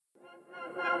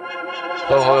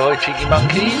Oh, cheeky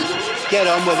monkeys. Get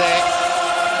on with it.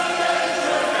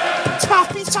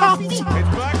 Toppy. It's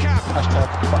Bergkamp. Hashtag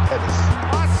fuck Ellis.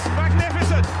 That's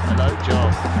magnificent. Hello,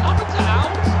 John. Up and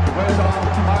down. Well done.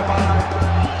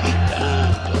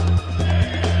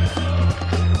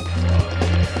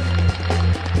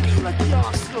 Be like the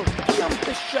Arsenal. Be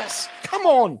ambitious. Come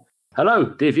on. Hello,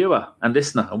 dear viewer and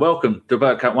listener, and welcome to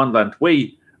Bergkamp Wonderland.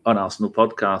 We on Arsenal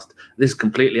podcast. This is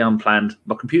completely unplanned.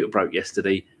 My computer broke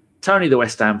yesterday. Tony, the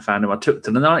West Ham fan, who I took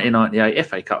to the 1998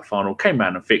 FA Cup final, came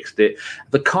round and fixed it.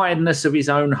 The kindness of his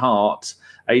own heart.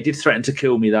 He did threaten to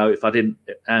kill me, though, if I didn't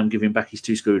give him back his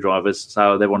 2 screwdrivers.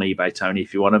 So they're on eBay, Tony,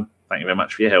 if you want them. Thank you very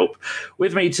much for your help.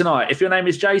 With me tonight, if your name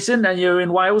is Jason and you're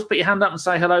in Wales, put your hand up and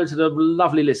say hello to the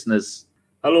lovely listeners.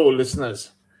 Hello,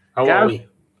 listeners. How Gav? are we?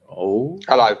 Oh,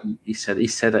 Hello. He said.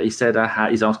 He's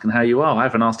asking how you are. I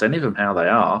haven't asked any of them how they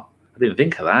are. I didn't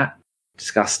think of that.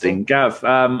 Disgusting. Gav,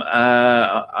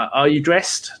 are you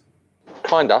dressed?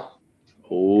 Kinda.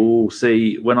 Oh,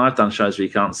 see, when I've done shows where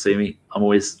you can't see me, I'm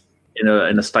always in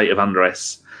a state of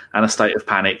undress and a state of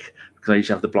panic because I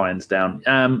usually have the blinds down.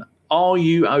 Are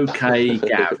you okay,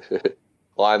 Gav?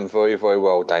 I'm very, very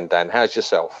well, Dan. How's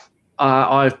yourself?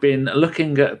 I've been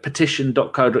looking at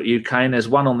petition.co.uk and there's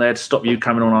one on there to stop you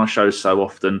coming on our shows so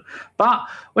often. But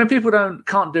when people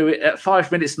can't do it at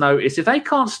 5 minutes' notice, if they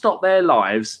can't stop their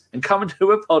lives and come and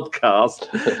do a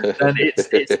podcast, then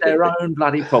it's their own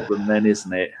bloody problem then,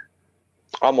 isn't it?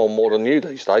 I'm on more than you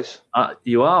these days.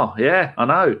 You are, yeah, I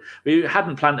know. We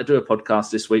hadn't planned to do a podcast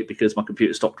this week because my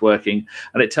computer stopped working,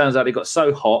 and it turns out it got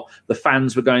so hot, the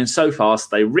fans were going so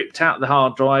fast, they ripped out the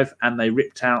hard drive and they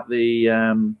ripped out the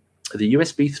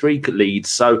USB 3 leads,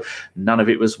 so none of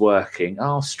it was working.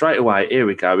 Oh, straight away, here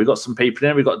we go. We've got some people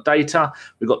in. We've got Data,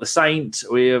 we've got The Saint,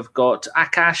 we've got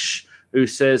Akash, who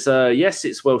says, yes,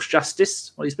 it's Welsh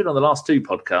Justice. Well, he's been on the last 2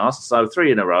 podcasts, so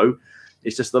 3 in a row.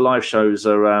 It's just the live shows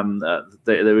are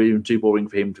they're even too boring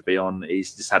for him to be on.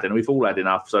 He's just had enough. We've all had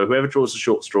enough. So whoever draws the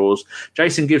short straws,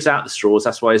 Jason gives out the straws.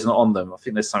 That's why he's not on them. I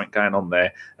think there's something going on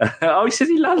there. Oh, he said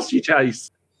he loves you,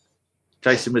 Jace.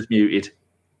 Jason was muted.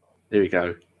 There we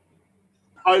go.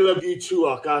 I love you too,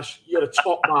 Akash. You're a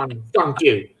top man. Thank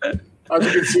you. As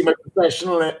you can see, my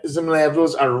professionalism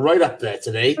levels are right up there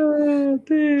today. Oh,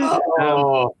 dear.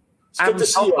 It's good to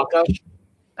see you, Akash.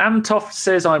 Amtoff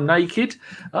says I'm naked.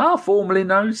 Formerly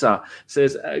Noza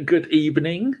says good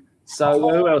evening. So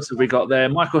who else have we got there?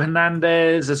 Michael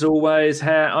Hernandez, as always.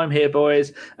 I'm here,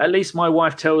 boys. At least my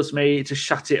wife tells me to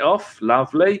shut it off.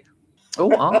 Lovely.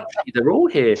 Oh, they're all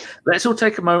here. Let's all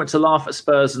take a moment to laugh at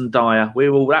Spurs and Dyer.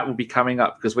 That will be coming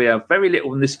up because we have very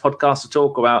little in this podcast to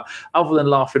talk about other than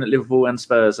laughing at Liverpool and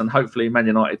Spurs, and hopefully Man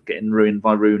United getting ruined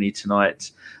by Rooney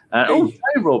tonight.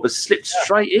 Rob has slipped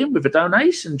straight in with a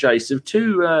donation, Jace, of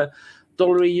 $2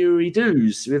 Euro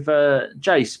dues with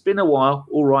Jace. Been a while.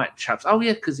 All right, chaps. Oh,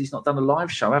 yeah, because he's not done a live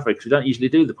show, have we? Because we don't usually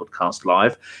do the podcast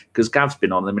live because Gav's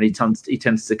been on them and he tends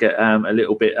to get a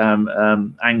little bit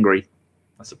angry.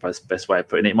 I suppose the best way of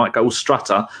putting it. It might go all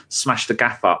strutter, smash the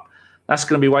gaff up. That's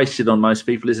going to be wasted on most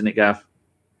people, isn't it, Gav?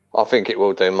 I think it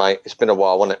will do, mate. It's been a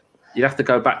while, hasn't it? You'd have to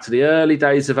go back to the early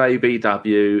days of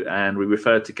ABW, and we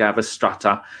referred to Gav as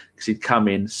strutter because he'd come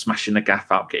in, smashing the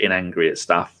gaff up, getting angry at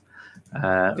stuff.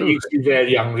 He used to be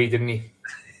very angry, didn't he?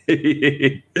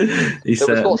 There was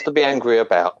lots to be angry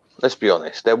about. Let's be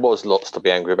honest. There was lots to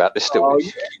be angry about. There still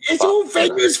is. It's all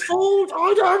Wenger's fault.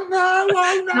 I don't know.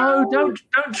 No,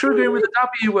 don't trigger him with the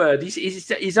W word.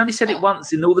 He's only said it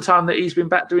once in all the time that he's been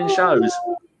back doing shows.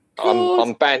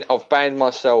 I'm banned. I've banned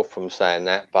myself from saying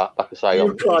that, but like I say,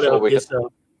 You've got to help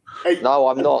yourself. No,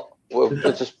 I'm not.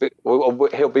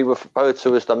 He'll be referred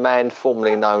to as the man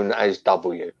formerly known as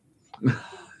W. You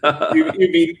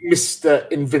mean Mr.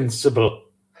 Invincible?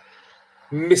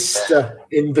 Mr.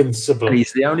 Invincible. And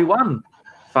he's the only one.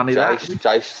 Funny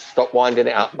Jace, stop winding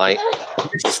it up, mate.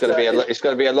 It's going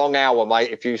to be a long hour,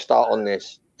 mate, if you start on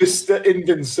this. Mr.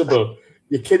 Invincible.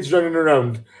 Your kid's running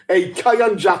around. Hey,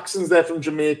 Kyan Jackson's there from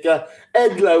Jamaica.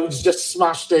 Ed Loud's just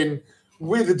smashed in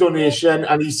with a donation,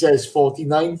 and he says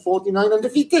 49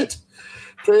 undefeated.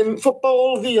 Playing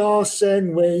football the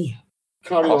Arsene way.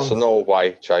 Arsenal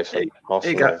way, Jason.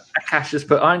 Here you go. Akash has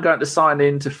put, I'm going to sign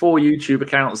in to 4 YouTube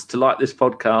accounts to like this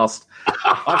podcast.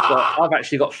 I've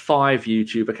actually got 5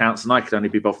 YouTube accounts, and I could only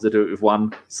be bothered to do it with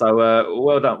 1. So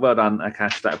well done,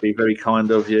 Akash. That'd be very kind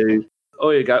of you.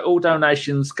 Oh, you go. All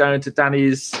donations going to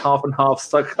Danny's half and half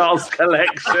Stockhouse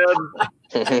collection.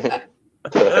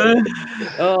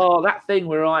 That thing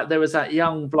where there was that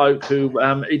young bloke who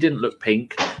he didn't look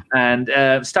pink and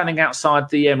standing outside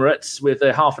the Emirates with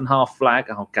a half and half flag.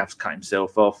 Oh, Gav's cut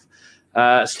himself off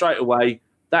straight away.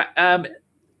 That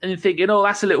and you're thinking, oh,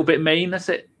 that's a little bit mean. That's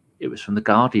it. It was from The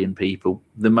Guardian, people.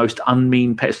 The most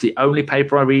unmean paper. The only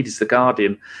paper I read is The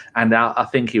Guardian. And I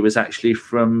think he was actually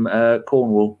from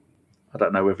Cornwall. I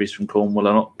don't know whether he's from Cornwall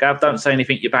or not. Gav, don't say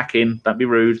anything. You're back in. Don't be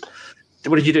rude.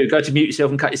 What did you do? Go to mute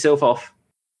yourself and cut yourself off?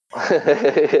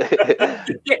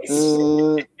 Yes.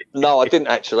 No, I didn't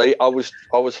actually. I was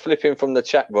flipping from the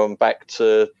chat room back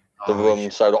to the room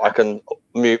so that I can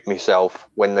mute myself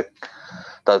when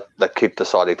the kid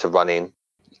decided to run in.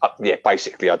 Yeah,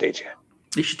 basically I did, yeah.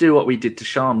 You should do what we did to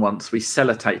Sian once. We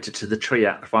sellotaped her to the tree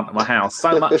out the front of my house.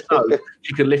 So much so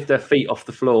she could lift her feet off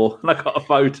the floor. And I got a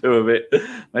photo of it.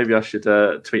 Maybe I should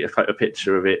tweet a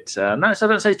picture of it. No, so I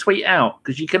don't say tweet out,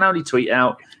 because you can only tweet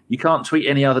out. You can't tweet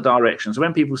any other direction. So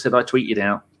when people said I tweeted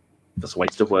out, that's a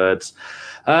waste of words.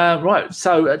 Right.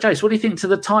 So, Jace, what do you think to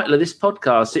the title of this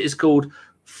podcast? It is called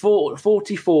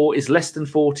 44 is Less Than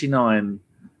 49.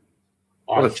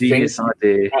 What a genius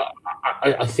idea.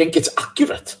 I think it's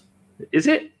accurate. Is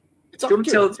it? Do you want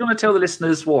to tell the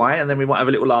listeners why, and then we might have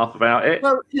a little laugh about it?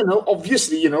 Well,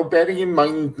 obviously, bearing in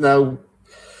mind now,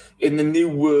 in the new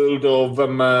world of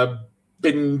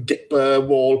bin dipper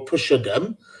wall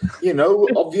pusherdom,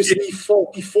 obviously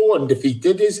 44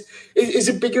 undefeated is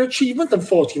a bigger achievement than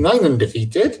 49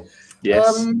 undefeated.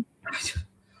 Yes.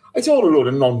 It's all a load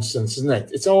of nonsense, isn't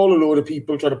it? It's all a load of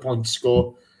people trying to point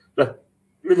score. Look,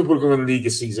 Liverpool going to the league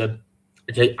this season.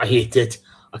 Okay, I hate it.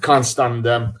 I can't stand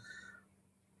them.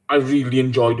 I really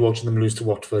enjoyed watching them lose to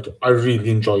Watford. I really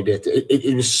enjoyed it.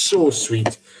 It was so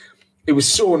sweet. It was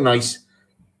so nice,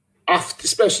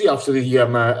 especially after the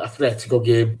Atletico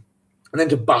game. And then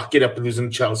to back it up and losing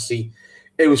to Chelsea,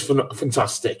 it was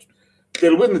fantastic.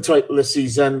 They'll win the title this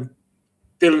season.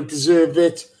 They'll deserve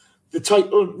it. The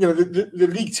title, the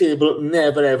league table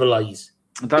never, ever lies.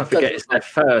 And don't forget, it's their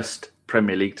first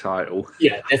Premier League title.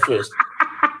 Yeah, their first.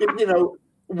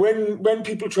 When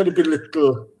people try to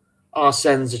belittle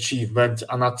Arsene's achievement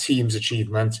and our team's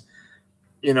achievement,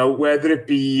 whether it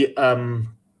be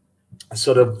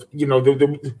sort of,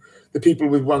 the people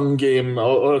with one game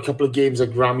or a couple of games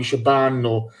like Rami Shaban,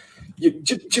 or do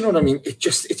you know what I mean?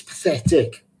 It's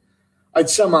pathetic. I had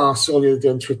some arsehole the other day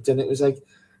on Twitter, and it was like,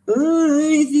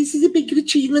 this is a bigger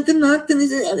achievement than that. And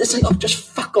it's like, just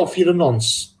fuck off. You're a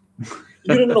nonce.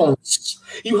 You're a nonce.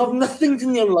 You have nothing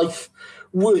in your life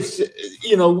worth,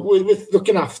 with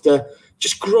looking after.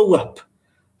 Just grow up,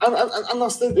 and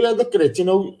that's the way I look at it.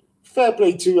 Fair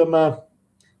play to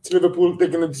Liverpool. They're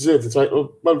going to deserve the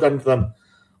title. Well done to them.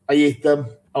 I hate them.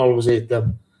 I always hate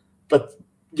them. But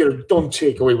don't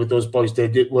take away what those boys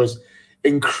did. It was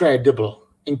incredible,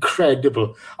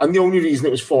 incredible. And the only reason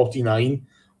it was 49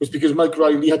 was because Mike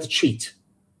Riley had to cheat,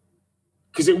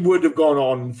 because it would have gone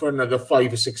on for another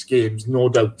 5 or 6 games, no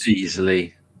doubt.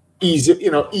 Easily.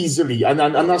 Easily. And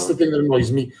that's the thing that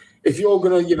annoys me. If you're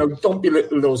going to, don't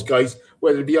belittle those guys,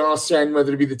 whether it be Arsene,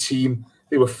 whether it be the team,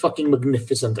 they were fucking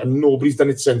magnificent, and nobody's done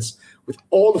it since. With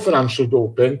all the financial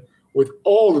doping, with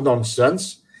all the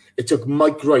nonsense, it took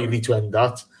Mike Riley to end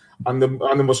that, and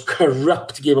the most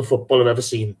corrupt game of football I've ever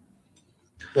seen.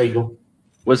 There you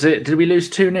go. Did we lose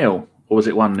 2-0, or was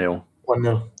it 1-0?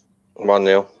 1-0.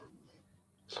 1-0.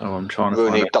 So I'm trying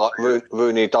to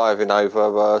Rooney diving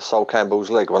over Sol Campbell's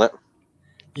leg, wasn't it?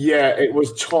 Yeah, it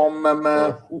was Tom.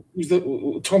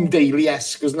 Tom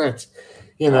Daly-esque, wasn't it?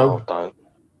 Don't.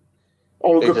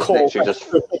 He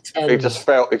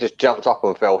just jumped up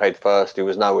and fell head first. He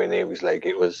was nowhere near his leg.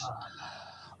 It was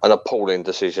an appalling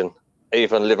decision.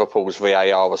 Even Liverpool's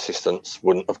VAR assistants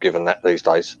wouldn't have given that these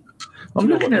days. I'm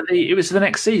looking at it was the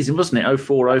next season, wasn't it?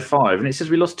 04-05, and it says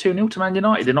we lost 2-0 to Man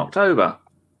United in October.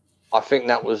 I think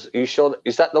that was. Are you sure?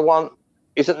 Is that the one?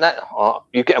 Isn't that?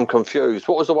 You get them confused.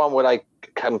 What was the one where they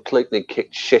completely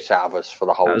kicked shit out of us for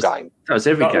the whole game? That was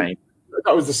every game.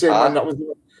 That was the same one.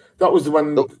 That was the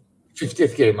one.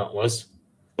 50th game that was.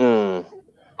 Was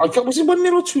it 1-0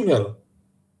 or 2-0?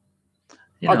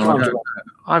 I can't remember.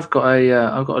 I've got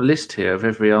a list here of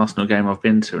every Arsenal game I've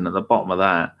been to, and at the bottom of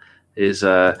that is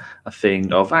a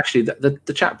thing of actually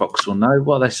the chat box will know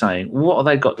what are they saying. What have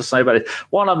they got to say about it?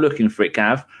 While I'm looking for it,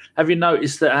 Gav, have you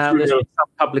noticed that there's been some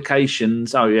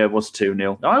publications? Oh yeah, it was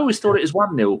 2-0. I always thought it was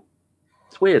 1-0.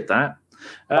 It's weird that.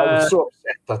 I was so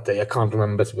upset that day. I can't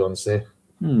remember, to be honest.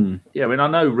 Yeah, I mean, I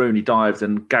know Rooney dived,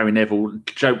 and Gary Neville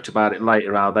joked about it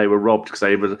later, how they were robbed because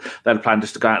they had planned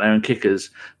just to go out there and kick us.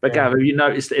 But Gav, have you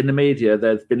noticed that in the media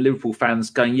there have been Liverpool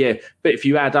fans going, yeah, but if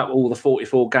you add up all the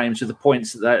 44 games with the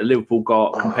points that Liverpool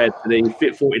got compared to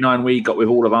the 49 we got with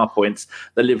all of our points,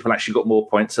 that Liverpool actually got more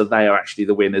points, so they are actually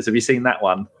the winners. Have you seen that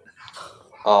one?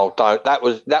 Oh, don't. That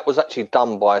was actually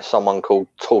done by someone called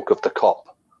Talk of the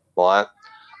Cop, right?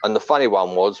 And the funny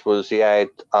one was he had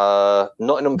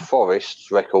Nottingham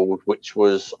Forest's record, which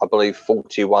was, I believe,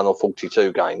 41 or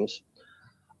 42 games.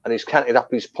 And he's counted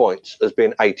up his points as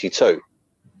being 82,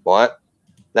 right?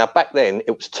 Now, back then,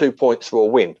 it was 2 points for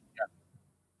a win.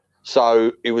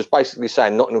 So he was basically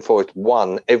saying Nottingham Forest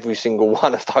won every single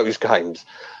one of those games.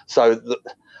 So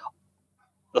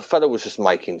the fellow was just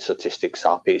making statistics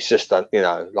up. It's just, like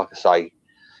I say,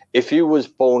 if you was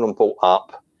born and brought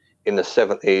up in the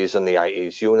 70s and the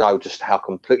 80s, you'll know just how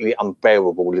completely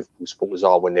unbearable Liverpool supporters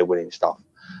are when they're winning stuff.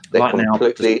 They're right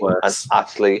completely and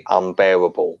utterly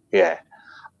unbearable. Yeah.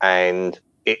 And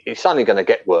it's only going to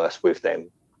get worse with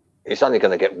them. It's only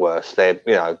going to get worse. They're,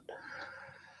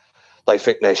 they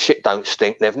think their shit don't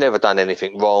stink. They've never done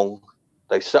anything wrong.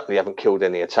 They certainly haven't killed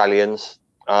any Italians.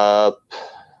 I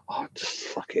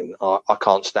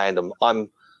can't stand them.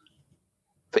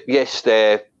 But yes,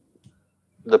 they're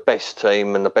the best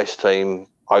team, and the best team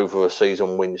over a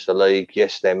season wins the league.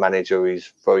 Yes, their manager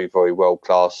is very, very world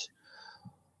class.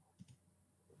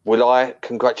 Will I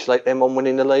congratulate them on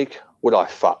winning the league? Would I?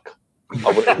 Fuck.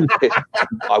 I wouldn't piss.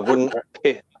 I wouldn't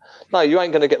piss. No, you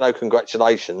ain't going to get no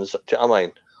congratulations. Do you know what I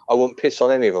mean? I wouldn't piss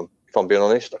on any of them, if I'm being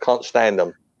honest. I can't stand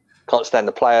them. Can't stand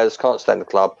the players, can't stand the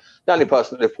club. The only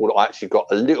person at Liverpool that I actually got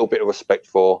a little bit of respect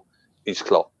for is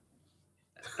Klopp.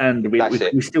 And we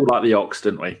still like the Ox,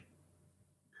 didn't we?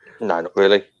 No, not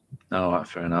really. Oh, right,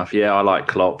 fair enough. Yeah, I like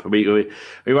Klopp. We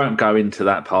won't go into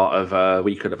that part of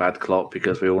we could have had Klopp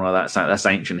because we all know that's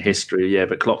ancient history. Yeah,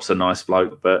 but Klopp's a nice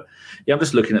bloke. But yeah, I'm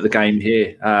just looking at the game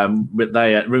here.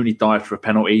 Rooney dived for a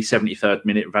penalty, 73rd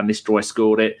minute. Van Nistelrooy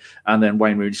scored it, and then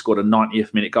Wayne Rooney scored a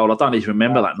 90th minute goal. I don't even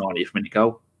remember that 90th minute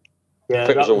goal. Yeah, I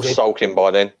think it was all sulking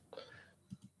by then.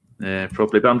 Yeah,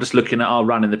 probably. But I'm just looking at our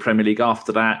run in the Premier League.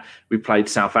 After that, we played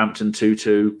Southampton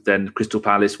 2-2, then Crystal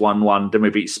Palace 1-1. Then we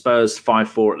beat Spurs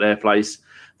 5-4 at their place.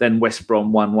 Then West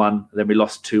Brom 1-1. Then we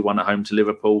lost 2-1 at home to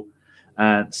Liverpool.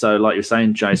 And so, like you're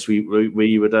saying, Jace, we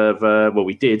would have,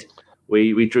 we did.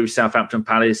 We drew Southampton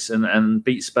Palace and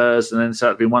beat Spurs. And then so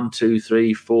it'd been 1, 2,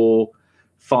 3, 4,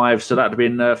 5. So that'd have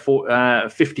been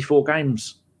 54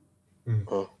 games.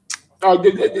 Mm. I'm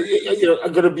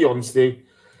going to be honest with you.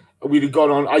 We'd have gone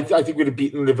on. I think we'd have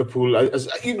beaten Liverpool.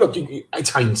 It's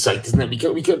hindsight, isn't it?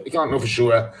 We can't know for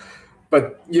sure.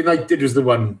 But United was the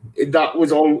one. That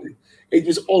was all. It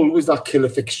was always that killer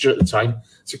fixture at the time.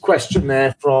 It's a question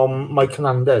there from Mike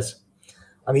Hernandez,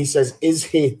 and he says, "Is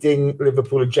hating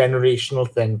Liverpool a generational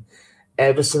thing?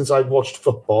 Ever since I watched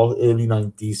football, early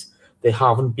 90s, they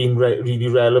haven't been really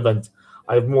relevant.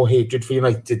 I have more hatred for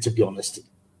United, to be honest."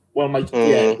 Well, Mike,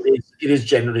 yeah, it is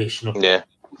generational. Yeah.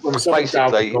 Basically,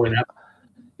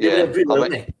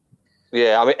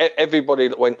 everybody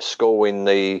that went to school in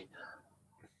the...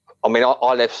 I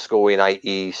left school in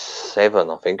 87,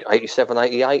 I think, 87,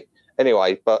 88.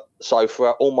 Anyway, but so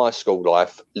throughout all my school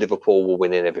life, Liverpool were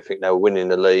winning everything. They were winning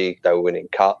the league, they were winning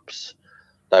cups,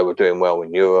 they were doing well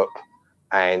in Europe,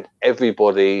 and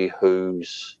everybody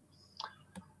whose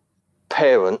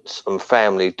parents and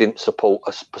family didn't support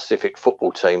a specific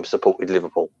football team supported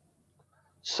Liverpool.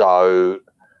 So...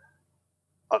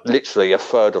 literally a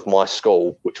third of my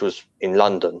school, which was in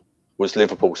London, was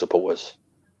Liverpool supporters.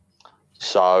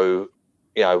 So,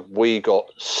 we got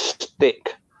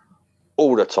stick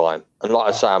all the time. And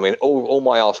like I say, all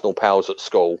my Arsenal pals at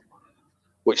school,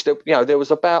 which, there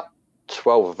was about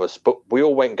 12 of us, but we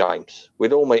all went games.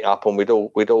 We'd all meet up and we'd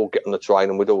all get on the train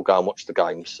and we'd all go and watch the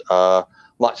games.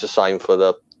 Much the same for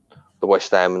the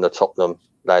West Ham and the Tottenham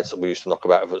lads that we used to knock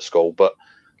about with at school. But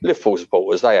Liverpool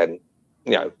supporters, they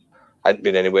hadn't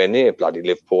been anywhere near bloody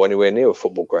Liverpool, anywhere near a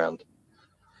football ground.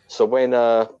 So when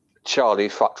Charlie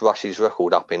fucked Rush's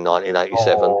record up in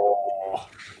 1987,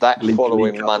 that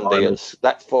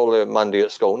following Monday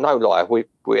at school, no lie, we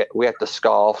had the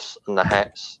scarves and the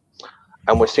hats,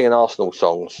 and we're singing Arsenal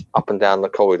songs up and down the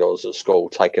corridors at school,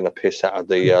 taking a piss out of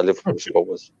the Liverpool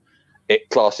supporters. It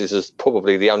classes as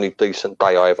probably the only decent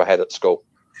day I ever had at school.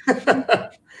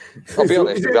 I'll be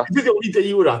honest with you. Is it the only day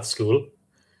you were at school?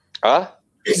 Huh?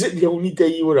 Is it the only day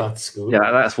you were at school?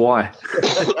 Yeah, that's why.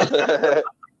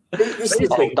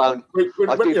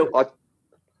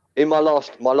 In my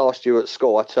last year at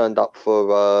school, I turned up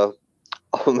for.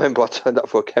 I remember I turned up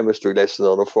for a chemistry lesson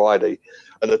on a Friday,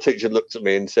 and the teacher looked at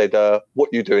me and said, "What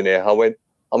are you doing here?" I went,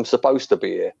 "I'm supposed to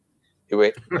be here."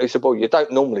 He said, "Well, you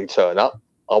don't normally turn up."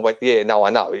 I went, "Yeah, no,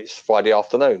 I know. It's Friday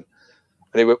afternoon."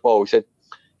 And he went, "Well," he said,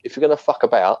 "if you're going to fuck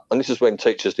about," and this is when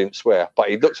teachers didn't swear, but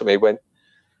he looked at me and went,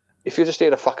 "If you're just here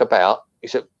to fuck about," he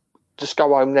said, "just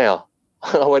go home now."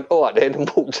 And I went, "All right then," and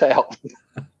walked out.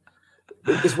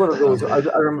 It's one of those. I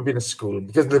remember being at school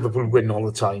because Liverpool win all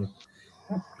the time.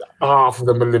 Half of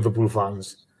them are Liverpool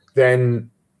fans, then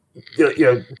you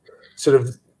know, sort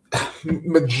of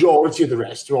majority of the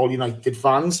rest are all United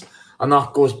fans, and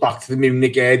that goes back to the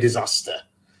Munich air disaster.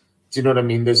 Do you know what I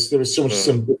mean? There was so much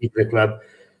sympathy for the club.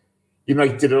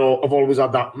 United have always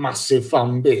had that massive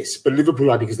fan base, but Liverpool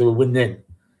had it because they were winning.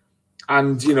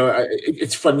 And, you know,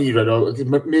 it's funny, right? A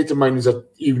mate of mine was at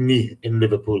uni in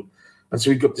Liverpool, and so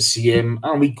we'd go up to see him,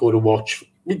 and we'd go to watch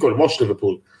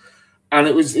Liverpool. And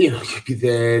it was, you know, you'd be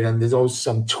there, and there's always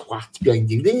some twat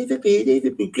behind you.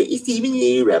 Liverpool, greatest team in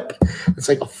Europe. It's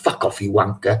like, oh, fuck off, you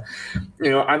wanker.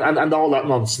 You know, and all that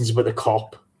nonsense about the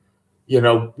cop. You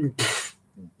know,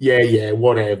 yeah,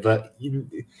 whatever.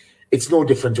 It's no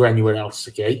different to anywhere else,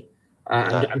 okay?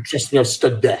 And trust me, I've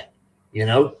stood there, you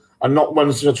know, and not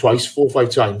once or twice, 4 or 5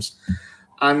 times.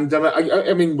 And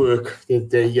I'm in work the other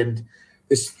day, and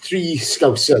there's 3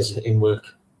 Scousers in work.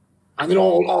 And they're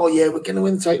all, oh, yeah, we're going to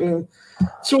win the title.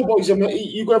 So, boys,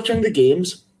 you go up to the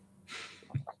games?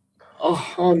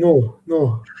 Oh,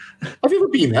 no. Have you ever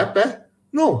been up there?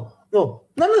 No. None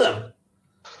of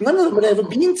them had ever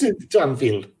been to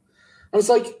Anfield. And it's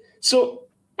like, so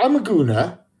I'm a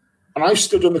gooner, and I've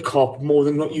stood on the cop more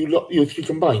than you 3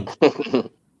 combined.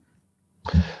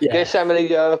 Yeah.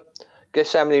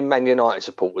 Guess how many Man United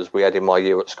supporters we had in my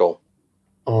year at school?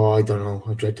 Oh, I don't know.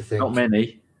 I dread to think. Not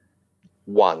many.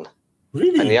 1.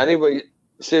 Really? And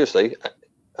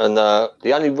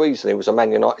the only reason he was a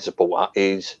Man United supporter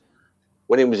is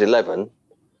when he was 11,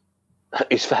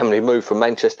 his family moved from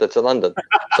Manchester to London,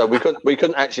 so we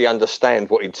couldn't actually understand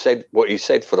what he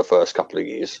said for the first couple of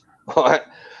years, right?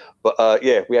 But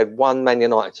yeah, we had 1 Man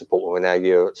United supporter in our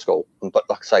year at school. But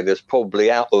like I say, there's probably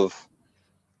out of,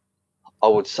 I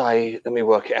would say, let me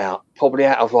work it out, probably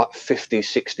out of like 50,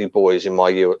 60 boys in my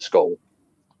year at school,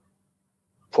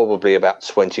 probably about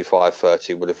 25,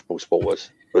 30 were Liverpool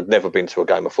supporters who had never been to a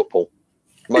game of football.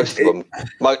 Most of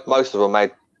them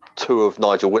had 2 of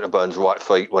Nigel Winterburn's right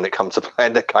feet when it comes to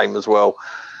playing the game as well.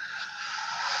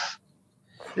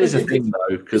 There's a thing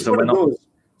though, because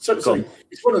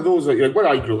it's one of those like when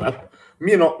I grew up,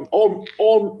 me and all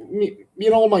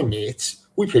my mates,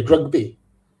 we played rugby.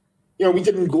 You know, we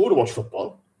didn't go to watch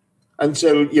football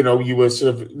until, you know, you were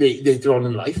sort of later on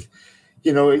in life.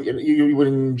 You know, you were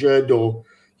injured, or,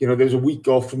 you know, there was a week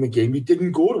off from the game. You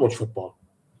didn't go to watch football.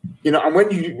 You know, and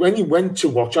when you went to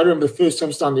watch, I remember the first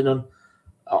time standing on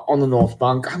the North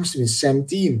Bank, I must have been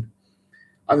 17.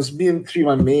 And it's me and 3 of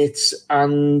my mates,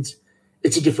 and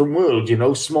it's a different world, you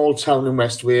know, small town in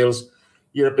West Wales.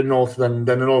 You're up in North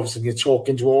London, and all of a sudden you're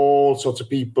talking to all sorts of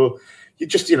people. You're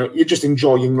just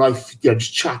enjoying life. You're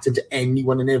just chatting to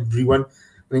anyone and everyone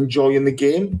and enjoying the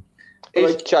game.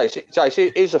 Chase,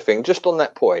 here's the thing, just on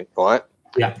that point, right?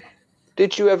 Yeah.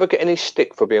 Did you ever get any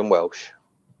stick for being Welsh?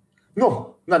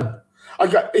 No, none. I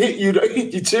got you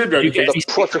turned around. You get any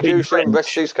prosecution,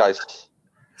 rest these cases.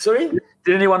 Sorry?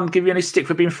 Did anyone give you any stick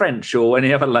for being French or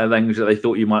any other language that they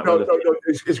thought you might? No.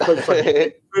 It's quite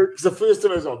funny. It's the first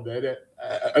time I was on there.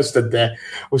 I stood there.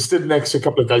 I was stood next to a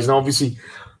couple of guys, and obviously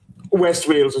West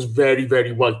Wales was very,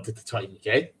 very white at the time.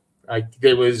 Okay,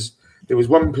 there was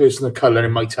one person of colour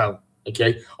in my town.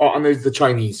 Okay, and there's the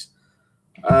Chinese.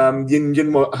 The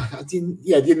Indian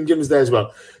was there as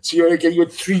well. So you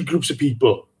had 3 groups of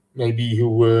people, maybe, who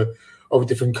were of a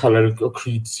different colour or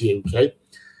creed to you. Okay.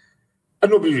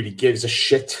 And nobody really gives a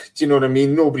shit. Do you know what I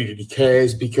mean? Nobody really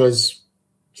cares because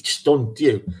you just don't, do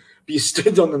you? But you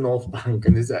stood on the North Bank,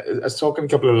 and I was talking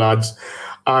to a couple of lads,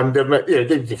 and they're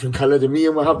different colour than me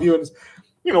and what have you. And,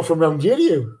 you know, from around here,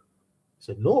 you? I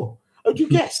said, no. How'd you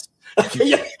guess?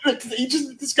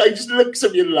 This guy just looks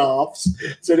at me and laughs.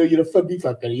 Said, oh, you're a funny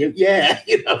fucker. Yeah,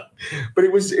 you know. But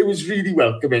it was really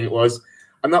welcoming, it was.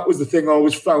 And that was the thing I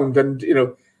always found. And, you know,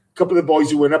 a couple of the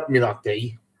boys who went up with me that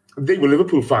day, they were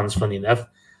Liverpool fans, funny enough.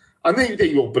 And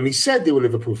they openly said they were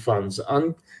Liverpool fans.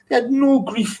 And they had no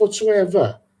grief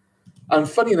whatsoever. And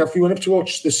funny enough, we went up to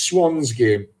watch the Swans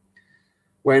game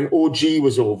when OG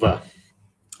was over.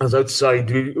 I was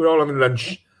outside. We were all having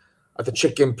lunch at the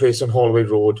chicken place on Holloway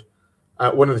Road.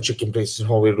 One of the chicken places on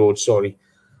Holloway Road, sorry.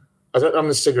 I was out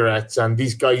having a cigarette, and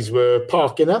these guys were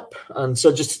parking up. And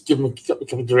so just give them a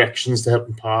couple of directions to help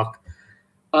them park.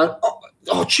 And,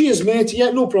 oh, cheers, mate.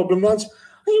 Yeah, no problem, lads.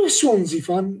 Are you a Swansea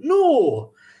fan?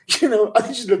 No. You know, I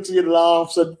just looked at you and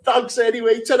laughed, and thanks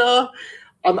anyway, ta-da.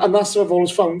 And that's what I've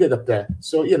always found it up there.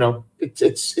 So, you know,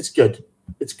 it's good.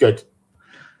 It's good.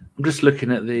 I'm just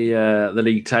looking at the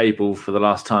league table for the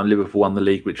last time Liverpool won the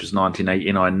league, which was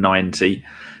 1989-90.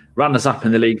 Runners-up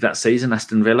in the league that season,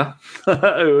 Aston Villa,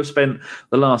 who have spent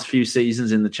the last few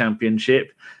seasons in the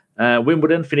Championship.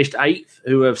 Wimbledon finished 8th,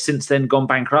 who have since then gone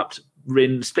bankrupt,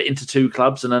 split into 2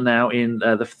 clubs, and are now in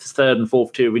the 3rd and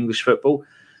 4th tier of English football.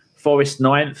 Forest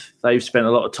 9th. They've spent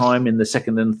a lot of time in the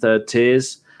second and third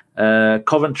tiers.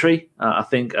 Coventry, I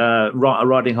think,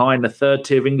 riding high in the third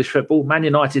tier of English football. Man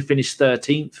United finished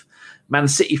 13th. Man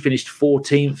City finished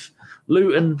 14th.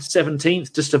 Luton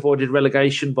 17th, just avoided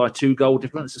relegation by 2 goal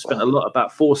difference. They spent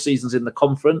about 4 seasons in the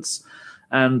conference.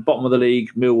 And bottom of the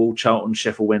league, Millwall, Charlton,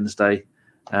 Sheffield Wednesday.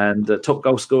 And top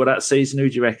goal scorer that season, who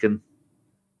do you reckon?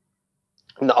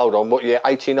 No, hold on, what year?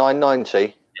 89,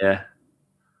 90? Yeah.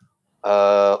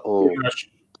 Hold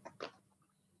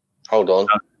on.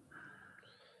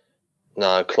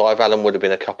 No, Clive Allen would have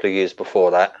been a couple of years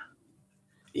before that.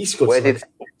 He scored.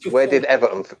 Where did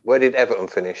Everton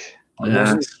finish? Was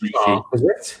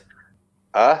it?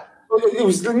 It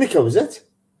was Lineker, was it?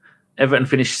 Everton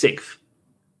finished 6th.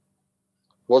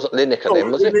 Wasn't Lineker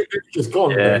then, was it? Lineker's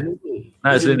gone. Yeah. Then,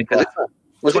 No, it's Lineker.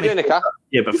 Was it Lineker?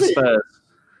 Yeah, but for Spurs.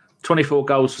 24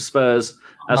 goals for Spurs.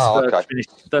 As Spurs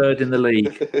finished 3rd in the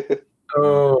league.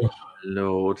 Oh,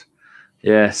 Lord.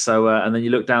 Yeah, so, and then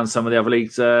you look down some of the other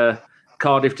leagues.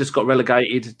 Cardiff just got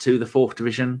relegated to the 4th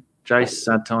division. Jace,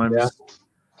 sad times. Yeah.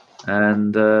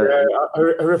 And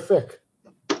horrific.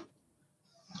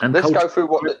 And Let's go through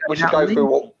what we should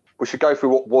go through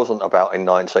what wasn't about in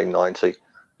 1990.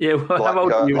 Yeah, well, how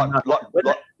old are you?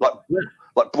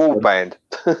 Like broadband.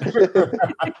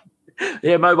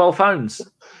 Yeah, mobile phones.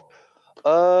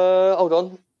 Hold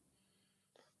on.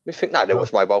 We think there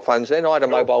was mobile phones then. I had a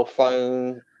mobile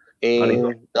phone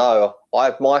I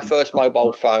had my first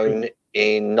mobile phone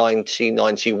in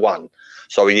 1991,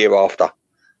 so a year after.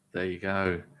 There you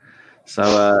go.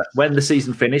 So when the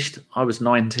season finished, I was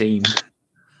 19.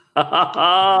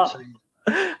 I'm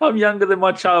younger than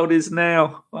my child is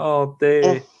now. Oh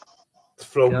dear. It's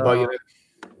flown by you.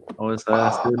 I was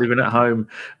still living at home.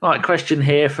 Right, question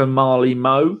here from Marley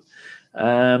Moe.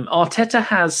 Arteta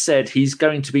has said he's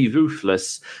going to be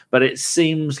ruthless, but it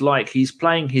seems like he's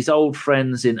playing his old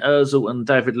friends in Ozil and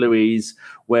David Luiz,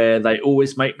 where they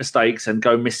always make mistakes and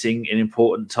go missing in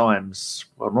important times.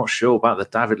 Well, I'm not sure about the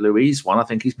David Luiz one. I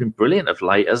think he's been brilliant of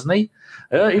late, hasn't he?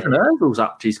 Even Ozil's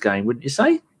upped his game, wouldn't you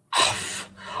say?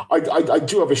 I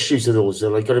do have issues with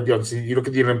Ozil. I got to be honest. You look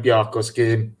at the Olympiacos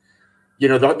game. You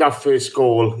know that first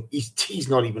goal. He's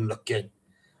not even looking,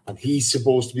 and he's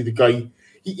supposed to be the guy.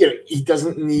 He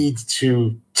doesn't need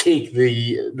to take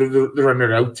the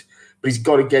runner out, but he's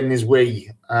got to get in his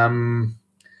way.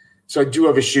 So I do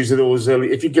have issues with Ozil.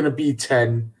 If you're going to be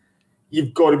 10,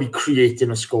 you've got to be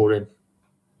creating or scoring.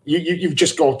 You've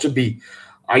just got to be.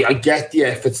 I get the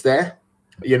efforts there.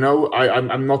 You know,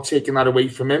 I'm not taking that away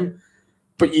from him,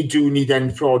 but you do need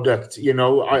end product. You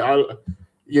know, I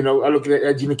look at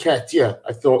Eddie Nketiah.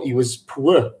 I thought he was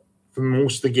poor for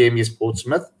most of the game against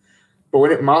Portsmouth, but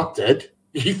when it mattered,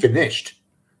 he finished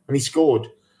and he scored.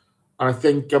 And I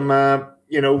think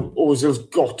Ozil's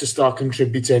got to start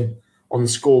contributing on the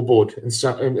scoreboard, and so,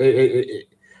 a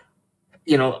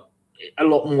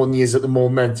lot more than he is at the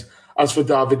moment. As for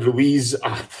David Luiz,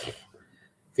 I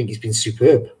think he's been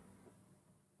superb.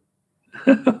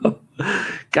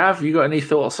 Gav, you got any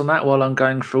thoughts on that while I'm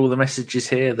going through all the messages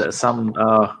here that some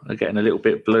are getting a little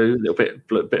bit blue, a little bit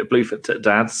of blue for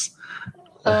dads?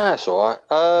 That's all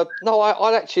right. No,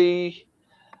 I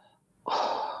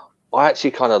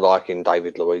actually kind of liking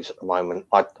David Luiz at the moment.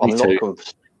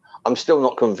 I'm still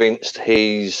not convinced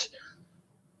he's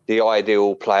the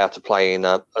ideal player to play in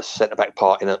a centre back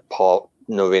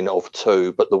partnering of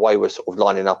two. But the way we're sort of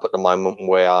lining up at the moment,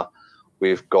 where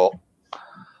we've got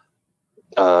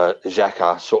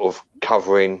Xhaka sort of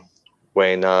covering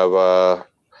when the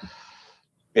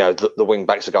wing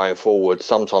backs are going forward.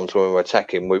 Sometimes when we're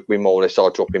attacking, we more or less are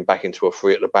dropping back into a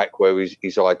 3 at the back where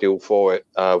he's ideal for it.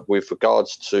 With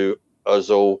regards to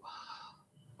Ozil,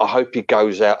 I hope he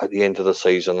goes out at the end of the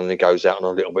season and he goes out on a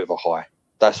little bit of a high.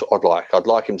 That's what I'd like. I'd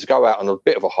like him to go out on a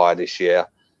bit of a high this year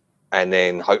and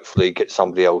then hopefully get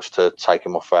somebody else to take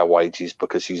him off our wages,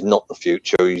 because he's not the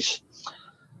future. He's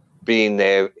being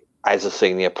there as a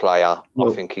senior player.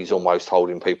 I think he's almost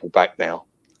holding people back now.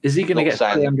 Is he going to get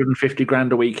 350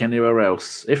 grand a week anywhere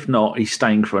else? If not, he's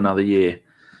staying for another year.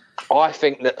 I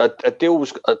think that a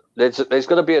deal's there's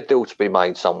going to be a deal to be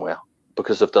made somewhere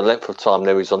because of the length of time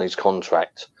there is on his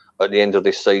contract. At the end of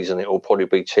this season, it will probably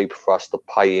be cheaper for us to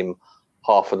pay him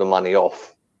half of the money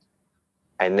off,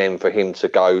 and then for him to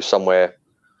go somewhere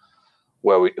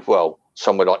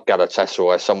somewhere like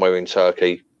Galatasaray, somewhere in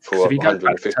Turkey for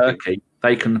 150. Turkey,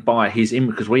 they can buy his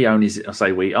image, because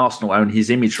Arsenal own his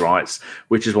image rights,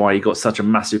 which is why he got such a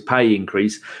massive pay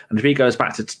increase. And if he goes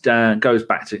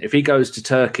to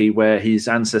Turkey, where his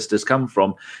ancestors come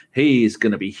from, he is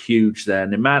going to be huge there.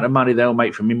 And the amount of money they'll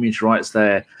make from image rights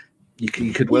there, you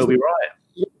could well be right.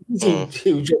 he's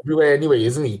huge everywhere anyway,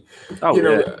 isn't he? Oh,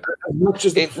 as much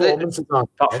as the performances are.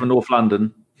 Apart from North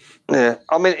London. Yeah,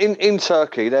 I mean, in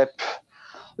Turkey,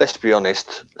 let's be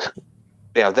honest,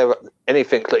 they're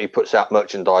anything that he puts out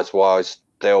merchandise-wise,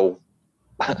 they'll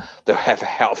have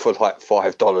it out for like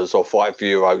 $5 or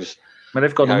 €5. I mean,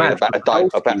 they've got a match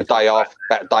about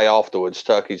a day afterwards.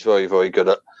 Turkey's very, very good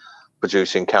at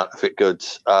producing counterfeit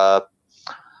goods. But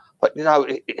like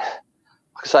I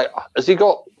say, has he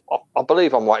got? I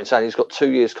believe I'm right in saying he's got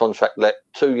 2 years contract left.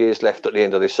 2 years left at the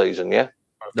end of this season. Yeah.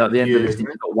 No, at the end of this, he's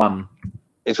got one.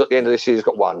 He's got the end of this year. He's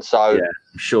got one. So yeah,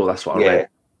 I'm sure that's what I read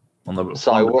on the.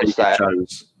 So on the what's that?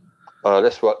 Shows.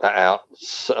 Let's work that out.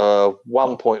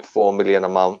 1.4 million a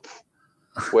month.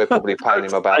 We're probably paying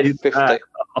him about 15.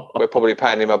 We're probably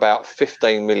paying him about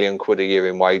 15 million quid a year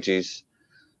in wages.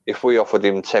 If we offered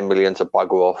him 10 million to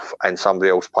bugger off, and somebody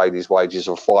else paid his wages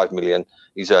of 5 million,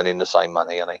 he's earning the same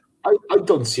money, isn't he? I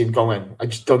don't see him going. I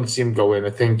just don't see him going. I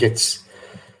think it's,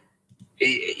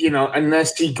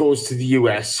 unless he goes to the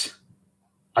US,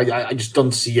 I just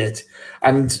don't see it.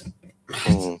 And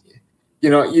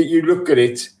you look at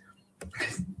it.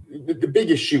 The big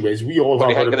issue is we all have.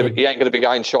 He ain't going to be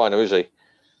going China, is he?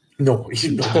 No,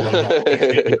 he's not.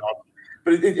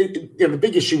 But the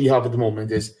big issue we have at the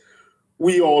moment is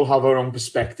we all have our own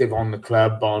perspective on the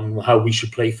club, on how we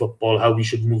should play football, how we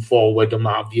should move forward, and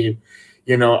that view.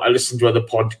 I listen to other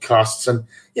podcasts and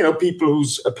people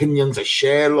whose opinions I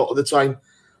share a lot of the time.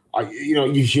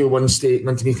 You hear one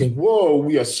statement and you think, "Whoa,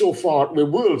 we are so far, we're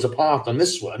worlds apart on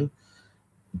this one."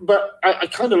 But I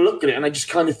kind of look at it and I just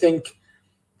kind of think,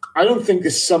 I don't think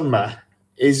this summer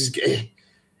is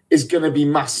going to be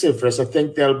massive for us. I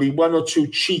think there'll be one or two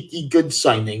cheeky good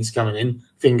signings coming in,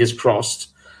 fingers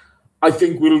crossed. I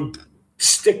think we'll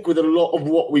stick with a lot of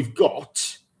what we've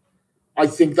got. I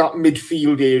think that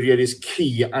midfield area is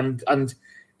key. And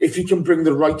if you can bring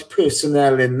the right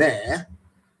personnel in there,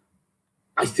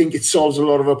 I think it solves a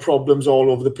lot of our problems all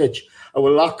over the pitch. Our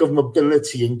lack of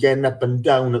mobility and getting up and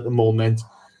down at the moment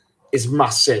is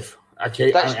massive.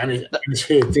 Okay, and it's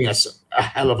hurting us a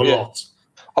hell of a lot.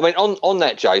 I mean, on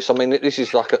that, Jace, I mean, this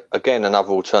is like, again, another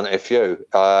alternative view.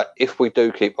 If we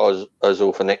do keep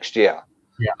Ozil for next year,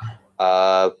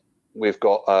 we've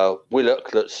got Willock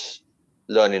that's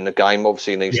learning the game,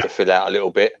 obviously needs to fill out a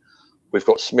little bit. We've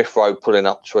got Smith Rowe pulling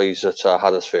up trees at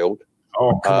Huddersfield.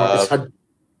 Oh, come on,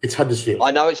 it's Huddersfield.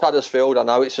 I know it's Huddersfield. I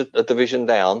know it's a division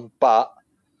down, but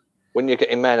when you're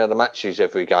getting man of the matches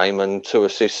every game and 2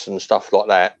 assists and stuff like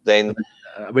that, then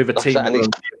with a team at the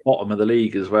bottom of the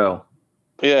league as well.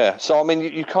 Yeah, so I mean,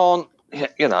 you can't, I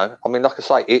mean, like I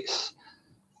say, it's.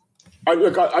 My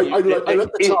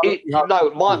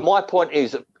point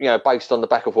is, based on the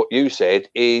back of what you said,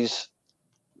 is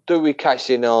do we cash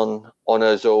in on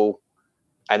Ozil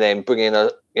and then bring in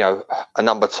a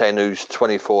number 10 who's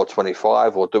 24,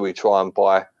 25, or do we try and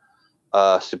buy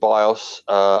Ceballos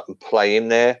and play him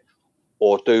there?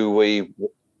 Or do we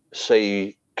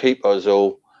keep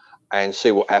Ozil and see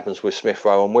what happens with Smith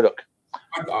Rowe and Willock?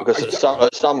 Because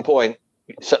at some point,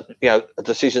 a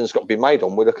decision's got to be made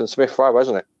on Willock and Smith Rowe,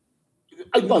 hasn't it?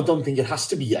 I don't think it has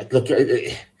to be yet. Look,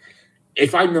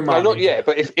 if I'm the man, no, not yet.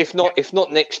 But if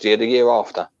not next year, the year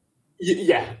after.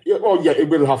 It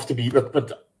will have to be. Look,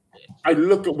 but I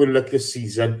look at Willock this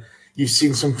season. You've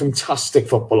seen some fantastic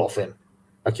football off him.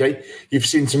 Okay, you've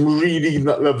seen some really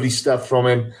lovely stuff from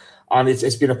him. And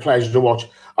it's been a pleasure to watch.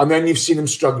 And then you've seen him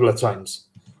struggle at times.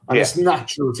 And it's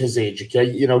natural at his age, okay?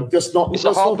 It's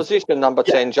a hard position, number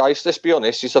 10, Jace. Let's be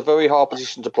honest. It's a very hard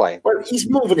position to play in. Well, he's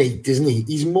more of an 8, isn't he?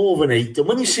 He's more of an 8. And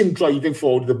when you see him driving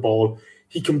forward the ball,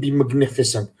 he can be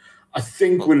magnificent. I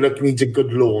think Willock needs a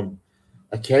good loan,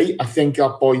 okay? I think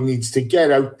that boy needs to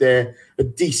get out there, a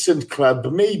decent club,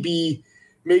 maybe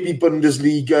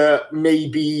Bundesliga,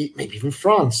 maybe even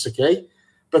France, okay?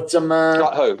 But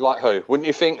like who? Wouldn't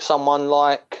you think someone,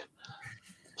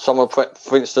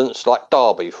 for instance, like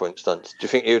Derby, for instance? Do you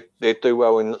think they'd do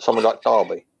well in someone like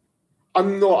Derby?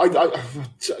 I'm not.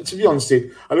 To be honest,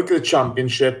 I look at the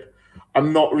Championship.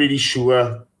 I'm not really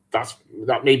sure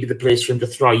that may be the place for him to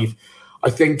thrive. I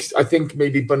think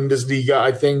maybe Bundesliga.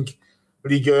 I think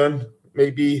Liga 1,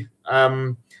 maybe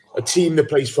a team that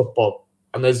plays football.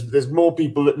 And there's more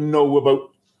people that know about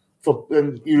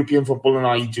European football than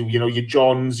I do. Your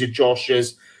Johns, your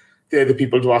Joshes, they're the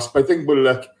people to ask. But I think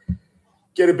we'll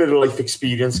get a bit of life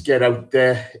experience, get out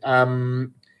there.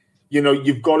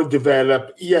 You've got to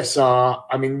develop ESR.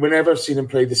 I mean, whenever I've seen him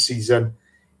play this season,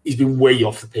 he's been way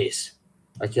off the pace.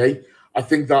 Okay, I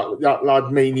think that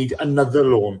lad may need another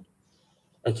loan.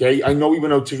 Okay, I know he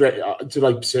went out to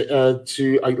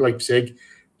Leipzig,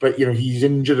 but he's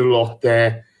injured a lot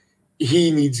there.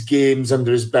 he needs games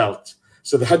under his belt.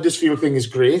 So the Huddersfield thing is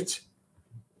great,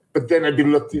 but then I'd be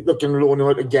looking to loan him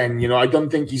out again. You know, I don't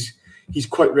think he's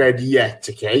quite ready yet.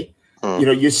 Okay, you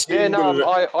know, you're seeing.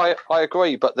 I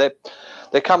agree, but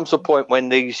there comes a point when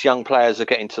these young players are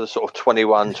getting to the sort of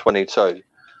 21, 22.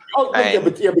 Oh, yeah,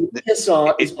 but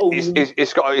PSR is only...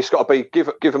 It's got to be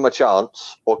give him a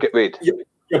chance or get rid.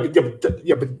 But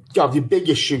Gav, the big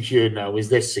issue here now is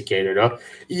this, okay, you know?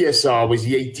 ESR was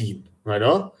the 18, right?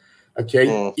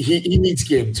 Okay, he needs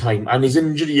game time, and his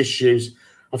injury issues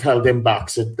have held him back.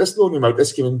 So let's loan him out.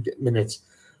 Let's give him minutes.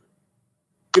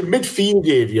 The midfield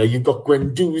area, you've got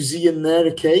Guendouzi in there,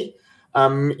 okay?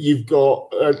 You've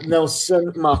got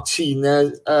Nelson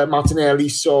Martinelli,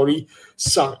 sorry,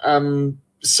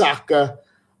 Saka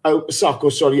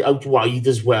out wide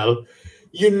as well.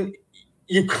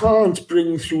 You can't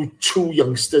bring through two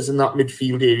youngsters in that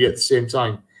midfield area at the same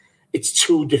time. It's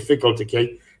too difficult,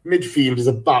 okay? Midfield is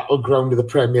a battleground of the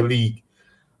Premier League.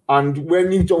 And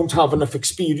when you don't have enough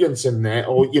experience in there,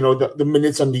 or, you know, the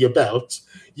minutes under your belt,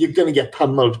 you're going to get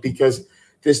pummeled because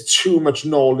there's too much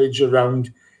knowledge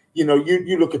around. You know,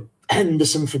 you look at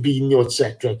Henderson, Fabinho,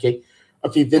 etc.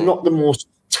 Okay, they're not the most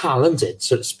talented,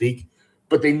 so to speak,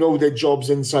 but they know their jobs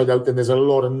inside out, and there's a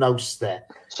lot of nous there.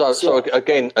 So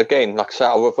again, like I say,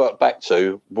 I'll revert back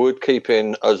to, would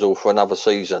keeping Ozil for another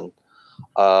season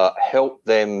help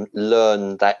them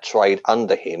learn that trade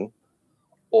under him,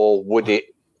 or would it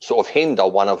sort of hinder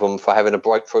one of them for having a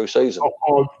breakthrough season?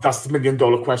 Oh, that's the $1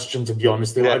 million question, to be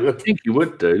honest. I think you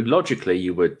would do. Logically,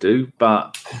 you would do.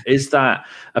 But is that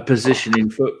a position in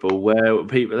football where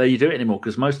people you do it anymore?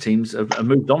 Because most teams have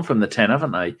moved on from the 10,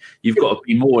 haven't they? You've got to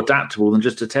be more adaptable than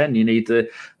just a 10. You need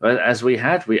as we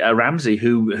had Ramsey,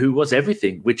 who was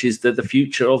everything, which is the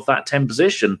future of that 10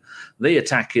 position. The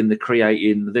attacking, the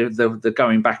creating, the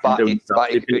going back and doing stuff.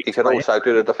 But he can also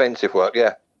do the defensive work,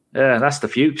 yeah. Yeah, that's the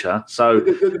future. So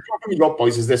the problem you got,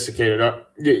 boys, is this, okay?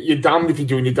 You're damned if you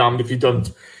do and you're damned if you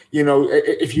don't. You know,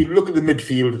 if you look at the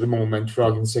midfield at the moment, for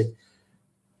argument's sake,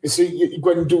 you see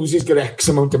Guendouzi's got X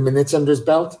amount of minutes under his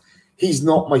belt. He's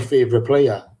not my favourite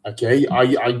player, okay?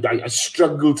 I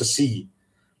struggle to see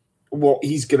what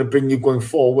he's going to bring you going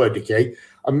forward, okay?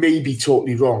 I may be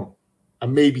totally wrong,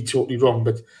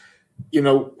 but, you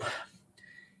know,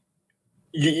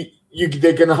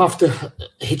 they're going to have to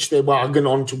hitch their wagon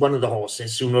onto one of the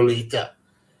horses sooner or later.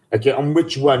 Okay, on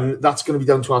which one, that's going to be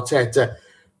down to Arteta.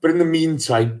 But in the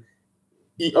meantime,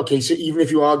 okay, so even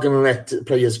if you are going to let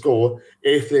players go,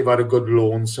 if they've had a good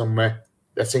loan somewhere,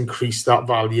 let's increase that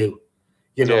value.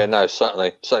 You know? Yeah, no,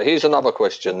 certainly. So here's another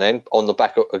question then, on the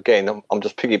back, again, I'm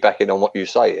just piggybacking on what you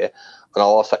say here, and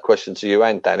I'll ask that question to you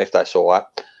and Dan, if that's all right.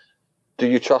 Do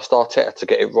you trust Arteta to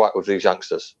get it right with these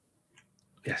youngsters?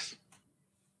 Yes.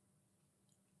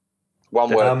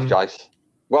 One word, Jace.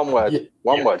 One word.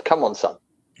 One word. Come on, son.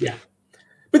 Yeah.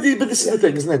 But this is the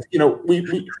thing, isn't it? You know,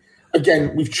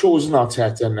 we've chosen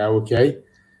Arteta now, okay?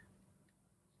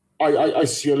 I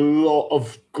see a lot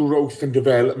of growth and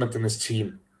development in this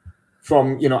team.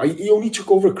 From, you know, he only took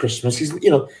over at Christmas. He's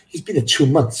been there 2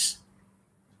 months,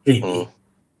 really.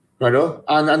 Right?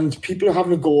 And people are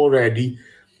having a go already.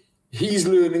 He's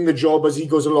learning the job as he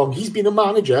goes along. He's been a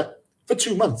manager for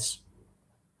 2 months.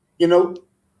 You know,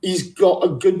 he's got a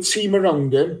good team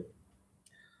around him.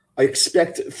 I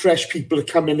expect fresh people to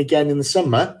come in again in the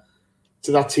summer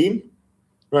to that team,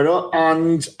 right?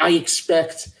 And I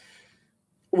expect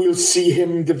we'll see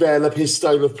him develop his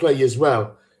style of play as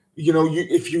well. You know,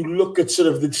 if you look at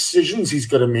sort of the decisions he's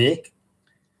got to make,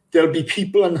 there'll be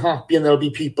people unhappy and there'll be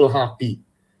people happy.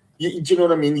 Do you know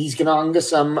what I mean? He's going to anger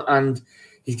some and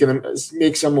he's going to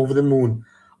make some over the moon.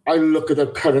 I look at the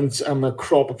current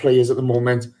crop of players at the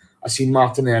moment. I see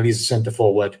Martinelli as a centre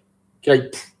forward. Okay,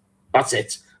 that's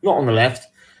it. Not on the left,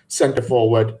 centre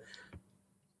forward.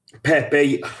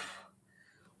 Pepe,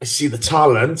 I see the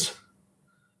talent,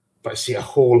 but I see a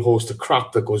whole host of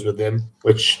crap that goes with him.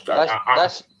 Which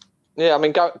that's yeah. I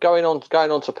mean, going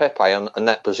on to Pepe and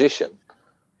that position,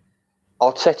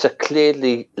 Arteta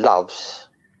clearly loves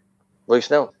Reece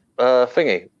doesn't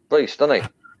he?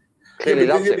 Clearly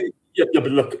loves him. Yeah,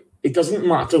 but look, it doesn't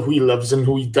matter who he loves and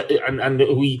who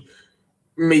he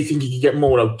may think he can get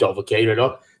more out of, okay? You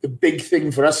know? The big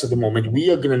thing for us at the moment, we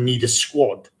are going to need a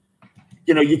squad.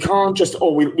 You know, you can't just,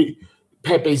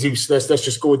 Pepe's useless, let's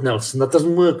just go with Nelson. That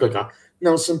doesn't work like that.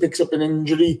 Nelson picks up an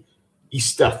injury, he's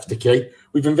stuffed, okay?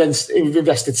 We've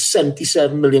invested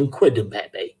 77 million quid in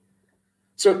Pepe.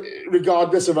 So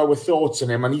regardless of our thoughts on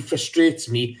him, and he frustrates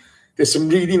me, there's some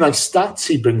really nice stats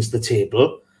he brings to the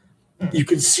table. You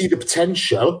can see the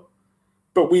potential,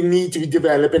 but we need to be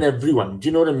developing everyone. Do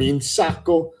you know what I mean?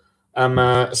 Sacco,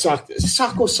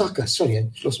 Saka. Sorry, I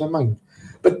lost my mind.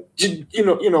 But you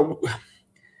know,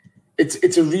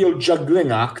 it's a real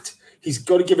juggling act. He's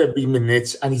got to give every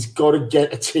minute, and he's got to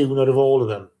get a tune out of all of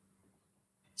them.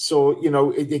 So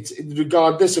it's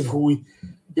regardless of who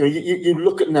you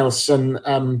look at Nelson.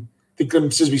 The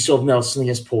glimpses we saw of Nelson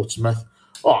against Portsmouth.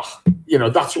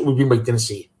 That's what we've been waiting to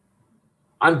see.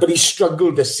 But he's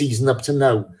struggled this season up to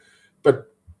now.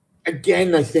 But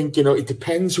again, I think it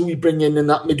depends who we bring in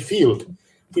that midfield.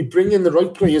 If we bring in the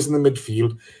right players in the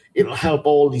midfield, it'll help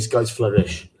all these guys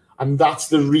flourish. And that's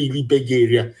the really big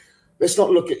area. Let's not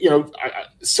look at,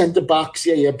 centre backs,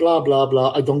 blah, blah,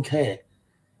 blah. I don't care.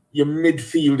 Your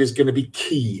midfield is going to be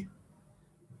key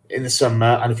in the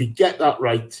summer. And if you get that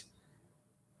right,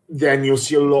 then you'll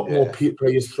see a lot more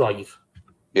players thrive.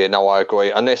 Yeah, no, I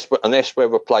agree. Unless we're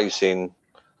replacing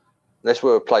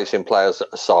players that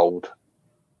are sold,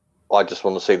 I just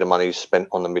want to see the money spent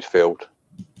on the midfield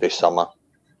this summer.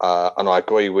 And I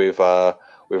agree with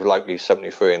Loki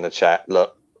 73 in the chat.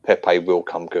 Look, Pepe will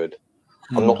come good.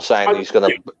 I'm not saying he's going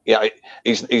to.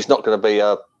 He's not going to be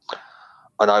an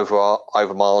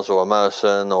Overmars or a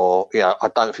Merson, or I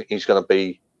don't think he's going to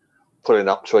be pulling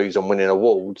up trees and winning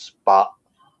awards. But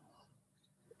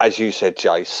as you said,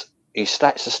 Jace, his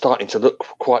stats are starting to look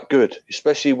quite good,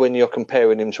 especially when you're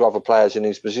comparing him to other players in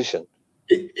his position.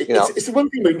 It's the one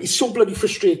thing, man. He's so bloody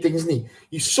frustrating, isn't he?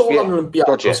 You saw that on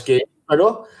Olympiacos game,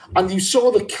 and you saw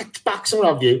the kickbacks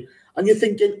around you. And you're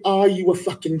thinking, are you a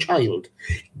fucking child?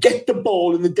 Get the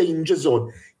ball in the danger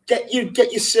zone.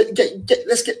 Let's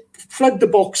flood the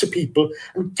box of people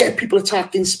and get people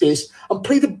attacking space and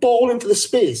play the ball into the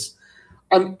space.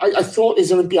 And I thought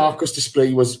his Olympiacos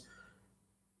display was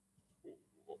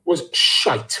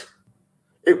shite.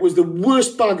 It was the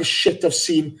worst bag of shit I've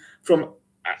seen from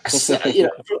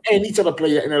from any type of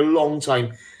player in a long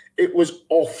time. It was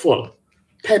awful.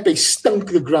 Pepe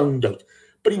stunk the ground out,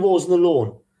 but he wasn't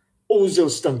alone. Ozil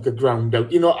stunk the ground out.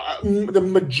 The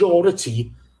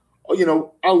majority,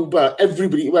 Auba,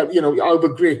 everybody,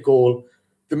 Auba, great goal.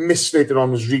 The miss later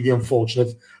on was really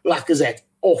unfortunate. Lacazette,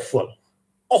 awful.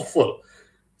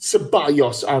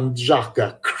 Ceballos and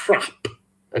Xhaka, crap.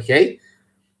 Okay?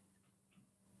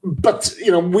 But,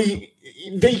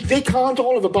 they can't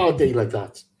all have a bad day like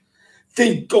that.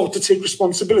 They've got to take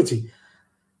responsibility.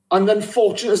 And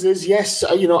unfortunate as it is, yes,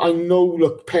 I know,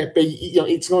 look, Pepe,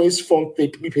 it's not his fault we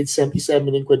paid 77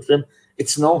 million quid for him.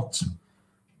 It's not.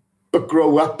 But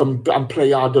grow up and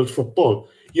play adult football.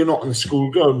 You're not in the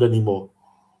school ground anymore.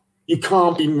 You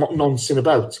can't be nonsense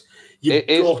about.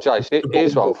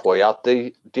 Here's one for you.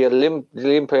 The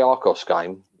Olympiacos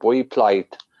game we played,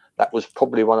 that was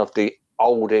probably one of the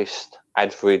oldest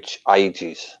average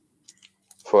ages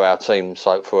for our team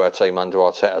under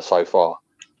Arteta so far.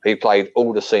 He played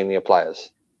all the senior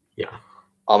players. Yeah.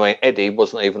 I mean, Eddie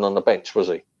wasn't even on the bench, was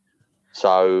he?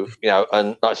 So,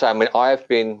 and like I say, I have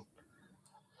been,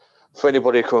 for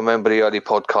anybody who can remember the early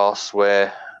podcasts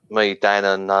where me, Dan,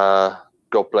 and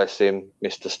God bless him,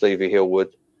 Mr. Stevie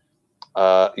Hillwood,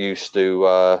 used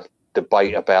to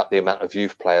debate about the amount of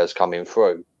youth players coming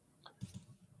through.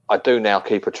 I do now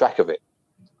keep a track of it.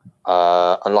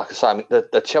 And like I say,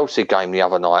 the Chelsea game the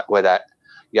other night where that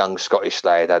young Scottish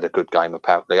lad had a good game,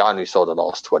 apparently. I only saw the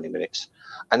last 20 minutes.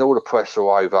 And all the press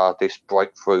are over this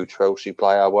breakthrough Chelsea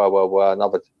player,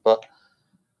 another. But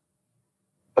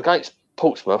against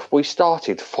Portsmouth, we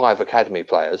started 5 academy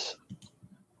players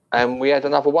and we had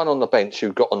another one on the bench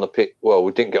who got on the pitch. Well,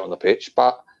 we didn't get on the pitch,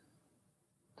 but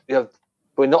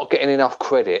we're not getting enough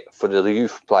credit for the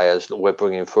youth players that we're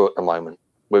bringing through at the moment.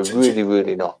 We're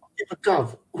really not. Yeah, but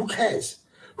Gav, who cares?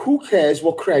 Who cares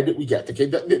what credit we get? Okay,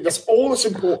 that's all that's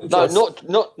important.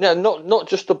 Not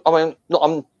just the.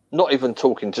 I'm not even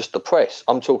talking just the press.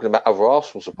 I'm talking about other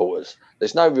Arsenal supporters.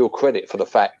 There's no real credit for the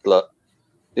fact that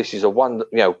this is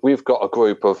we've got a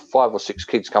group of 5 or 6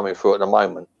 kids coming through at the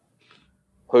moment,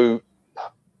 who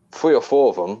 3 or 4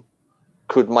 of them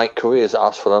could make careers at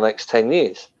us for the next 10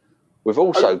 years. We've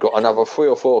also got another 3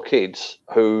 or 4 kids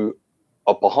who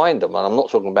are behind them, and I'm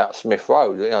not talking about Smith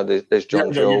Rowe. There's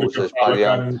John Jules, there's Buddy,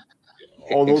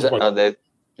 all those. Like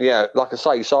I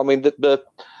say. So I mean, the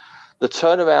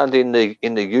turnaround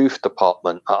in the youth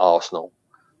department at Arsenal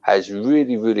has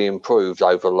really improved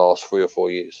over the last 3 or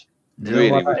 4 years.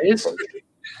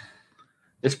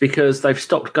 It's because they've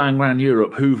stopped going around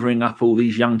Europe hoovering up all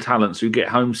these young talents who get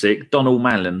homesick. Donald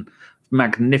Mallon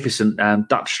magnificent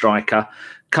Dutch striker,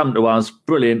 come to us,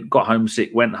 brilliant, got homesick,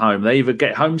 went home. They either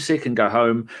get homesick and go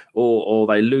home, or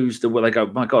they lose they go,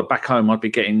 my God, back home I'd be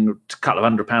getting a couple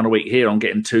of £100 a week. Here I'm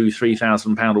getting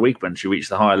 £2,000-3,000 a week once you reach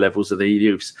the higher levels of the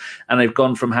youths. And they've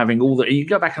gone from having you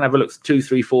go back and have a look 2,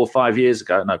 3, 4, 5 years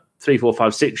ago, no, 3, 4,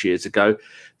 5, 6 years ago,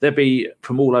 they'd be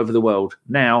from all over the world.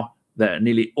 Now they're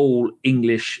nearly all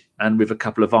English and with a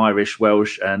couple of Irish,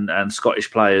 Welsh and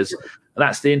Scottish players.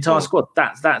 That's the entire squad.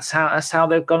 That's how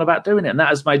they've gone about doing it, and that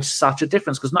has made such a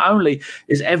difference because not only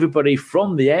is everybody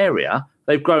from the area,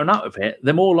 they've grown up with it,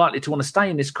 they're more likely to want to stay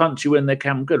in this country when they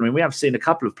come good. I mean, we have seen a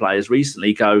couple of players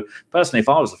recently go. Personally, if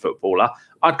I was a footballer,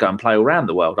 I'd go and play all around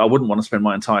the world. I wouldn't want to spend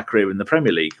my entire career in the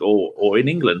Premier League or in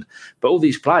England. But all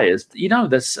these players,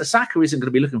 Saka isn't going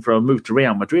to be looking for a move to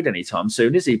Real Madrid anytime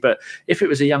soon, is he? But if it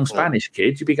was a young Spanish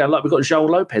kid, you'd be going, like, we've got João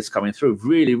Lopez coming through,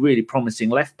 really, really promising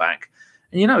left back.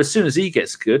 And, as soon as he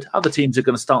gets good, other teams are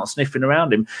going to start sniffing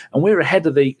around him. And we're ahead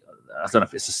of I don't know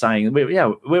if it's a saying,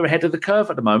 we're ahead of the curve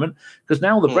at the moment because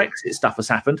now the Brexit stuff has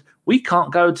happened. We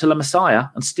can't go to La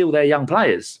Masia and steal their young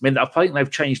players. I mean, I think they've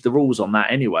changed the rules on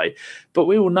that anyway. But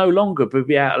we will no longer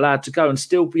be allowed to go and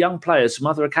steal young players from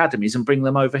other academies and bring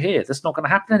them over here. That's not going to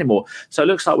happen anymore. So it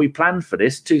looks like we planned for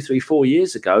this 2, 3, 4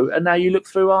 years ago. And now you look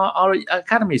through our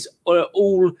academies,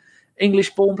 all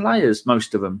English-born players,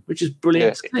 most of them, which is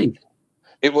brilliant to see.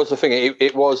 It was the thing.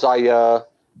 It was a.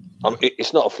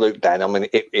 It's not a fluke, Dan. I mean,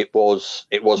 it was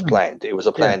planned. It was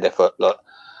a planned effort. Look,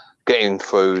 getting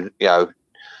through,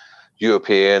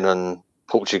 European and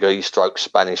Portuguese /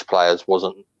 Spanish players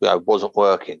wasn't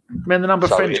working. I mean, the number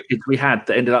of French kids we had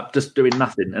that ended up just doing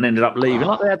nothing and ended up leaving.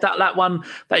 Like they had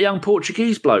that young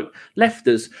Portuguese bloke left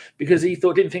us because he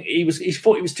thought he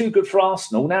was too good for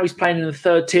Arsenal. Now he's playing in the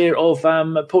third tier of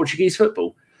Portuguese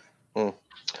football.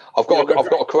 I've got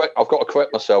to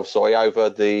correct myself. Sorry, over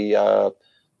the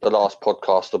last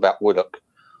podcast about Willock.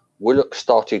 Willock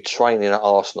started training at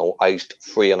Arsenal aged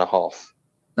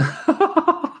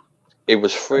 3.5. It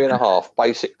was 3.5.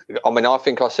 Basic. I mean, I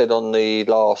think I said on the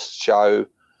last show,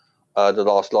 the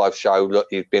last live show, look,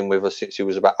 he'd been with us since he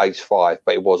was about age 5,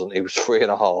 but it wasn't. He was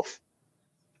 3.5.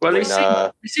 Well, he's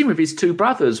seen with his two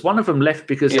brothers. One of them left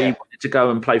because he wanted to go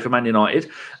and play for Man United,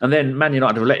 and then Man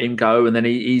United have let him go, and then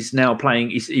he's now playing.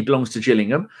 He belongs to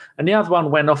Gillingham, and the other one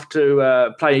went off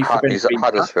to play for Benfica. He's at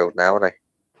Huddersfield now, isn't he?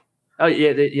 Oh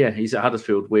yeah, he's at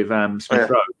Huddersfield with Smith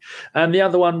Rowe, and the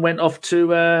other one went off to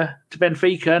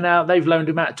Benfica. Now they've loaned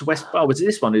him out to West. Oh, was it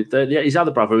this one? His other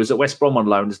brother, who was at West Brom on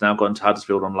loan, has now gone to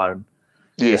Huddersfield on loan.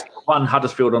 Yeah, one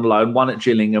Huddersfield on loan, one at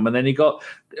Gillingham, and then he got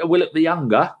Willock the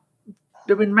younger.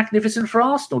 They've been magnificent for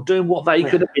Arsenal, doing what they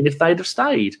could have been if they'd have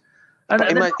stayed. And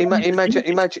imagine that.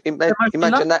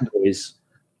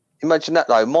 Imagine that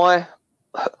though. My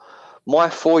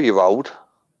 4-year-old.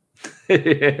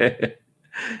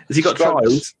 Has he got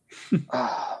trials?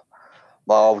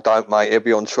 Well, don't, mate. He'll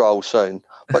be on trial soon.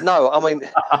 But no, I mean,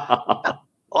 I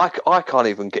can't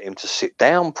even get him to sit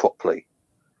down properly.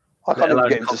 I can't even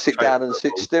get him to sit down and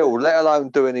sit still, let alone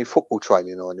do any football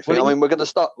training or anything. I mean, we're going to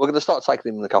start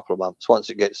taking him in a couple of months once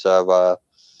it gets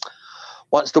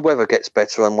once the weather gets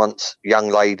better and once young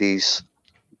ladies'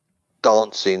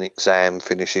 dancing exam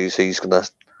finishes. He's going to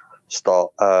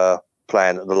start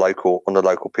playing on the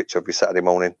local pitch every Saturday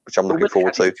morning, which I'm looking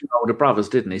forward to. Older brothers,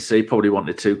 didn't he? So he probably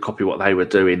wanted to copy what they were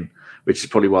doing, which is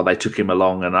probably why they took him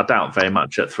along. And I doubt very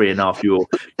much at 3.5 you're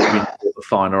doing the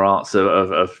finer arts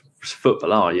of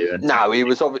football, are you? And no, he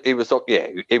was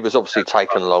obviously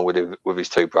taken along with his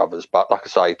two brothers. But like I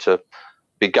say, to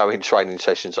be going training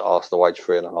sessions at Arsenal age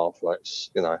 3.5,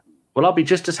 that's Well, I'll be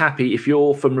just as happy if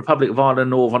you're from Republic of Ireland,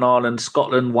 Northern Ireland,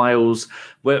 Scotland, Wales,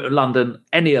 London,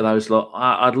 any of those lot.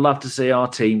 I'd love to see our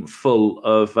team full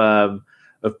of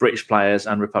British players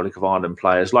and Republic of Ireland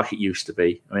players, like it used to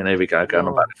be. I mean, there we go, going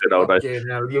on back to good old days. Okay,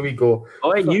 now here we go.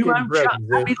 Oh, hey, you won't chat.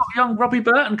 Have you got young Robbie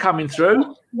Burton coming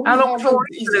through? How long before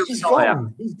he's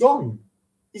gone? He's gone.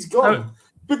 No.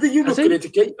 But you look at it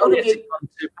again. To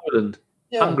Poland,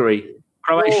 Hungary,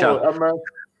 Croatia.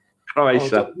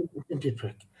 Croatia.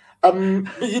 But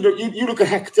you look at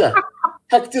Hector.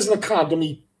 Hector's an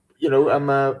academy,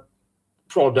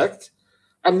 product,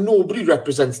 and nobody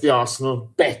represents the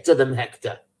Arsenal better than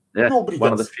Hector. Yeah, nobody.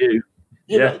 One of the few.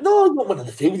 No, not one of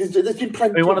the few. There's been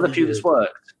plenty. I mean, one of the few that's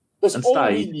worked and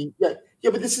stayed.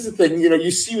 But this is the thing.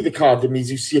 You see with academies,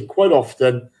 you see it quite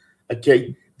often.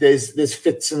 Okay, there's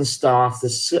fits and starts.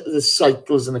 There's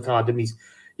cycles in academies.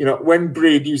 When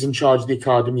Brady was in charge of the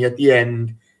academy, at the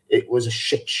end, it was a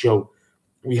shit show.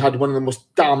 We had one of the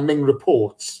most damning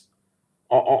reports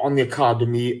on the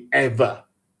academy ever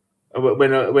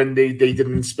when they did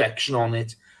an inspection on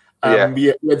it. We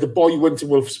had the boy who went to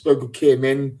Wolfsburg who came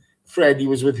in. Freddie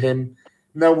was with him.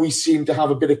 Now we seem to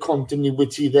have a bit of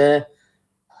continuity there.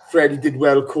 Freddie did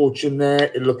well coaching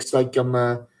there. It looks like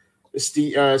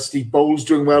Steve Bowles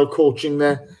doing well coaching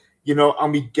there.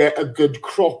 And we get a good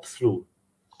crop through.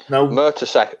 Now,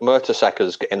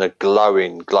 Mertesacker's getting a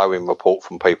glowing report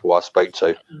from people I speak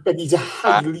to. But he's a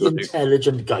highly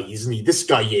intelligent guy, isn't he? This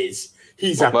guy is.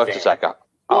 He's up Mertesacker. there.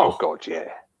 Oh God, yeah.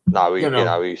 No,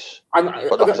 he's.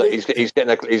 But like I said, he's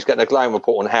getting a glowing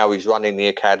report on how he's running the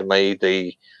academy,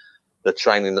 the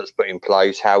training that's put in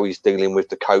place, how he's dealing with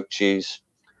the coaches.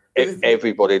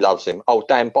 Everybody loves him. Oh,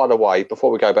 Dan, by the way, before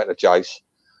we go back to Jace,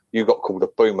 you got called a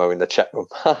boomer in the chat room.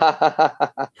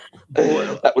 that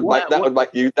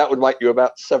would make you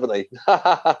about 70.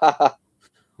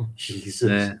 Jesus.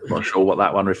 Yeah, not sure what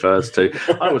that one refers to.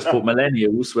 I always thought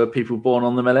millennials were people born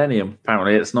on the millennium.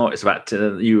 Apparently it's not. It's about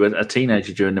you were a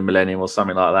teenager during the millennium or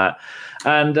something like that.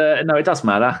 And no, it does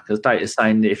matter because Data's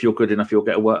saying if you're good enough, you'll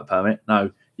get a work permit. No,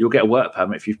 you'll get a work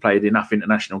permit if you've played enough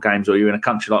international games or you're in a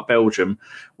country like Belgium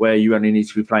where you only need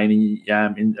to be playing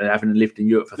having lived in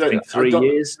Europe for 3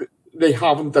 years. They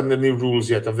haven't done the new rules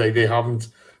yet, have they? They haven't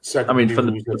set. I mean, for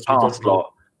the past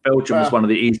lot, Belgium was one of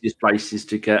the easiest places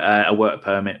to get a work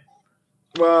permit.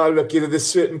 Well, look, there's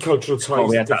certain cultural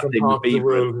ties in different parts of the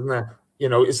world, isn't there?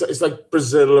 It's like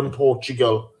Brazil and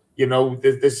Portugal.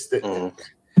 Let's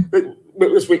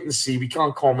wait and see. We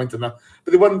can't comment on that.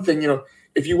 But the one thing,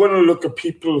 if you want to look at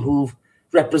people who've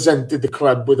represented the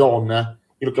club with honour,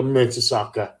 you look at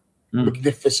Mertesacker,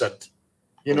 magnificent.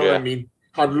 You know what I mean?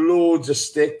 Had loads of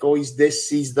stick. Oh, he's this,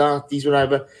 he's that, he's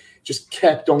whatever. Just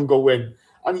kept on going.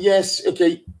 And yes,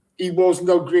 okay, he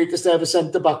wasn't our greatest ever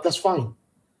centre-back. That's fine.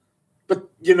 But,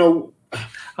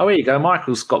 Oh, here you go.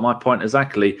 Michael's got my point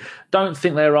exactly. Don't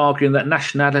think they're arguing that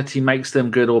nationality makes them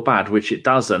good or bad, which it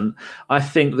doesn't. I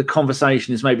think the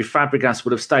conversation is maybe Fabregas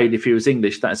would have stayed if he was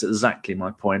English. That's exactly my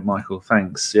point, Michael.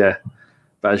 Thanks. Yeah,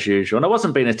 but as usual. And I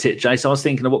wasn't being a tit, Jace. I was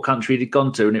thinking of what country he'd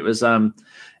gone to, and it was a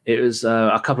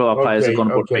couple of our players have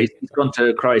gone. Okay. He's gone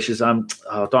to Croatia's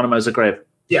Dynamo Zagreb.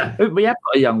 Yeah, we have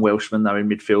got a young Welshman though in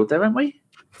midfield there, haven't we?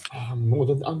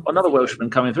 Another Welshman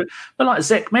coming through, but like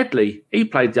Zek Medley, he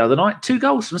played the other night, 2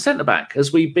 goals from centre back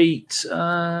as we beat.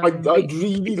 I'd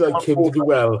really like him to do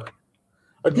well.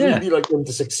 I'd really like him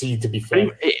to succeed. To be fair,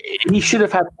 he should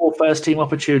have had more first team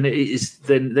opportunities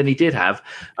than he did have.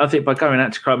 I think by going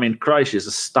out to Croatia, I mean Croatia is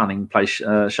a stunning place.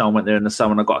 Sean went there in the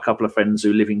summer, and I've got a couple of friends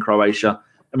who live in Croatia.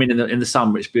 I mean, in the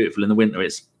summer it's beautiful. In the winter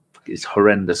it's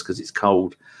horrendous because it's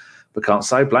cold. But can't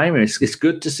say blame him. It's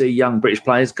good to see young British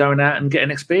players going out and getting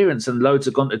experience, and loads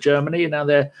have gone to Germany, and now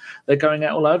they're going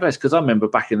out all over us. Because I remember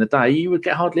back in the day, you would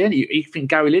get hardly any. You think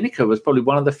Gary Lineker was probably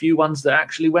one of the few ones that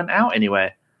actually went out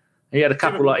anywhere. He had a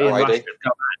couple like Ian Rushford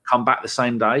come back the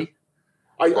same day.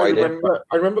 I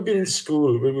remember being in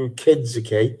school when we were kids,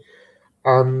 okay,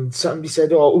 and somebody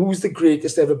said, "Oh, who's the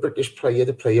greatest ever British player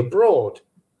to play abroad?"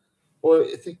 Well,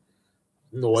 I think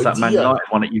no idea. That Man United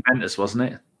one at Juventus,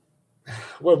 wasn't it?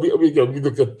 Well, we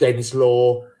looked at Dennis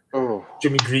Law,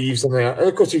 Jimmy Greaves, and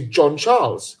of course John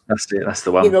Charles. That's it. That's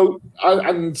the one.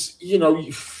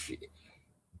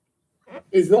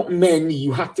 There's not many.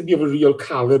 You had to be of a real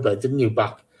caliber, didn't you,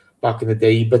 back in the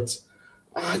day? But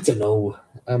I don't know.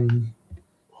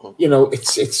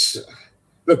 It's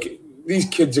look. These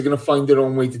kids are going to find their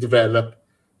own way to develop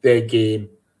their game.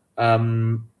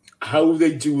 How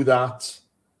they do that,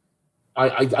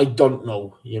 I don't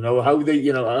know. How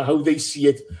they see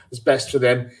it as best for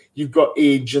them. You've got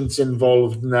agents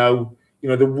involved now.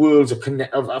 The world's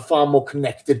a far more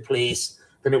connected place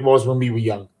than it was when we were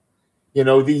young.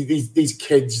 These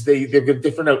kids, they've got a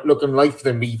different outlook on life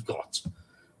than we've got.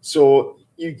 So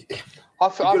I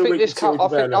think this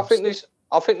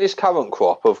current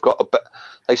crop have got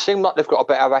they seem like they've got a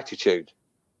better attitude.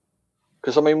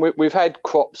 Because, I mean, we've had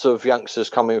crops of youngsters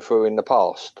coming through in the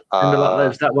past.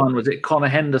 There's that one, was it Connor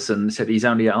Henderson said he's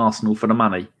only at Arsenal for the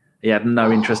money. He had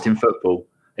no interest in football.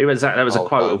 That was a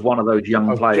quote of one of those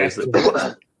young players.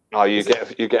 You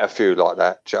get a few like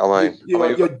that. Do you know what I mean? You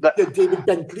had David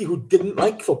Bentley, who didn't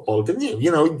like football, didn't you?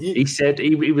 He said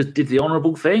he did the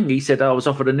honourable thing. He said, I was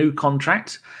offered a new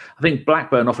contract. I think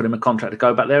Blackburn offered him a contract to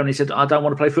go back there, and he said, I don't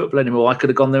want to play football anymore. I could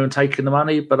have gone there and taken the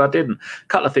money, but I didn't. A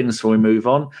couple of things before we move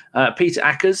on. Peter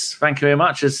Ackers, thank you very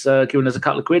much, has given us a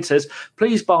couple of quid, says,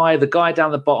 please buy the guy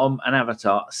down the bottom an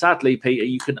avatar. Sadly, Peter,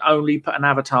 you can only put an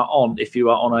avatar on if you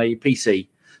are on a PC.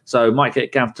 So might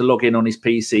get Gav to log in on his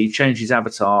PC, change his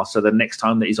avatar so the next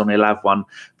time that he's on, he'll have one.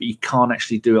 But you can't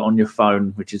actually do it on your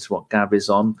phone, which is what Gav is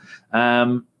on.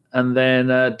 And then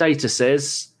Data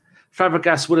says,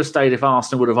 Fabregas would have stayed if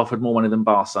Arsenal would have offered more money than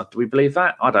Barca. Do we believe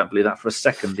that? I don't believe that for a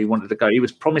second. He wanted to go. He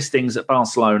was promised things at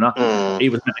Barcelona. He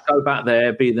was meant to go back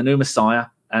there, be the new Messiah,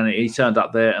 and he turned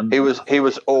up there. And he was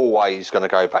always going to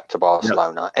go back to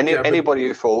Barcelona. Yep. Anybody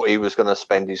who thought he was going to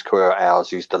spend his career at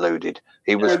ours is deluded.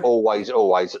 He was always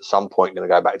at some point going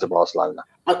to go back to Barcelona.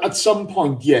 At some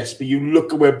point, yes, but you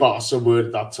look at where Barca were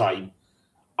at that time,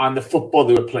 and the football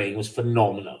they were playing was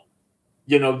phenomenal.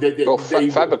 You know,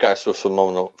 Fabregas was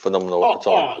phenomenal at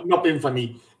the time. Not being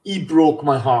funny. He broke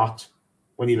my heart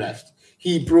when he left.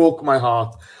 He broke my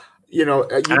heart. You know,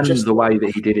 the way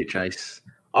that he did it, Chase.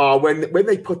 When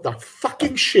they put that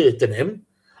fucking shirt in him,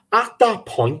 at that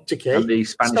point, okay, and the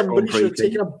Spanish somebody should have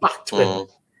taken a bat to him.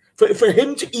 For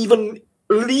him to even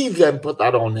leave them, put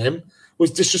that on him,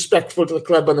 was disrespectful to the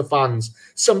club and the fans.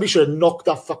 Somebody should have knocked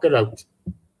that fucker out.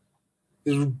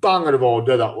 It was a banger of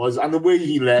order, that was. And the way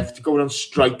he left, going on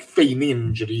strike, feigning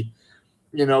injury.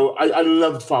 You know, I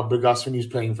loved Fabregas when he was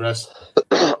playing for us.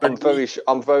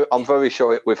 I'm very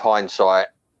sure with hindsight,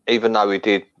 even though he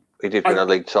did win a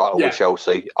league title with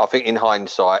Chelsea, I think in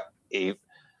hindsight he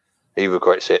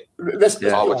regrets it.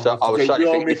 I would say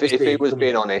if he was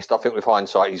being honest, I think with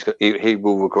hindsight he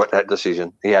will regret that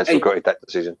decision. He has regretted that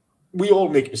decision. We all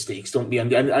make mistakes, don't we?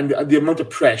 And the amount of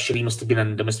pressure he must have been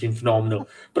under must have been phenomenal.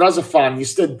 But as a fan, you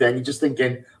stood there and you're just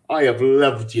thinking, I have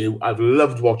loved you. I've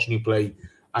loved watching you play.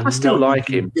 And I still like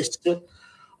him.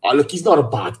 Look, he's not a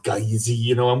bad guy, is he?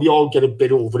 You know, and we all get a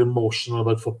bit over emotional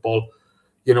about football.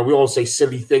 You know, we all say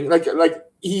silly things. Like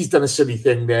he's done a silly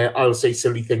thing there. I'll say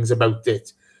silly things about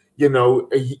it. You know,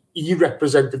 he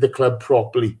represented the club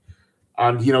properly.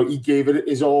 And, you know, he gave it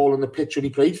his all on the pitch when he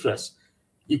played for us.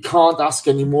 You can't ask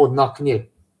any more than that, can you?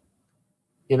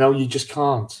 You know, you just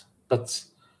can't. But,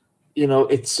 you know,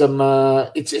 it's one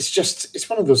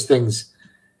of those things.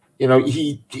 You know,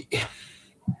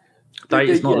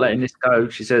 Dave's not letting this go.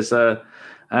 She says, going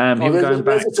back.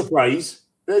 There's a surprise.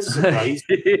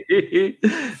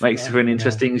 Makes for an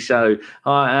interesting show.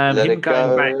 Him going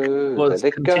back was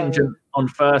contingent on,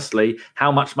 firstly,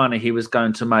 how much money he was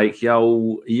going to make. You are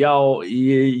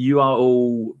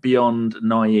all beyond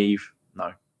naive.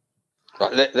 No.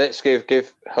 Right, let's give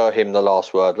him the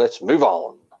last word. Let's move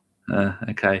on.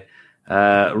 Okay.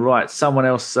 Right. Someone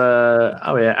else.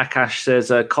 Akash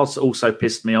says, Cos also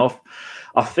pissed me off.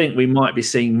 I think we might be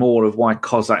seeing more of why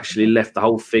Cos actually left the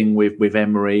whole thing with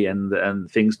Emery and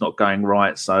things not going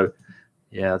right. So,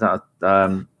 yeah,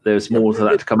 there's more to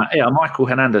that to come out. Yeah, Michael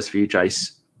Hernandez for you,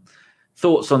 Jace.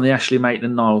 Thoughts on the Ashley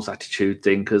Maitland-Niles attitude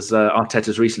thing? Because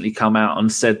Arteta's recently come out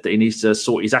and said that he needs to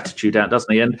sort his attitude out,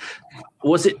 doesn't he? And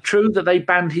was it true that they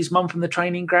banned his mum from the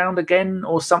training ground again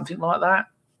or something like that?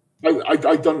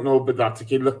 I don't know about that.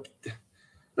 Okay, look...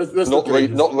 Not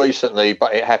recently,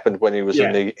 but it happened when he was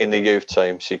in the youth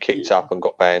team. She kicked up and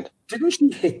got banned. Didn't she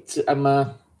hit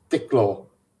Dick Law?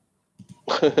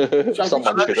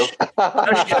 Someone should have.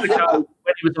 She had a go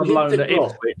when he was on loan at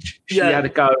Ipswich. She had a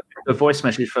go at a voice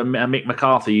message from Mick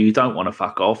McCarthy. You don't want to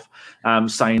fuck off,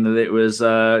 saying that it was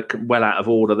well out of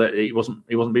order, that he wasn't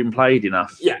being played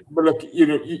enough. Yeah, but look,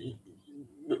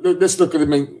 let's look at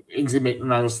the Ainsley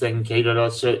Maitland-Niles thing. Okay,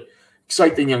 that's an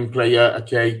exciting young player.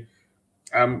 Okay.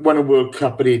 Won a World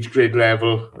Cup at age grade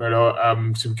level, you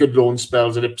know, some good loan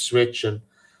spells at Ipswich and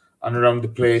around the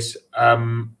place. A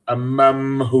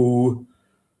mum who,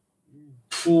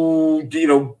 you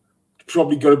know,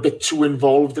 probably got a bit too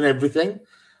involved in everything,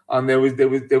 and there was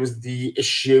the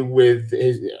issue with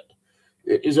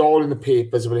it was all in the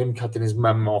papers about him cutting his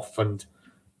mum off, and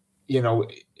you know,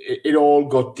 it all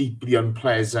got deeply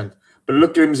unpleasant. But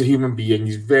look at him as a human being;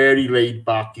 he's very laid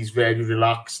back, he's very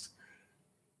relaxed.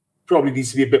 Probably needs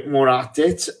to be a bit more at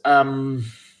it.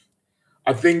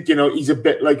 I think, you know, he's a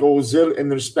bit like Ozil in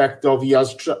the respect of he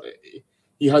has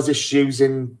issues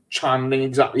in channeling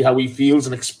exactly how he feels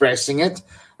and expressing it.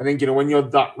 I think, you know, when you're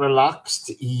that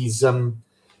relaxed, he's, you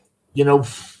know,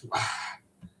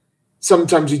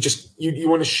 sometimes you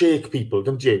want to shake people,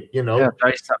 don't you? You know,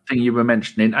 that's something you were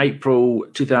mentioning. April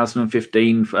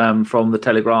 2015, from the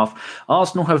Telegraph,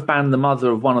 Arsenal have banned the mother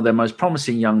of one of their most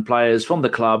promising young players from the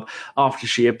club after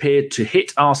she appeared to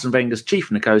hit Arsene Wenger's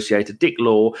chief negotiator Dick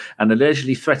Law and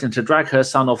allegedly threatened to drag her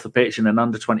son off the pitch in an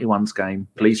under-21s game.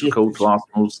 Police were called to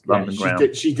Arsenal's London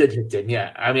ground. She did hit him.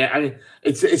 Yeah, I mean,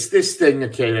 it's this thing,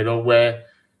 okay, you know, where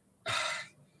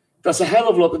that's a hell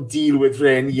of a lot to deal with for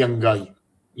any young guy.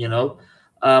 You know,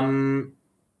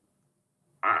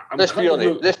 let's be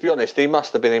honest. He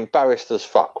must have been embarrassed as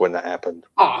fuck when that happened.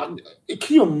 Can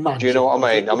you imagine? Do you know what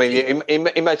I mean? I mean,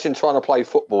 imagine trying to play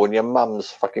football and your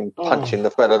mum's fucking punching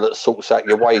the fella that sorts out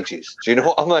your wages. Do you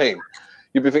know what I mean?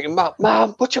 You'd be thinking,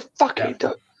 Mum, what you fucking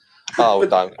do? Oh,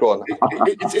 don't. Go on.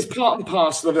 It's part and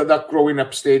parcel of that growing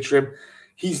up stage for him.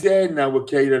 He's there now,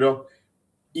 okay, you know.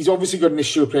 He's obviously got an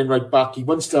issue playing right back. He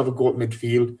wants to have a go at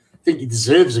midfield. I think he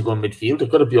deserves a go at midfield. I've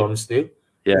got to be honest there.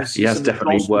 Yeah, he has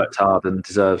definitely worked hard and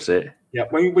deserves it. Yeah,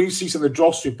 when you see some of the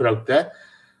draw sweeper out there.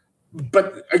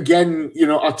 But again, you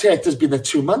know, Arteta's been there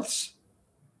 2 months.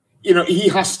 You know, he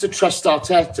has to trust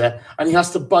Arteta and he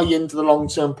has to buy into the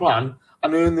long-term plan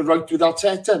and earn the right with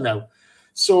Arteta now.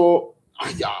 So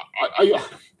I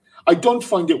don't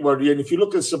find it worrying. If you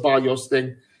look at the Ceballos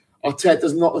thing,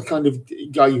 Arteta's not the kind of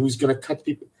guy who's going to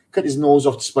cut his nose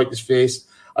off to spite his face.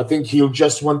 I think he'll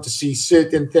just want to see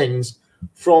certain things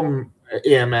from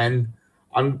AMN,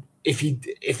 and if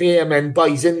AMN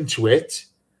buys into it,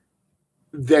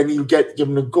 then he'll get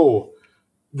given a go.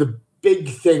 The big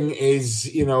thing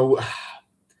is, you know,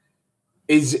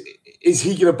 is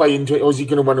he going to buy into it, or is he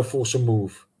going to want to force a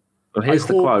move? Well, here's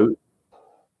the quote. Do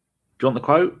you want the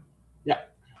quote? Yeah.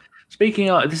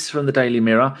 This is from the Daily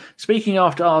Mirror. Speaking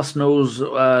after Arsenal's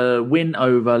win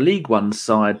over League One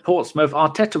side Portsmouth,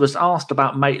 Arteta was asked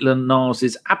about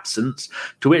Maitland-Niles' absence,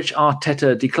 to which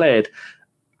Arteta declared,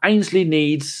 Ainsley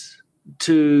needs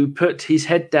to put his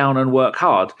head down and work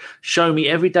hard. Show me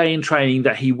every day in training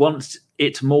that he wants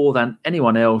it more than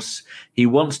anyone else. He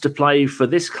wants to play for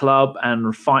this club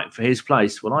and fight for his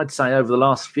place. Well, I'd say over the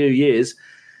last few years,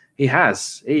 he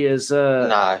has. He is...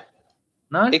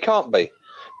 No, he can't be.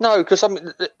 No, because I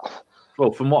mean,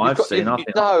 well, from what I've seen, I think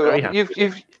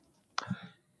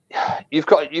you've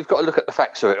got to look at the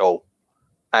facts of it all,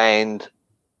 and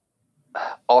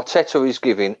Arteta is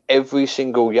giving every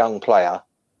single young player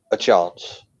a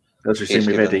chance. As we've seen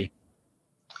with Eddie.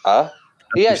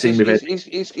 Yes,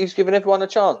 he's giving everyone a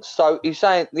chance. So he's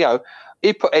saying, you know,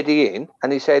 he put Eddie in,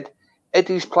 and he said,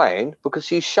 Eddie's playing because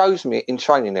he shows me in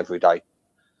training every day.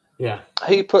 Yeah,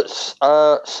 he puts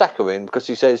Saka in because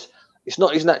he says it's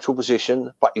not his natural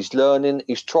position, but he's learning,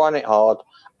 he's trying it hard,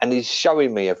 and he's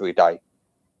showing me every day.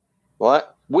 Right?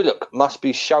 Willock must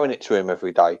be showing it to him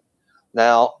every day.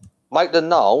 Now,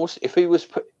 Maitland-Niles, if he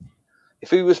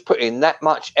was putting that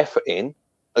much effort in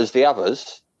as the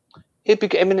others, he'd be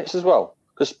getting minutes as well.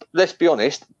 Because let's be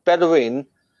honest, Bellerin,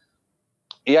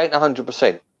 he ain't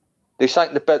 100%.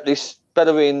 This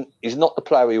Bellerin is not the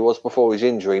player he was before his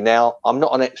injury. Now, I'm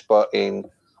not an expert in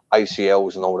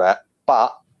ACLs and all that,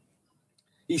 but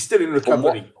he's still in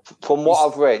recovery. From what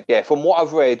I've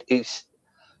read, it's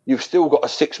you've still got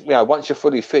once you're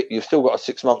fully fit, you've still got a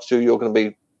 6 months till you're going to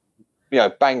be, you know,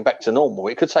 bang back to normal.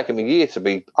 It could take him a year to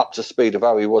be up to speed of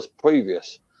how he was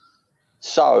previous.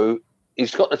 So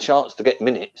he's got the chance to get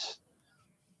minutes.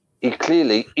 He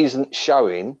clearly isn't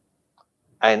showing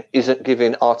and isn't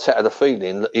giving Arteta the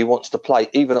feeling that he wants to play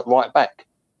even at right back.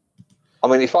 I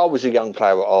mean, if I was a young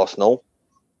player at Arsenal,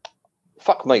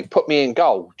 fuck me, put me in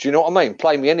goal. Do you know what I mean?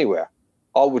 Play me anywhere.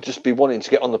 I would just be wanting to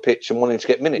get on the pitch and wanting to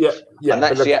get minutes. Yeah, and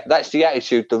that's the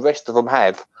attitude the rest of them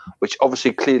have, which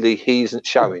obviously clearly he isn't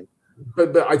showing.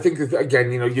 But I think that,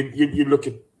 again, you know, you look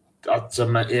at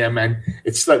AMN,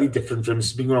 it's slightly different for him.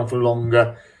 It's been going on for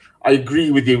longer. I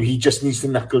agree with you. He just needs to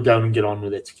knuckle down and get on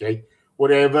with it, okay?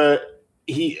 Whatever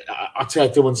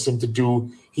Arteta wants him to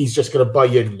do, he's just going to buy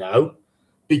in now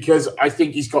because I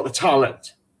think he's got the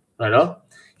talent, right?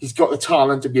 He's got the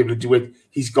talent to be able to do it.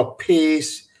 He's got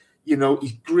pace. You know,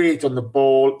 he's great on the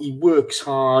ball. He works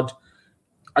hard.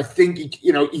 I think,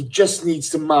 he just needs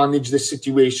to manage the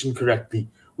situation correctly.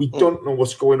 We don't know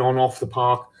what's going on off the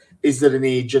park. Is there an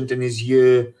agent in his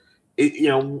ear?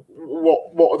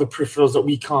 What are the peripherals that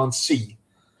we can't see?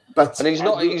 But he's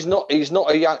not a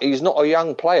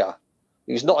young player.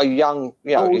 He's not a young,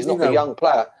 he's not a young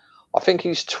player. I think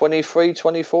he's 23,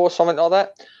 24, something like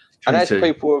that. 22. And as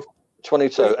people have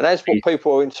 22, and as what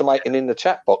people are intimating in the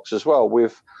chat box as well,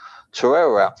 with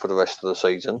Torreira out for the rest of the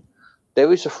season,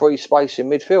 there is a free space in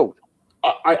midfield.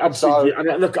 I absolutely.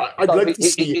 I'd like to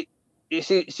see.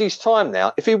 It's his time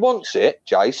now. If he wants it,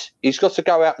 Jace, he's got to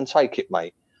go out and take it,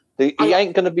 mate. He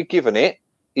ain't going to be given it.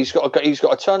 He's got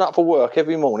to turn up for work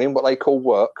every morning, what they call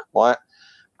work, right?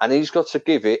 And he's got to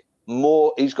give it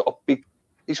more. He's got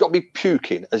to be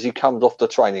puking as he comes off the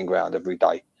training ground every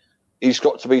day. He's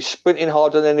got to be sprinting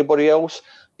harder than anybody else.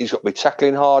 He's got to be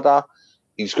tackling harder.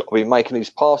 He's got to be making his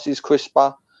passes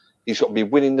crisper. He's got to be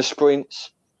winning the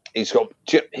sprints. He's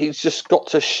just got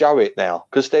to show it now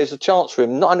because there's a chance for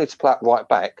him not only to play at right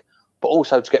back, but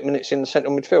also to get minutes in the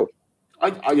central midfield.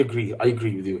 I agree. I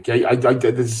agree with you. Okay, I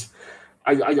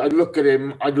look at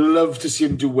him. I'd love to see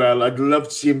him do well. I'd love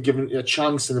to see him given a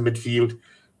chance in the midfield,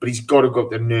 but he's got to go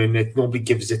up there and earn it. Nobody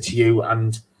gives it to you,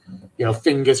 and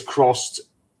fingers crossed.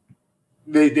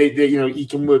 He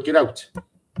can work it out.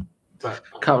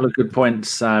 A couple of good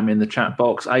points in the chat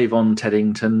box. Avon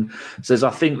Teddington says, I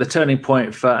think the turning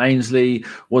point for Ainsley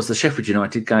was the Sheffield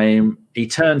United game. He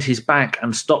turned his back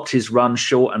and stopped his run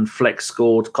short, and Flex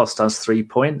scored, cost us 3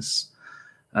 points.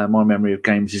 My memory of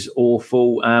games is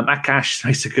awful. Akash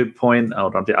makes a good point.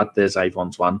 Hold on, there's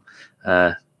Avon's one.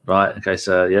 Right, okay,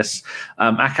 so yes.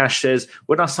 Akash says,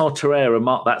 when I saw Torreira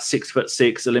mark that 6'6"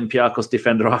 Olympiacos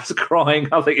defender, I was crying.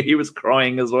 I think he was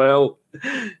crying as well.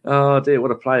 Oh dear, what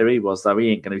a player he was, though. He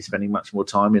ain't going to be spending much more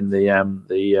time in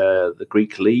the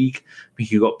Greek league. I think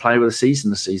he got player of the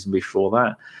season before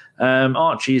that.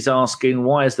 Archie is asking,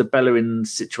 why is the Bellerin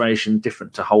situation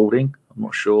different to Holding? I'm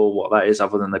not sure what that is,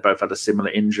 other than they both had a similar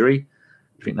injury.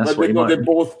 I think that's what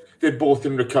they're both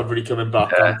in recovery coming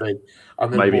back, aren't they?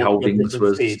 And maybe Holdings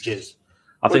was stages.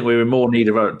 I think we were more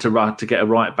needed to get a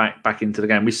right back into the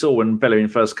game. We saw when Bellerin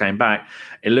first came back,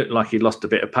 it looked like he lost a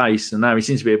bit of pace, and now he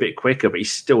seems to be a bit quicker, but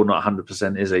he's still not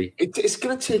 100%, is he? It's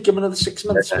going to take him another 6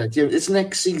 months. Yeah. It's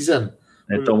next season.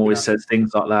 Dom always says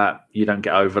things like that. You don't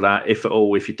get over that, if at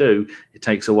all. If you do, it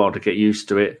takes a while to get used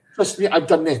to it. Trust me, I've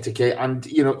done it, okay, and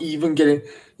even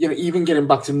getting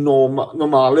back to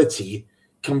normality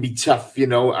can be tough,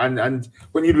 and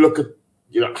when you look at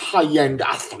high-end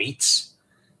athletes,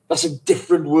 that's a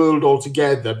different world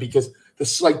altogether, because the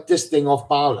slightest thing off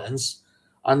balance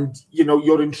and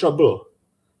you're in trouble.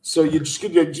 So you're just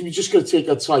going to take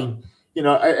our time. A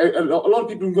lot of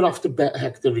people are going to have to bet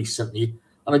Hector recently,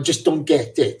 and I just don't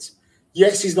get it.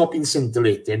 Yes, he's not been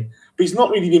scintillating, but he's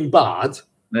not really been bad.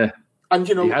 Yeah. And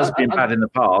he has been bad in the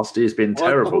past. He's been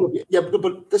terrible. Yeah,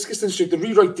 but let's get straight. The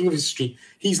rewriting of history.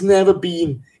 He's never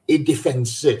been a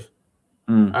defensive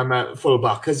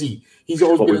fullback, has he? He's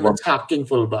always been an attacking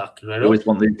fullback. Right? We always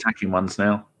want the attacking ones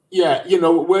now. Yeah,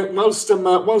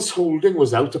 whilst Holding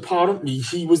was out, apparently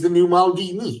he was the new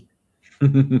Maldini.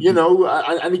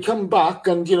 And he come back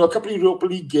and a couple of Europa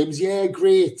League games. Yeah,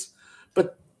 great,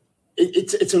 but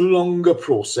it's a longer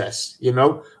process. You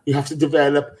have to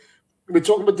develop. We're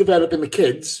talking about developing the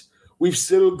kids. We've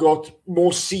still got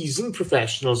more seasoned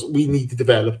professionals we need to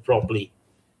develop properly.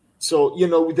 So,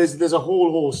 there's a whole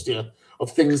host here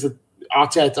of things that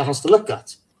Arteta has to look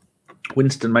at.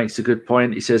 Winston makes a good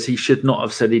point. He says he should not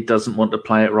have said he doesn't want to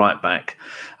play it right back.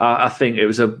 I think it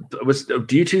was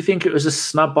do you two think it was a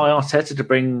snub by Arteta to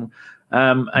bring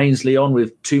Ainsley on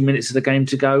with 2 minutes of the game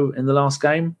to go in the last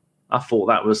game? I thought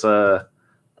that was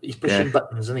he's pushing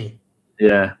buttons, isn't he?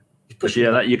 Yeah. But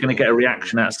you're going to get a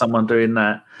reaction out of someone doing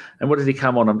that. And what did he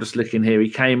come on? I'm just looking here. He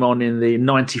came on in the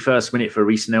 91st minute for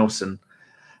Reece Nelson.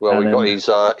 Well,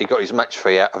 he got his match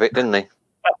fee out of it, didn't he?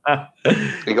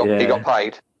 He got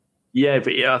paid. Yeah,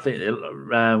 but I think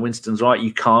Winston's right.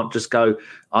 You can't just go,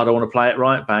 I don't want to play it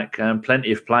right back.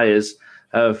 Plenty of players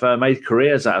have made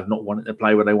careers out of not wanting to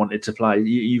play where they wanted to play.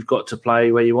 You've got to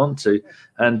play where you want to.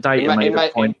 And Data made a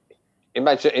point.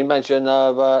 Imagine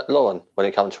Lauren when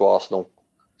he came to Arsenal.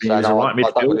 He was a right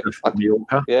midfielder for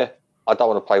Mallorca. Yeah, I don't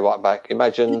want to play right back.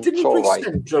 Imagine didn't he play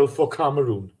central for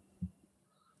Cameroon?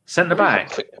 Centre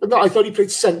back? No, I thought he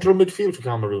played central midfield for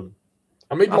Cameroon.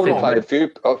 Probably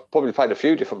played a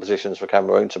few different positions for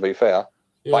Cameroon, to be fair.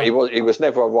 Yeah. But he was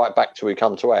never a right back till he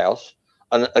come to ours.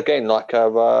 And again, like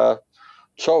Torre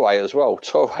as well.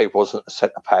 Torre wasn't a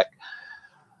centre back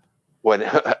when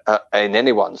in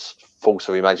anyone's force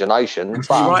of imagination.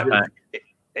 But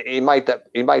he made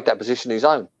that position his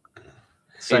own.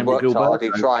 He worked hard, he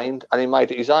trained, and he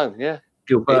made it his own. Yeah,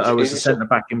 Gilberto was a centre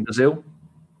back in Brazil.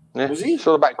 Yeah, was he? It's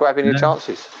all about grabbing your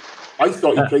chances. I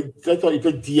thought he played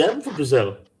DM for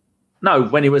Brazil. No,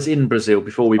 when he was in Brazil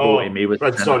before we bought him, he was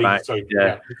centre back. Sorry.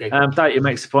 Yeah. Okay. Data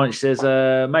makes a point. She says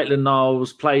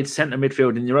Maitland-Niles played centre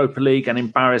midfield in the Europa League and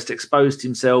embarrassed, exposed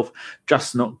himself,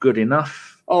 just not good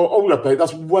enough. Oh, look,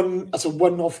 that's a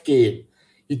one-off game.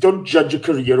 You don't judge a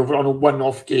career over on a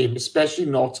one-off game, especially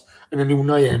not in an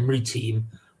Unai Emery team,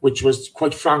 which was,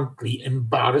 quite frankly,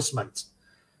 embarrassment.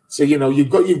 So you've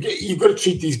got to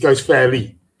treat these guys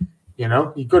fairly.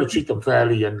 You've got to treat them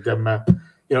fairly, and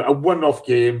a one-off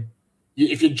game.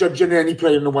 If you're judging any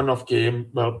player in a one-off game,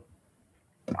 well,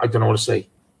 I don't know what to say.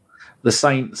 The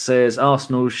Saint says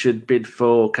Arsenal should bid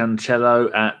for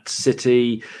Cancelo at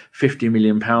City, £50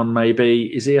 million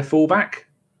maybe. Is he a fullback?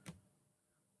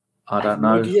 I don't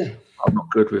know. I'm not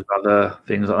good with other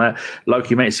things like that.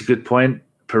 Loki makes a good point.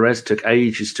 Perez took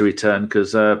ages to return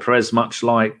because Perez, much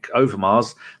like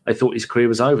Overmars, they thought his career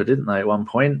was over, didn't they, at one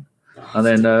point? And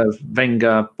then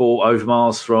Wenger bought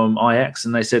Overmars from Ajax,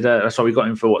 and they said, that's why we got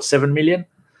him for, $7 million?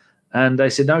 And they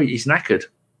said, no, he's knackered.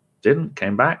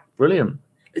 Came back. Brilliant.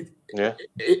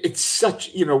 It's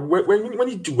such, when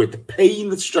you do it, the pain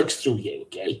that strikes through you,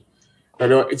 okay?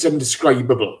 It's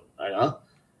indescribable,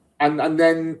 And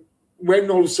then when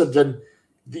all of a sudden,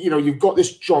 you've got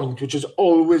this joint, which is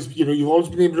always, you've always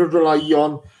been able to rely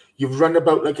on. You've run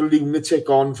about like a lunatic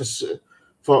on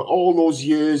for all those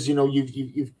years.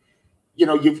 You've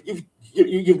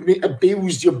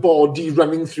abused your body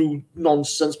running through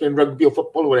nonsense, playing rugby or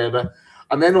football or whatever.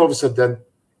 And then all of a sudden,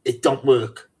 it don't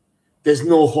work. There's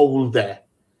no hole there.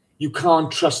 You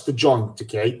can't trust the joint,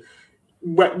 okay?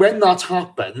 When that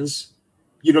happens,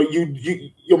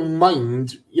 your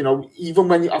mind, even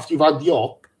when after you've had the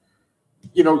op,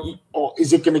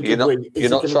 is it going to give way? You're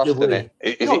not trusting it.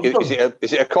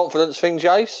 Is it a confidence thing,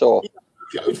 Jace? Or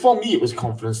for me, it was a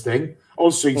confidence thing.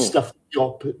 Also, he stuffed the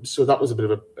op, so that was a bit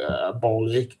of a ball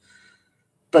ache.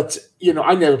 But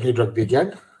I never played rugby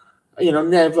again.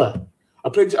 Never. I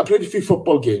played a few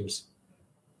football games.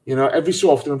 Every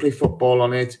so often I play football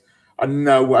on it, and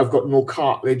now I've got no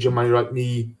cartilage on my right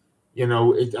knee.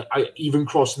 I even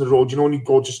crossing the road. When you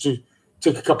go just to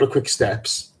take a couple of quick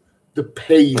steps, the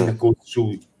pain that goes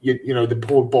through the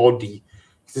whole body.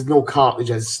 There's no cartilage.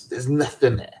 There's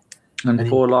nothing there. And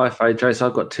poor life, Jace.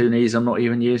 I've got 2 knees. I'm not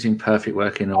even using perfect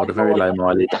working order. Very low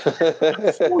mileage.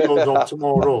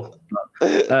 Tomorrow.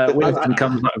 Winston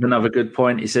comes up with another good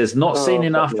point. He says, not seen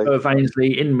enough of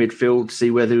Ainsley in midfield to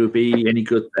see whether he would be any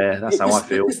good there. That's how I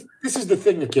feel. This is the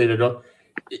thing, okay,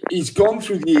 he's gone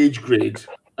through the age grade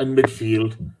and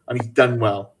midfield, and he's done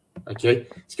well. Okay,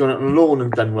 he's gone out on loan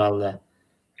and done well there.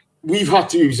 We've had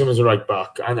to use him as a right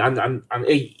back, and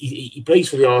he plays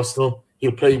for the Arsenal.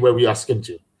 He'll play where we ask him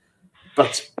to.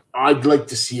 But I'd like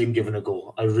to see him given a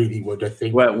go. I really would. I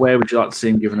think. Where would you like to see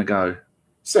him given a go?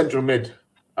 Central mid.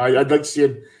 I'd like to see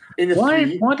him in a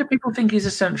three. Why do people think he's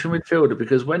a central midfielder?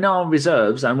 Because when on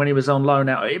reserves and when he was on loan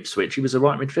out at Ipswich, he was a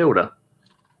right midfielder.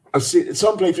 I've seen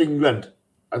some play for England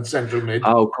and central mid.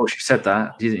 Oh, of course, you said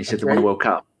that. You said they won the World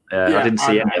Cup. I didn't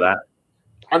see any of that.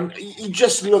 And he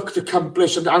just looked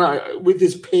accomplished, and with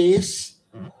his pace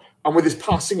and with his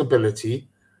passing ability,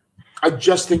 I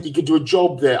just think he could do a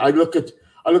job there. I look at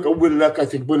Willock. I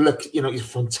think Willock, he's a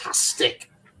fantastic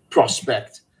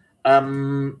prospect.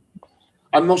 I'm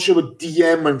not sure what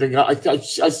DM or anything. I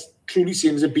truly see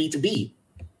him as a B2B.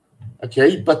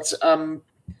 Okay, but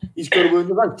he's got to earn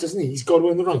the right, doesn't he? He's got to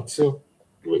earn the right. So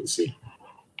wait and see.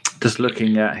 Just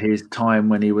looking at his time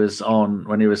when he was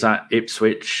at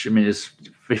Ipswich, I mean, it's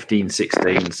 15,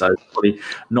 16, so probably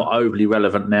not overly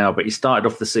relevant now, but he started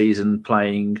off the season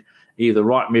playing either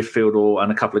right midfield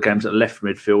and a couple of games at left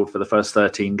midfield for the first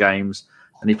 13 games,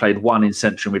 and he played 1 in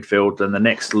central midfield, and the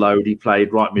next load he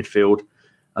played right midfield,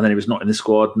 and then he was not in the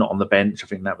squad, not on the bench. I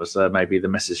think that was maybe the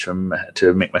message to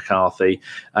Mick McCarthy.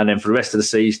 And then for the rest of the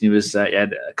season, he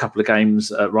had a couple of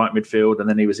games at right midfield, and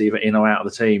then he was either in or out of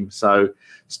the team. So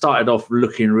started off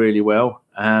looking really well,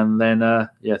 and then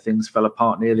things fell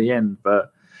apart near the end.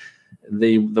 But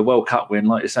the World Cup win,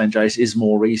 like you're saying, Jace, is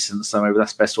more recent, so maybe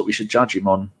that's best what we should judge him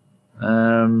on.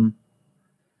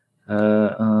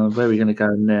 Where are we going to go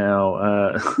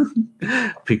now?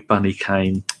 Big Bunny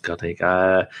Kane. God, there you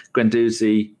go.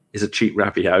 Guendouzi is a cheap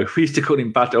Rabiot. We used to call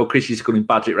him Budget, or Chris used to call him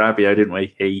Budget Rabiot, didn't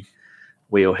we?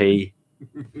 We or he.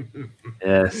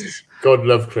 Yes. God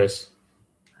love Chris.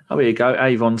 Oh, here you go.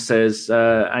 Avon says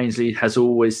Ainsley has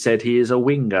always said he is a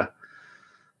winger.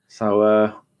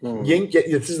 So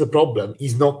this is the problem.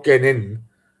 He's not getting in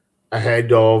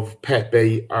ahead of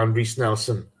Pepe and Reece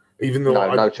Nelson, even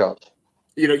though no chance.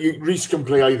 Reece can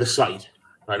play either side.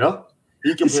 I know.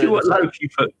 He can see what Loki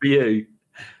put for you.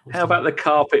 How about the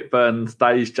carpet burn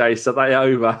days, Jace? Are they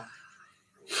over?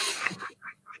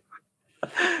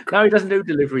 No, he doesn't do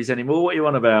deliveries anymore. What are you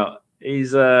on about?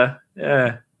 He's had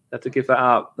to give that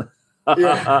up.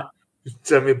 Yeah.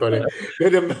 Tell me about it.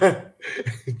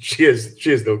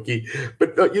 Cheers, Loki.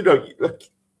 But you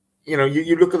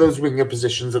look at those winger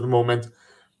positions at the moment.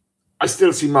 I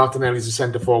still see Martinelli as a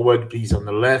centre forward. He's on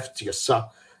the left. You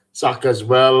got Saka as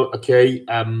well. Okay,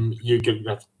 you're going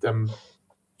to have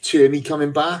Tierney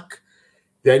coming back.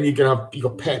 Then you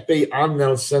got Pepe and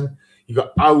Nelson. You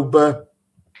got Auba.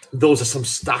 Those are some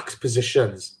stacked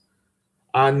positions.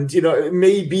 And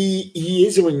maybe he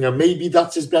is a winger. Maybe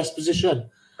that's his best position.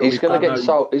 He's going to get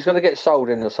sold. He's going to get sold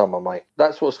in the summer, mate.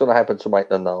 That's what's going to happen to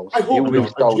Maitland-Niles. I hope he'll be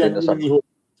sold in the summer.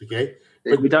 Okay.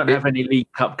 But we don't have any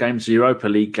League Cup games, Europa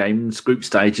League games, group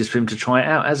stages for him to try it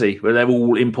out, has he? Well, they're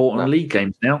all important league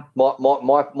games now.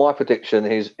 My prediction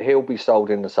is he'll be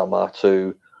sold in the summer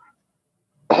to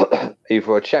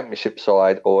either a Championship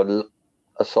side or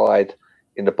a side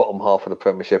in the bottom half of the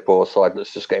Premiership, or a side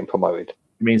that's just getting promoted.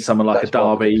 You mean someone like a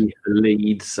Derby, a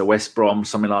Leeds, a West Brom,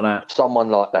 something like that? Someone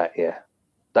like that, yeah.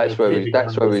 That's where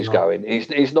he's going.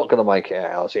 He's not going to make it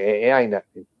out. He ain't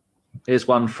happening. Here's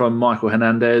one from Michael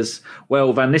Hernandez.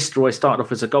 Well, Van Nistelrooy started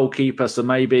off as a goalkeeper, so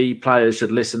maybe players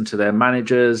should listen to their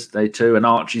managers. They too. And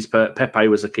Archie's Pepe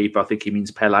was a keeper. I think he means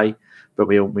Pele, but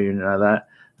we know that.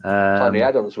 Tony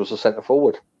Adams was a centre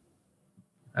forward.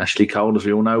 Ashley Cole, as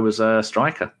we all know, was a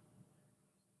striker.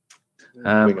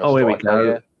 Here we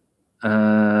go.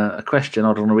 Yeah. A question. I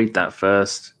don't want to read that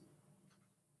first.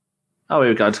 Oh,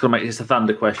 here we go. I'm just going to make this a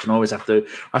Thunder question. I always have to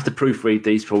proofread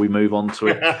these before we move on to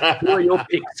it. What are your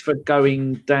picks for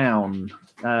going down?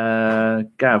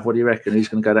 Gav, what do you reckon? Who's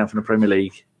going to go down from the Premier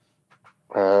League?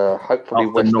 Hopefully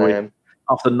West Ham.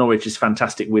 After Norwich's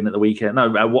fantastic win at the weekend. No,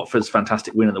 Watford's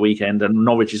fantastic win at the weekend and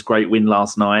Norwich's great win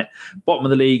last night. Bottom of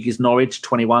the league is Norwich,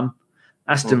 21.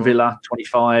 Aston Villa,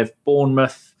 25.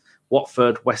 Bournemouth,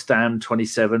 Watford, West Ham,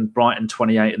 27. Brighton,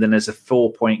 28. And then there's a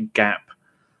 4-point gap.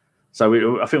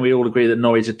 So I think we all agree that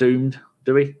Norwich are doomed,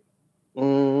 do we?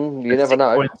 You never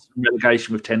know. Points in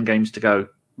relegation with 10 games to go.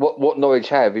 What Norwich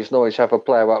have is Norwich have a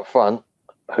player up front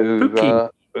who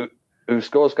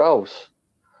scores goals.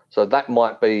 So that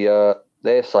might be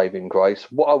their saving grace.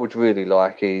 What I would really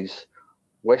like is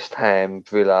West Ham,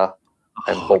 Villa,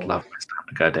 and Bournemouth. I'd love West Ham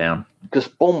to go down. Because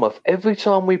Bournemouth, every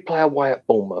time we play away at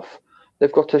Bournemouth,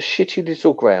 they've got a shitty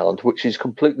little ground which is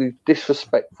completely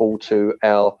disrespectful to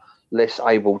our less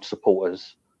able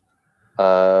supporters.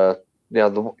 Like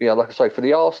I say, for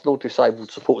the Arsenal Disabled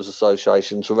Supporters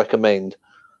Association to recommend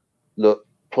that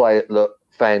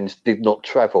fans did not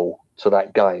travel to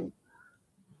that game,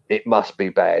 it must be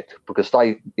bad because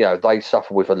they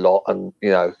suffer with a lot, and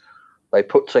they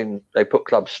put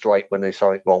clubs straight when there's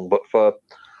something wrong. But for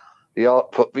the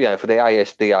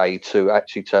ASDA to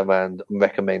actually turn around and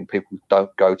recommend people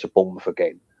don't go to Bournemouth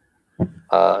again,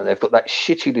 and they've got that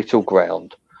shitty little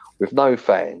ground with no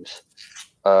fans.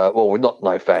 We're not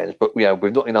no fans, but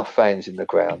we've not enough fans in the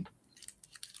ground.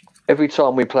 Every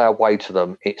time we play away to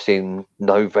them, it's in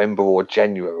November or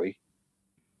January.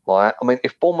 Right? I mean,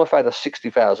 if Bournemouth had a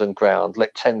 60,000 ground,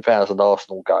 let 10,000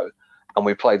 Arsenal go, and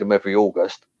we played them every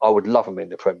August, I would love them in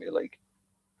the Premier League.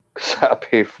 Because that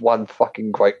would be one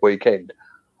fucking great weekend.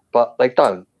 But they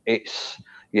don't.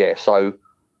 So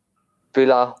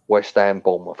Villa, West Ham,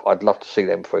 Bournemouth. I'd love to see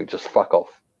them three just fuck off.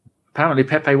 Apparently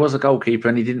Pepe was a goalkeeper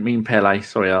and he didn't mean Pele.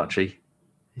 Sorry, Archie.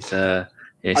 He said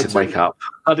wake up.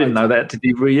 I didn't know that. Did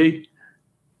he, were you?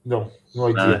 No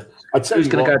idea. Who's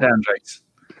going to go down, Jakes?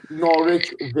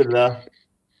 Norwich, Villa.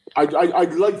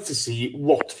 I'd like to see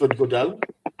Watford go down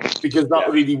because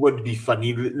that really would be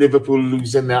funny. Liverpool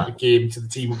losing that game to the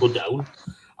team who go down.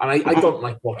 And I don't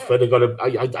like Watford.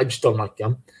 I just don't like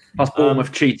them. Plus,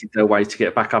 Bournemouth cheated their way to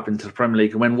get back up into the Premier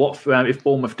League. And when if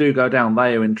Bournemouth do go down,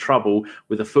 they are in trouble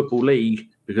with the Football League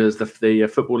because the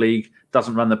Football League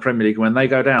doesn't run the Premier League. When they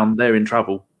go down, they're in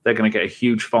trouble. They're going to get a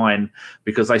huge fine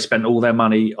because they spent all their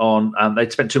money on they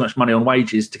spent too much money on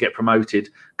wages to get promoted.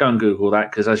 Go and Google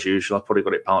that because, as usual, I've probably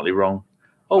got it partly wrong.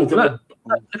 Oh, look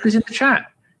who's in the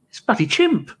chat. It's bloody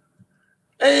Chimp.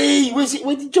 Hey, where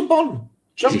did he jump on?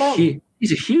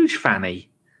 He's a huge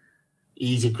fanny.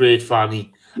 He's a great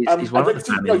fanny. He's one I'd like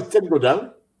to see Brighton go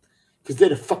down because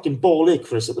they're a fucking ball ache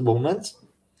for us at the moment.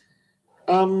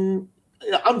 And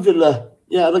Villa.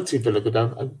 Yeah, I'd like to see Villa go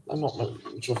down. I'm not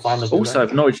much of a fan of Villa. Also,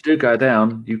 if Norwich do go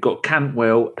down, you've got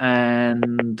Cantwell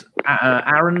and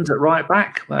Aaron at right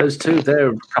back. Those two, they're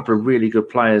a couple of really good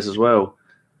players as well.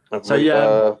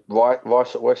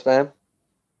 Rice at West Ham.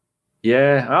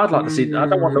 Yeah, I'd like to see. I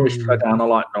don't want Norwich to go down. I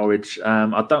like Norwich. I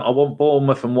want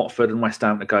Bournemouth and Watford and West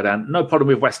Ham to go down. No problem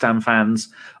with West Ham fans.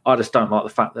 I just don't like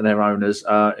the fact that their owners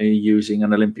are using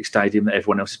an Olympic stadium that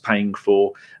everyone else is paying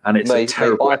for, and it's a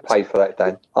terrible. I paid for that,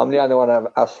 Dan. I'm the only one of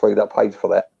us three that paid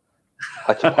for that.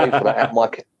 I had to pay for that.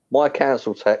 My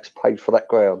council tax paid for that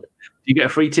ground. You get a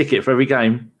free ticket for every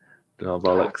game. Oh,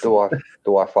 bollocks.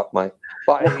 Do I fuck, mate?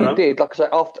 But it did. Like I say,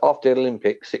 after the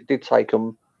Olympics, it did take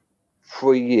them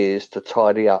 3 years to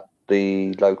tidy up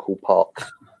the local park.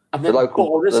 And then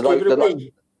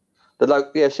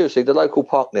seriously, the local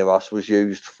park near us was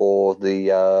used for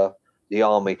the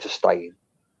army to stay in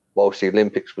whilst the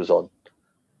Olympics was on,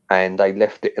 and they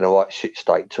left it in a right shit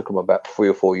state. It took them about 3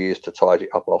 or 4 years to tidy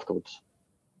it up afterwards,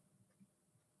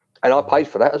 and I paid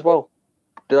for that as well.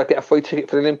 Did I get a free ticket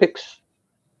for the Olympics?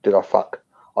 Did I fuck?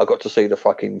 I got to see the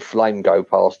fucking flame go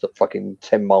past at fucking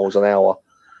 10 miles an hour.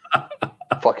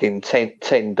 Fucking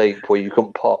 10 deep where you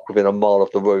couldn't park within a mile of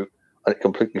the route, and it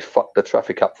completely fucked the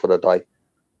traffic up for the day.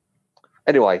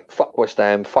 Anyway, fuck West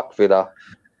Ham, fuck Villa,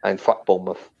 and fuck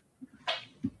Bournemouth.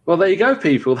 Well, there you go,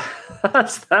 people.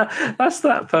 That's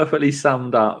that perfectly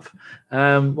summed up.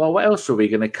 Well, what else are we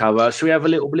going to cover? Should we have a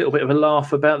little bit of a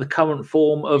laugh about the current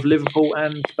form of Liverpool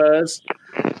and Spurs?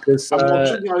 'Cause, I'm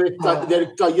watching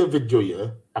the Dyer video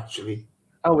here, actually.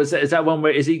 oh, is that one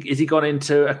where is he gone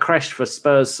into a crash for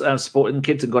Spurs supporting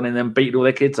kids and gone in there and beaten all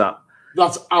their kids up?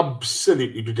 That's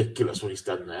absolutely ridiculous what he's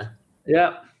done there.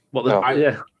 Yeah. What the? No.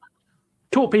 Yeah.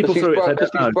 Talk people through it.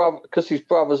 Because his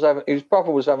brother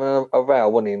was having a row,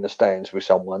 wasn't he, in the stands with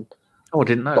someone. Oh, I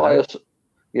didn't know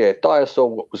that. Dyer saw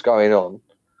what was going on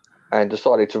and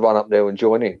decided to run up there and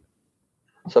join in.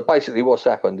 So basically what's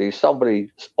happened is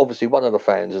somebody, obviously one of the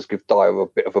fans has given Dyer a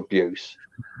bit of abuse,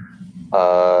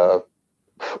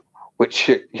 which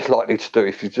you're likely to do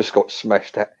if you've just got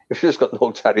smashed out, if you've just got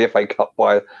knocked out of the FA Cup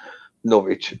by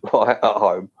Norwich, right, at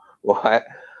home, right?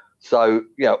 So,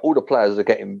 all the players are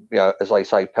getting, as they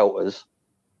say, pelters.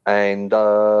 And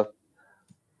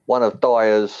one of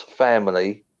Dyer's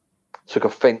family took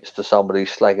offence to somebody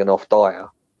slagging off Dyer.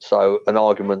 So an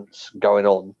argument's going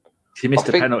on. He missed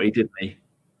a penalty, didn't he?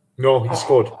 No, he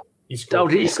scored. He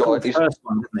scored the first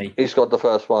one, didn't he? He scored the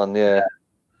first one, yeah.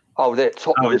 Oh,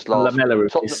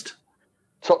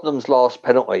 Tottenham's last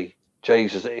penalty.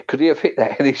 Jesus, could he have hit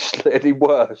that any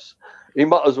worse? He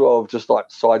might as well have just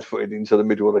side-footed into the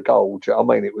middle of the goal. Do you know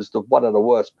what I mean? It was one of the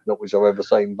worst penalties I've ever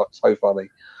seen, but so funny.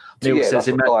 Neil says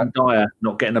imagine Dyer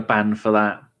not getting a ban for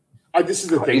that. This is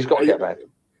the thing. He's got to get banned.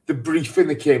 The briefing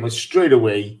that came was straight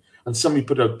away, and somebody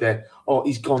put out there,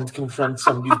 he's gone to confront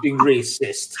somebody who's being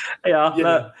racist.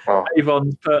 Yeah,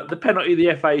 Avon put the penalty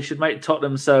the FA should make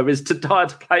Tottenham serve is to Dyer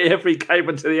to play every game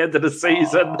until the end of the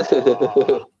season.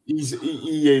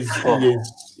 He is. I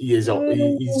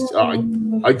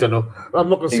don't know. I'm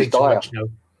not going to say too much now.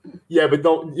 Yeah, but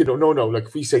no. Like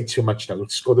if we say too much now, he'll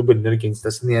score the winner against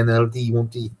us in the NLD,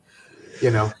 won't he?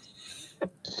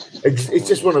 It's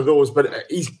just one of those. But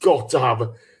he's got to have.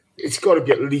 It's got to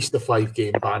be at least a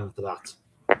 5-game ban for that.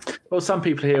 Well, some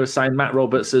people here are saying Matt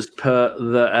Roberts has put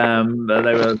that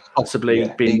they were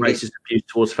possibly being racist abuse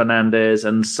towards Fernandes,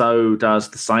 and so does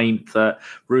the Saint. That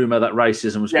rumour that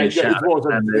racism was being shouted at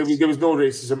Fernandes. There was no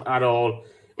racism at all.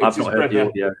 I've not heard the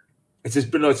audio. It's his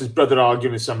brother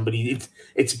arguing with somebody.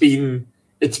 It's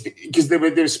because they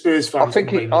were Spurs fans.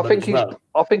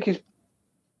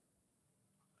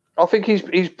 I think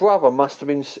his brother must have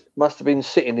been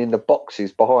sitting in the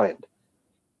boxes behind,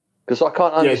 because I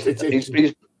can't understand.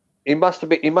 He must have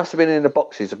been in the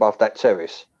boxes above that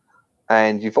terrace,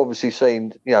 and you've obviously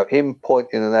seen him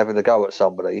pointing and having a go at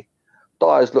somebody.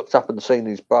 Dyer's looked up and seen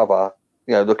his brother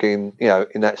looking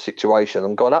in that situation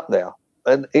and gone up there,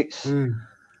 and it's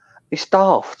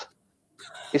daft.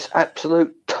 It's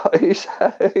absolute.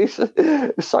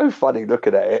 It's so funny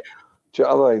looking at it. Do you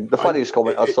know what I mean? The funniest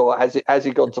comment I saw, has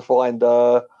he gone to find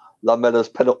Lamella's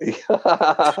penalty? Did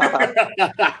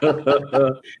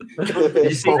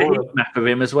you see the heat map of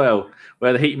him as well,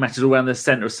 where the heat map is all around the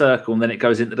centre circle and then it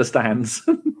goes into the stands?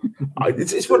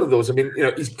 It's one of those. I mean,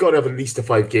 he's got to have at least a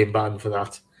 5-game ban for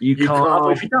that. You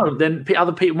can't. If you don't, then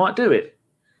other people might do it.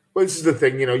 Well, this is the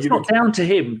thing, it's not down to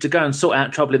him to go and sort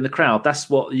out trouble in the crowd. That's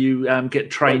what you get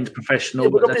trained professional.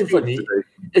 But that's funny.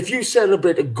 If you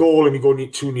celebrate a goal and you go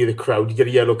too near the crowd, you get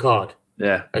a yellow card.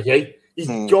 Yeah. Okay? He's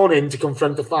gone in to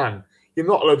confront the fan. You're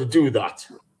not allowed to do that.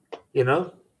 Here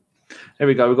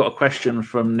we go. We've got a question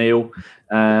from Neil.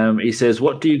 He says,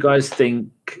 "What do you guys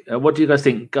think?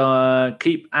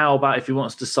 Keep Alba if he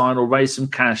wants to sign, or raise some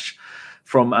cash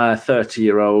from a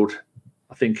 30-year-old.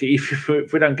 I think if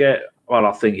we don't get." Well,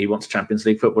 I think he wants Champions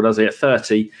League football, does he? At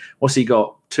 30, what's he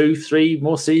got? 2-3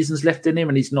 more seasons left in him,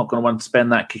 and he's not going to want to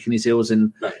spend that kicking his heels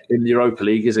in the Europa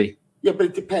League, is he? Yeah, but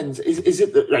it depends. Is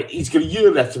it that he's got a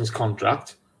year left in his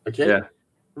contract? Okay. Yeah.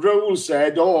 Raul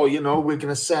said, we're going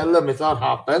to sell him if that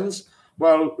happens.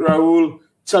 Well, Raul,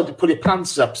 time to put your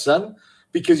pants up, son,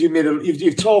 because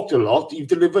you've talked a lot, you've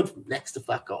delivered next to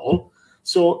fuck all.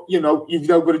 So you've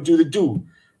now got to do the do.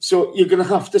 So you're going to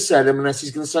have to sell him unless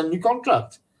he's going to sign a new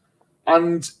contract.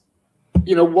 And,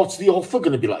 what's the offer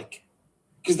going to be like?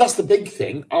 Because that's the big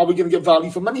thing. Are we going to get value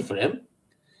for money for him?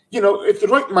 If the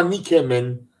right money came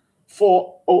in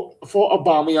for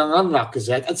Aubameyang and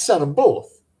Lacazette, I'd sell them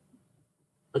both.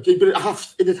 Okay, but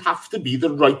it'd have to be the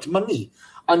right money.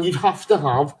 And you'd have to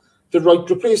have the right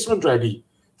replacement ready.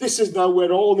 This is now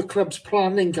where all the club's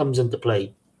planning comes into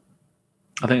play.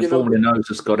 I think Formula Knows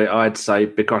has got it. I'd say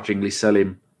begrudgingly sell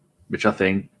him, which I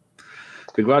think...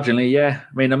 Begrudgingly, yeah.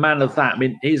 I mean, a man of that, I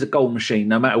mean, he's a goal machine.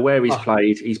 No matter where he's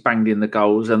played, he's banged in the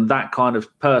goals. And that kind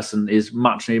of person is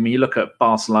much. I mean, you look at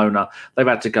Barcelona, they've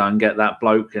had to go and get that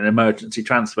bloke an emergency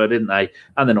transfer, didn't they?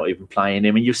 And they're not even playing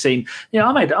him. And you've seen,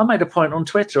 I made a point on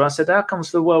Twitter. I said, how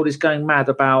comes the world is going mad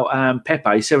about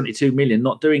Pepe, 72 million,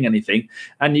 not doing anything?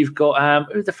 And you've got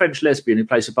who's the French lesbian who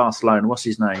plays for Barcelona? What's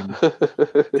his name?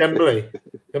 Dembele.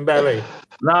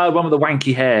 No, one with the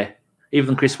wanky hair.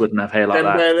 Even Chris wouldn't have hair like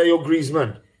that. Dembele or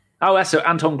Griezmann. Oh, that's it,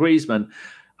 Anton Griezmann.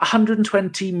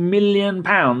 £120 million,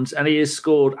 and he has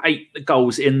scored 8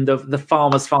 goals in the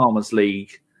Farmers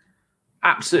League.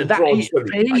 Absolutely.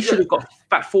 He should have got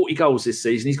about 40 goals this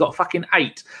season. He's got fucking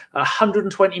 8,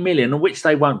 120 million, which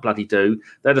they won't bloody do.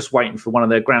 They're just waiting for one of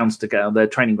their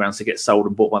training grounds to get sold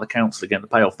and bought by the council again to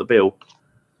pay off the bill.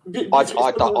 I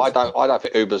don't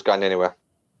think Uber's going anywhere.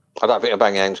 I don't think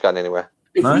Aubameyang's going anywhere.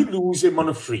 If we lose him on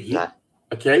a free,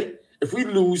 okay? If we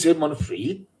lose him on a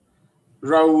free,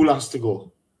 Raul has to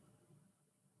go.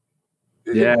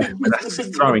 Yeah, that's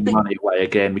throwing money away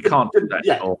again. We can't do that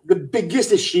anymore. The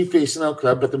biggest issue facing our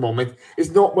club at the moment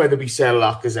is not whether we sell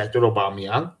Lacazette or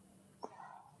Aubameyang.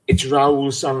 It's Raul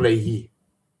Sanllehi.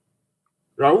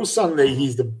 Raul Sanllehi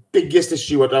is the biggest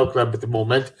issue at our club at the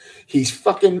moment. He's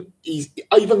Ivan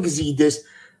Gazidis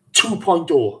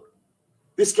 2.0.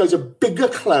 This guy's a bigger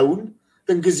clown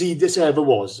than Gazidis ever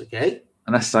was, okay?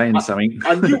 And that's saying something.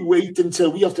 And you wait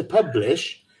until we have to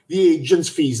publish the agent's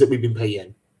fees that we've been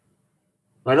paying.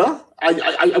 Right on?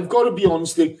 I've got to be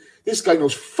honest. This guy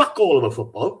knows fuck all about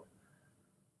football.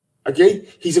 Okay?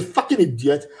 He's a fucking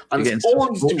idiot. And it's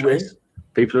all he's doing.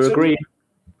 People are agreeing.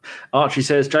 Archie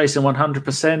says, Jason,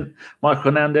 100%. Michael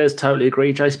Hernandez, totally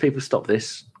agree. Jace, people stop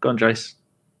this. Go on, Jace.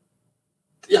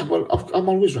 Yeah, well, I'm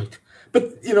always right.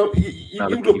 But, you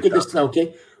look at this now,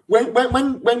 okay?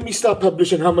 When we start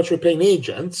publishing how much we're paying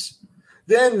agents,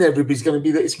 then everybody's going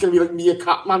to be it's going to be like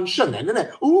Meerkat Mansion then, isn't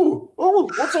it? Oh,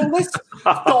 what's all this?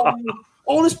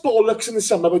 All this bollocks in the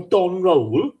summer about Don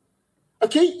Raul.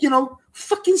 Okay,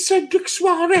 fucking Cedric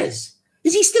Suarez.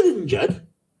 Is he still injured?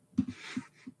 Do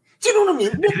you know what I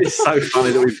mean? It's so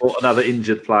funny that we bought another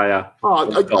injured player.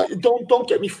 Don't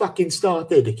get me fucking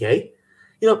started, okay?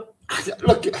 Look,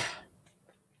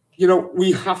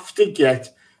 we have to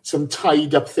get some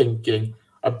tied-up thinking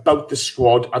about the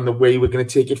squad and the way we're going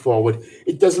to take it forward.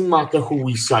 It doesn't matter who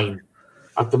we sign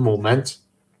at the moment,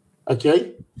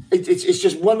 okay? It's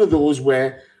just one of those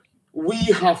where we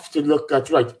have to look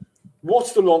at, right,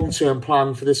 what's the long-term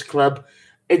plan for this club?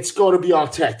 It's got to be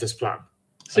Arteta's plan.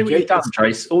 See what you've done,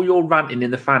 Trace. All your ranting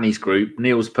in the Fannies group,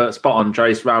 Neil's put spot on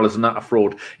Trace Raul is an utter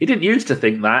fraud. He didn't used to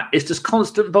think that. It's just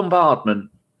constant bombardment.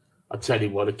 I'll tell you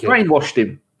what, okay. Brainwashed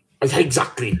him.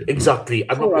 Exactly.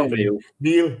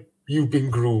 Neil, you've been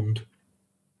groomed.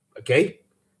 Okay?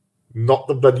 Not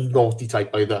the bloody naughty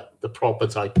type either, the proper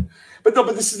type. But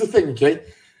this is the thing, okay?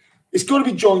 It's got to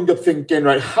be joined up thinking,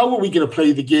 right, how are we going to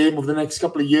play the game over the next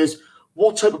couple of years?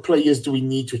 What type of players do we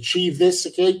need to achieve this,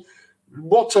 okay?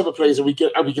 What type of players are we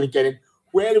going to get in?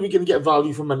 Where are we going to get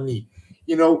value for money?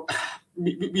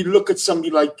 We look at somebody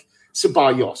like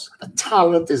Ceballos. The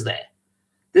talent is there.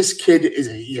 This kid is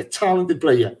a talented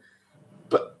player.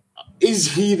 But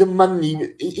is he the money?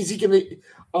 Is he going to?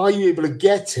 Are you able to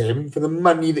get him for the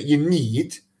money that you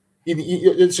need?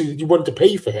 So you want to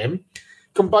pay for him.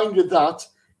 Combined with that,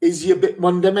 is he a bit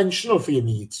one-dimensional for your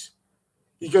needs?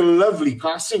 He's got a lovely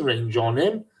passing range on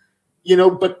him,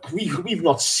 but we've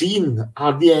not seen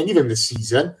hardly any of him this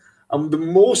season. And the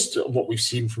most of what we've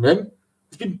seen from him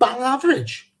has been bang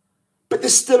average. But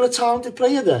there's still a talented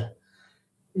player there.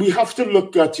 We have to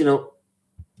look at, the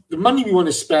money we want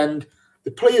to spend,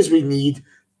 the players we need.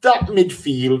 That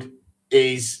midfield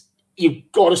is,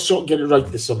 you've got to sort of get it right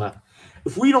this summer.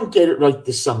 If we don't get it right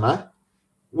this summer,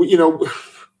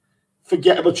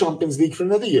 forget about Champions League for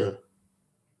another year.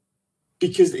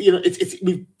 Because,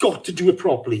 we've got to do it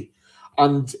properly.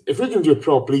 And if we're going to do it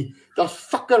properly, that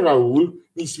fucker Raul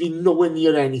needs to be nowhere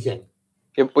near anything.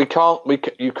 Yeah, you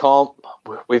can't.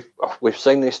 We've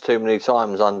seen this too many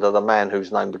times under the man whose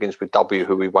name begins with W,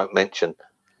 who we won't mention.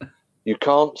 You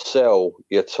can't sell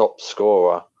your top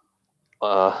scorer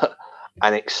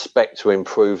and expect to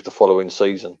improve the following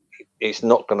season. It's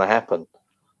not going to happen.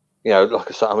 Like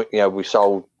I said, we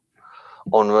sold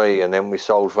Henry, and then we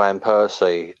sold Van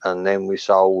Persie, and then we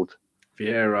sold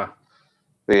Vieira.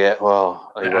 Yeah,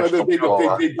 well,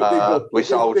 we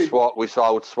sold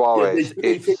Suarez.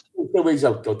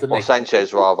 Or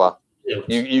Sanchez, rather. Yeah.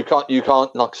 You can't,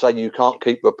 like I say, you can't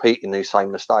keep repeating these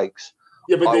same mistakes.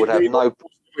 Yeah, but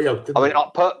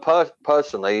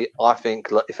personally, I think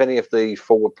if any of the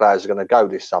forward players are going to go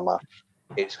this summer,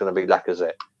 it's going to be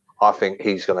Lacazette. I think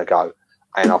he's going to go.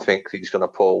 and I think he's going to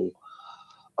pull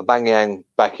Aubameyang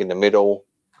back in the middle.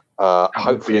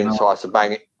 Hopefully entice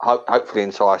Aubameyang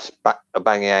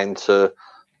to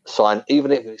sign,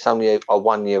 even if it's only a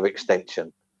 1-year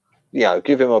extension.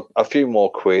 Give him a few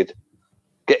more quid,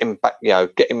 get him back.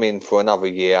 Get him in for another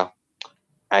year,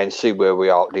 and see where we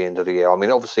are at the end of the year. I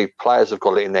mean, obviously, players have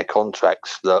got it in their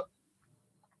contracts that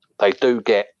they do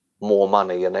get more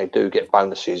money and they do get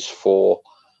bonuses for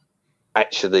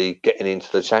actually getting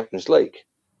into the Champions League.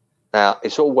 Now,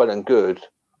 it's all well and good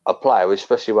a player,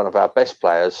 especially one of our best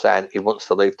players, saying he wants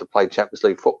to leave to play Champions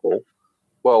League football.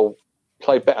 Well,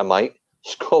 play better, mate.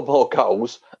 Score more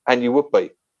goals, and you would be.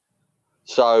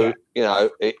 So,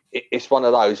 it's one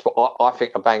of those. But I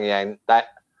think Aubameyang, that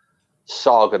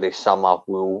saga this summer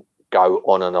will go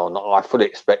on and on. I fully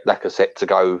expect Lacazette to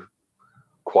go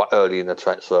quite early in the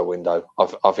transfer window.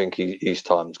 I think his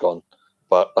time's gone.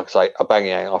 But like I say,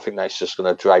 Aubameyang, I think that's just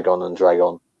going to drag on and drag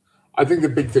on. I think the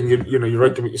big thing, you're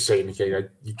right to what you're saying, okay?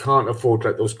 You can't afford to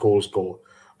let those goals go.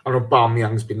 And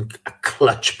Aubameyang's been a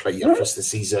clutch player for us this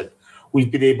season.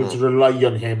 We've been able to rely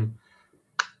on him.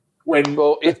 If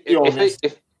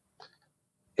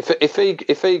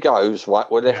he goes, right,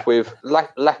 we're left with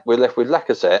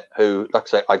Lacazette, who,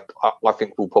 like I say, I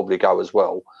think will probably go as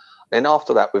well. Then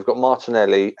after that, we've got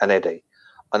Martinelli and Eddie.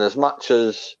 And as much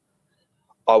as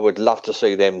I would love to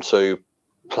see them two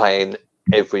playing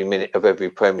every minute of every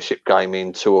Premiership game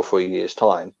in 2 or 3 years'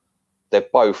 time, they're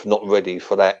both not ready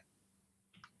for that,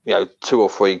 2 or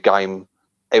 3 game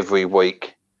every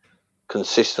week,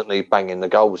 consistently banging the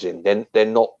goals in. Then they're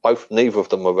not both. Neither of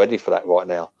them are ready for that right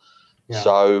now. Yeah.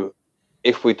 So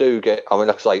if we do get, I mean,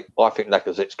 like I say, I think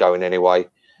Lacazette's going anyway.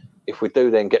 If we do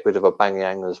then get rid of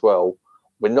Aubameyang as well,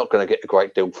 we're not going to get a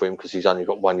great deal for him because he's only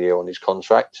got 1 year on his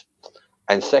contract.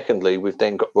 And secondly, we've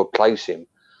then got to replace him.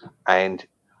 And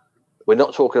we're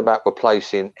not talking about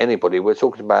replacing anybody. We're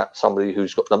talking about somebody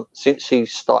who's got them. Since he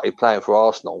started playing for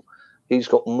Arsenal, he's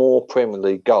got more Premier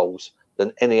League goals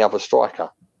than any other striker,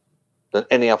 than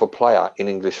any other player in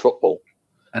English football.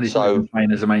 And he's not even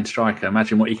playing as a main striker.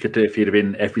 Imagine what he could do if he'd have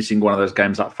been every single one of those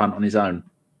games up front on his own.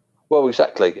 Well,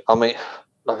 exactly. I mean,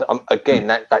 again,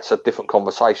 that's a different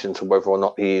conversation to whether or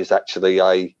not he is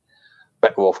actually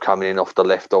better off coming in off the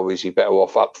left, or is he better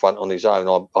off up front on his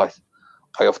own.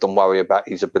 I often worry about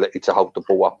his ability to hold the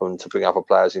ball up and to bring other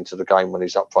players into the game when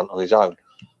he's up front on his own.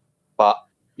 But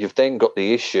you've then got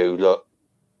the issue, look,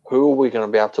 who are we going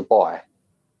to be able to buy?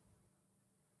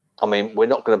 I mean, we're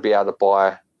not going to be able to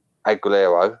buy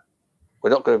Aguero.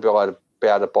 We're not going to be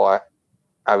able to buy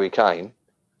Harry Kane.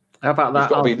 How about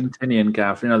that Argentinian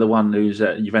Gav? The one who's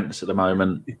at Juventus at the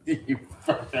moment. You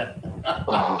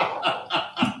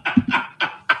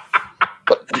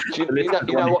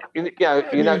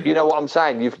know what I'm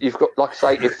saying. You've got, like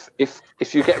I say,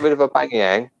 if you get rid of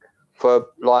Aubameyang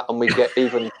and we get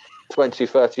even 20,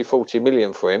 30, 40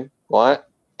 million for him, right?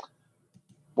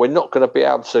 We're not going to be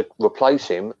able to replace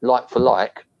him like for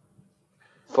like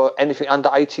for anything under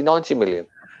 80, 90 million.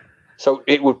 So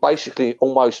it would basically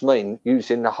almost mean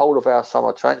using the whole of our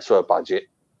summer transfer budget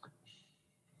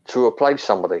to replace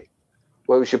somebody.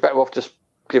 Whereas you're better off just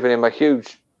giving him a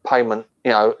huge payment,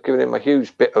 giving him a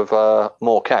huge bit of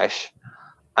more cash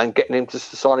and getting him to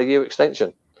sign a year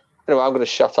extension. Anyway, I'm going to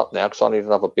shut up now because I need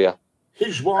another beer.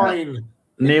 His wine.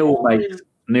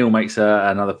 Neil makes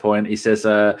another point. He says,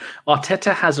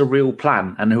 Arteta has a real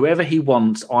plan, and whoever he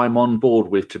wants, I'm on board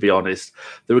with, to be honest.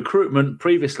 The recruitment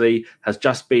previously has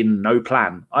just been no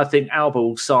plan. I think Alba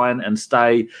will sign and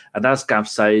stay, and as Gav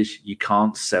says, you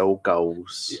can't sell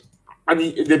goals. I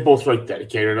mean, they're both right there,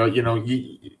 okay?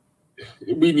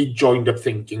 We need joined-up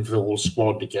thinking for the whole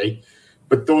squad, okay?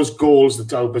 But those goals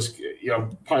that Alba's,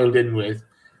 piled in with,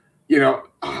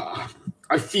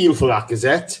 I feel for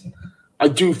Lacazette. I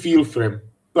do feel for him.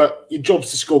 But your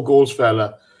job's to score goals,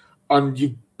 fella, and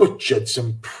you butchered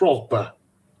some proper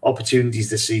opportunities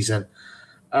this season.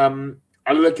 I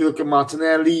look at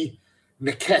Martinelli,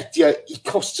 Nketiah, he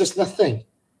costs us nothing.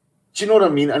 Do you know what I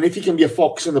mean? And if he can be a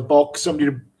fox in the box,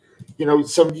 somebody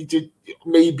to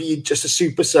maybe just a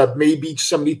super sub, maybe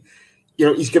somebody,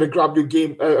 he's going to grab your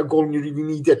a goal and you really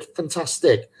need it.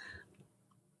 Fantastic.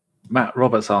 Matt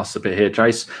Roberts asked a bit here,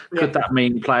 Jace. Could that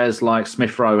mean players like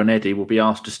Smith Rowe and Eddie will be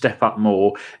asked to step up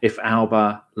more if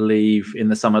Alba leave in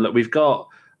the summer? Look, we're going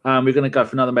to go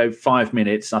for another maybe 5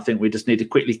 minutes. I think we just need to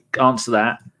quickly answer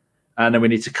that. And then we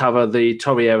need to cover the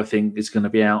Torreira thing is going to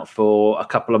be out for a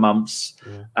couple of months.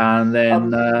 Yeah. And then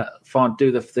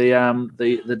do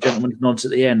the gentleman's nods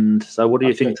at the end. So what do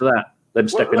you think to that? Them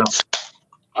stepping up?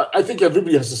 I think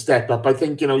everybody has to step up. I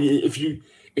think,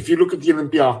 if you look at the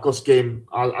Olympiacos game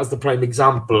as the prime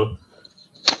example,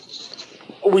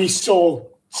 we saw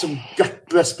some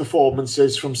gutless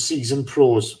performances from seasoned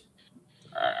pros,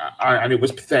 and it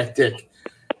was pathetic.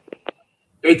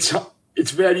 It's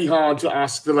very hard to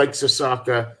ask the likes of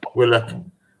Saka, Willock,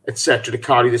 etc. to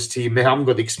carry this team. They haven't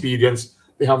got the experience.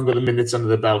 They haven't got the minutes under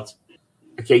the belt.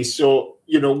 Okay, so,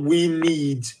 we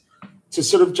need to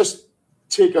sort of just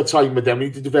take our time with them. We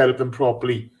need to develop them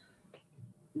properly.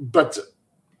 But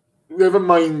never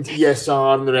mind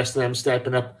ESR and the rest of them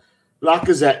stepping up.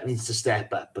 Lacazette needs to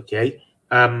step up, okay?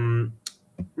 Mesut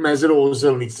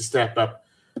Ozil needs to step up.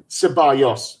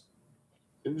 Ceballos,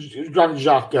 Granit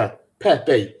Xhaka,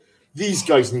 Pepe, these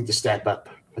guys need to step up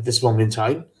at this moment in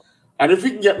time. And if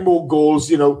we can get more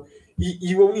goals, you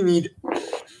only need...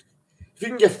 If you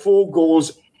can get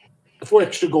 4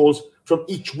 extra goals from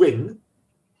each wing,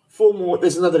 4 more,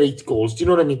 there's another 8 goals. Do you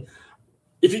know what I mean?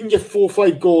 If you can get 4 or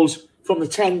 5 goals from the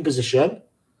 10 position,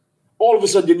 all of a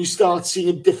sudden you start seeing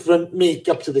a different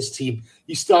makeup to this team.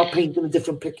 You start painting a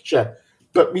different picture.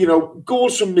 But,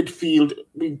 goals from midfield,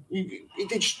 they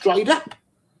just dried up.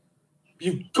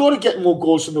 You've got to get more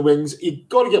goals from the wings. You've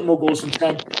got to get more goals from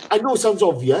 10. I know it sounds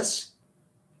obvious,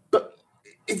 but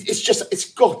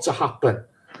it's got to happen.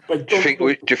 Do you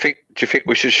think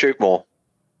we should shoot more?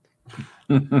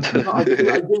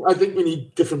 I think we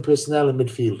need different personnel in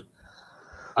midfield.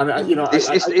 And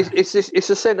it's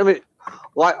a sentiment.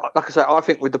 Like I say, I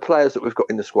think with the players that we've got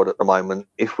in the squad at the moment,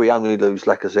 if we only lose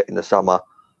Lacazette in the summer,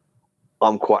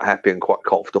 I'm quite happy and quite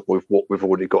confident with what we've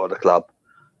already got at the club.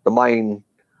 The main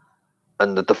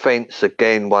and the defence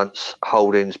again. Once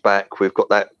Holding's back, we've got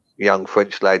that young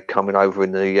French lad coming over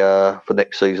in the for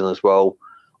next season as well.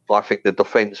 I think the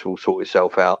defence will sort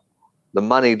itself out. The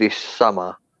money this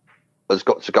summer has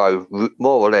got to go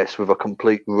more or less with a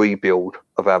complete rebuild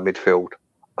of our midfield.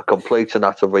 A complete and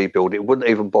utter rebuild. It wouldn't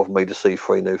even bother me to see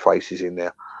 3 new faces in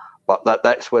there. But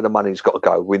that's where the money's got to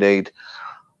go. We need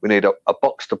a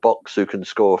box-to-box who can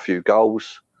score a few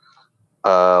goals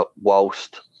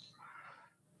whilst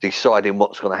deciding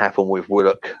what's going to happen with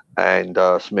Willock and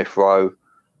Smith Rowe.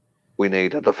 We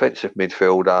need a defensive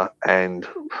midfielder and...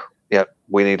 Yeah,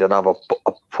 we need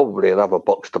probably another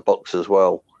box-to-box as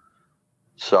well.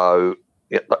 So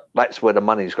that's where the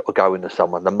money's got to go in the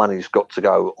summer. The money's got to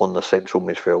go on the central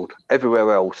midfield.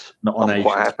 Everywhere else, not on I'm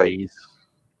quite happy. Fees.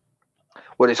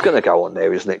 Well, it's going to go on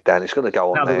there, isn't it, Dan? It's going to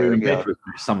go on there.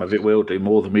 Some of it will do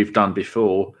more than we've done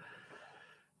before.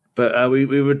 But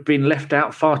we had been left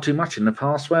out far too much in the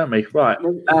past, weren't we? Right.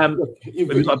 We've got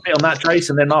a bit on that, Jace,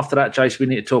 and then after that, Jace, we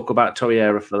need to talk about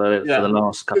Torreira for the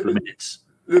last couple of minutes.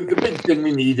 The big thing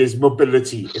we need is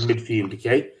mobility in midfield,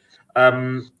 okay?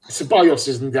 Ceballos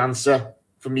isn't the answer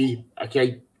for me,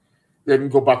 okay? Then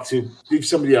go back to leave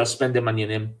somebody else spend their money on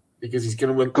him because he's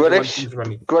going to win.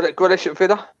 Grealish at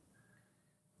Villa?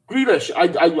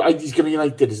 Grealish, he's going to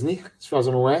United, isn't he? As far as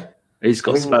I'm aware. He's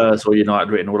got Spurs or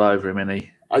United written all over him, isn't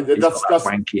he? That's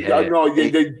wanky hair. No,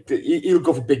 he'll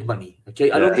go for big money,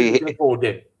 okay? I don't think he can afford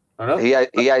him. He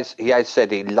has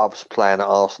said he loves playing at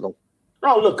Arsenal.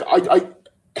 Oh, look,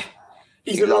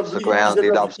 he loves the ground.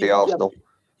 He loves the Arsenal.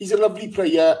 He's a lovely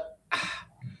player.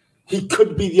 He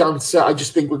could be the answer. I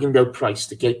just think we're going to go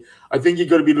priced, okay? I think you're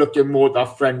going to be looking more at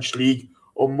that French league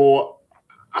or more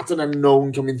at an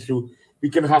unknown coming through.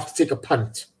 We're going to have to take a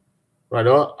punt, right?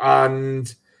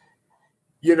 And,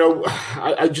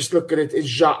 I just look at it.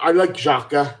 I like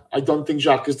Xhaka. I don't think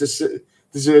Xhaka's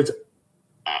deserved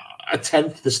a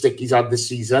tenth the stick he's had this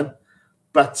season.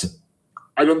 But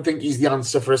I don't think he's the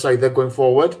answer for us either going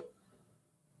forward.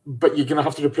 But you're going to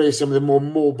have to replace him with a more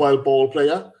mobile ball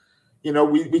player.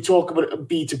 We talk about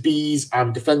B2Bs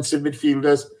and defensive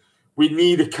midfielders. We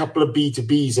need a couple of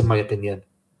B2Bs, in my opinion.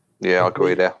 Yeah, I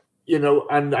agree there.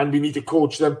 And we need to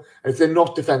coach them. And if they're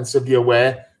not defensively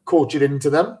aware, coach it into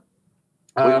them.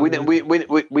 We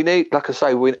need, like I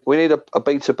say, we need a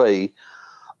B2B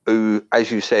who, as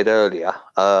you said earlier,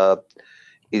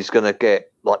 is going to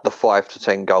get like the 5 to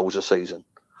 10 goals a season.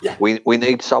 Yeah. We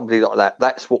need somebody like that.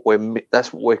 That's what we're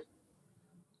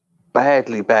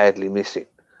badly missing.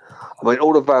 I mean,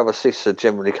 all of our assists are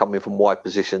generally coming from wide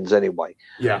positions anyway.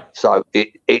 Yeah. So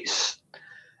it's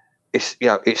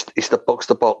the box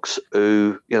to box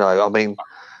who, I mean,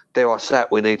 dare I say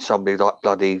it, we need somebody like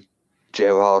bloody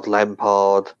Gerrard,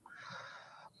 Lampard.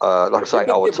 Like I say,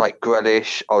 I would take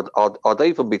Grealish. I'd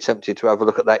even be tempted to have a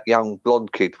look at that young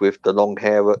blonde kid with the long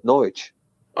hair at Norwich.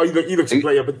 Oh, he looks a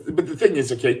player, but the thing is,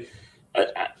 okay,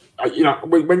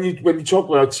 when you talk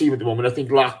about our team at the moment, I think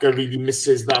Laka really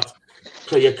misses that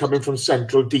player coming from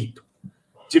central deep.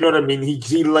 Do you know what I mean?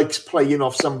 He likes playing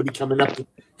off somebody coming up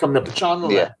the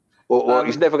channel. Yeah. There. Well,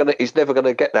 he's never gonna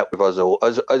get that with Ozil.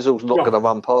 Ozil's not going to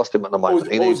run past him at the moment.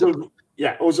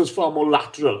 Yeah, Ozil's far more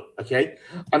lateral. Okay,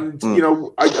 and you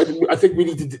know, I think we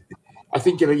need to. I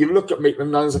think, you know, you look at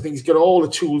Maitland-Niles, I think he's got all the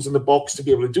tools in the box to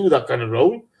be able to do that kind of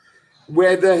role.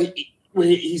 Whether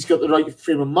he's got the right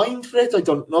frame of mind for it, I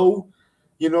don't know.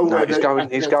 You know, no, he's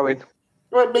going.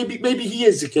 Well, maybe he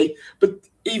is, okay. But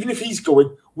even if he's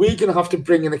going, we're going to have to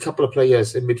bring in a couple of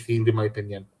players in midfield, in my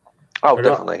opinion. Oh,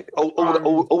 definitely.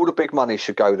 All the big money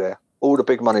should go there. All the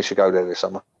big money should go there this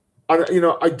summer. And, you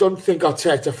know, I don't think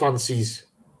Arteta fancies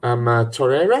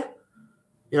Torreira.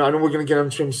 You know, I know we're going to get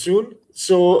onto him soon.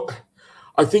 So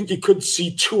I think you could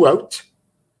see 2 out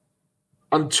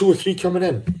and 2 or 3 coming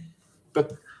in.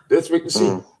 But let's wait and see.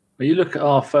 Well, you look at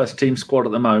our first team squad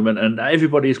at the moment, and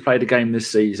everybody who's played a game this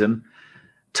season.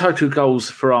 Total goals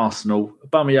for Arsenal: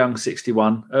 Aubameyang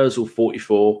 61, Ozil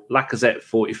 44, Lacazette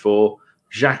 44,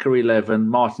 Xhaka 11,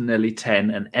 Martinelli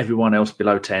 10, and everyone else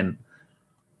below 10.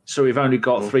 So we've only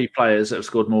got 3 players that have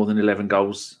scored more than 11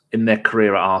 goals in their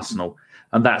career at Arsenal.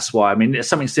 And that's why, I mean, it's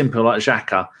something simple like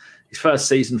Xhaka. His first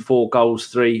season, 4 goals,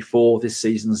 3, 4. This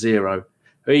season, 0.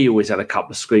 He always had a couple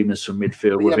of screamers from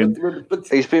midfield with him. But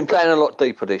he's been playing a lot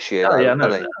deeper this year. I'm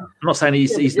not saying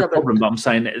he's the problem, but I'm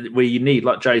saying we need,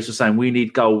 like Jace was saying, we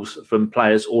need goals from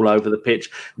players all over the pitch.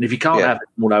 And if you can't have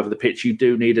them all over the pitch, you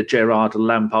do need a Gerrard, a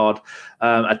Lampard,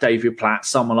 a David Platt,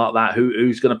 someone like that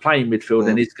who's going to play in midfield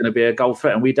and is going to be a goal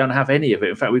threat. And we don't have any of it.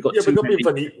 In fact, we've got too many.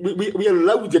 But not being funny. We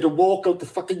allowed you to walk out the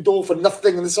fucking door for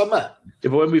nothing in the summer. Yeah,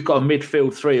 but when we've got a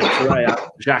midfield 3 of Torreira,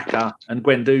 Xhaka, and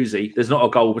Guendouzi, there's not a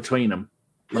goal between them.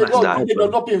 Yeah, well, you know,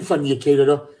 not being funny,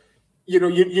 Kato. You know,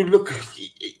 you look.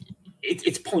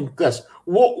 It's pointless.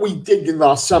 What we did in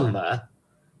last summer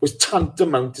was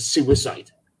tantamount to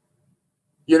suicide.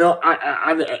 You know,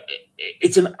 and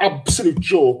it's an absolute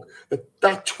joke that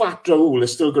twat Raul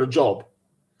has still got a job.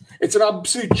 It's an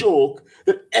absolute joke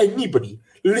that anybody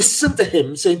listened to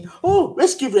him saying, "Oh,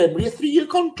 let's give Emery a 3-year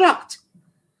contract."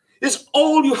 This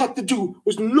all you had to do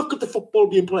was look at the football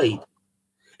being played.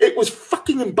 It was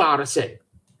fucking embarrassing.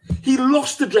 He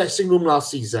lost the dressing room last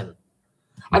season.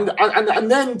 And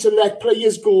then to let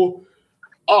players go,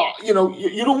 you know,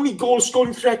 your only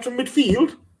goal-scoring threat from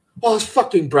midfield? Oh, it's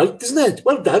fucking bright, isn't it?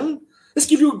 Well done. Let's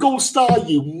give you a gold star,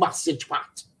 you massive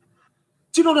twat.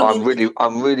 Do you know what I mean?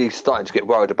 I'm really starting to get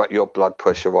worried about your blood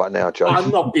pressure right now, Joe.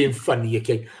 I'm not being funny,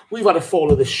 okay? We've had a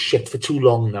fall of this shit for too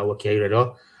long now, okay,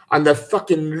 right? And the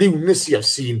fucking lunacy I've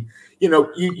seen. You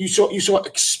know, you saw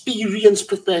experienced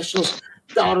professionals,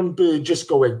 Darren Burgess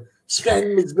going,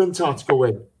 Sven Mislintat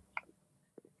going.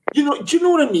 You know, do you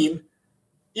know what I mean?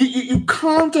 You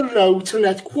can't allow to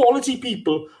let quality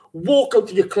people walk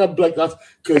out of your club like that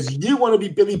because you want to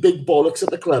be Billy Big Bollocks at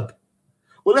the club.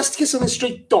 Well, let's get something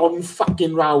straight, Don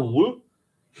fucking Raul.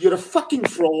 You're a fucking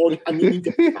fraud and you need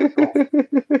to fuck off.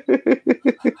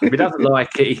 If he doesn't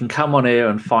like it, he can come on here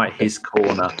and fight his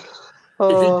corner.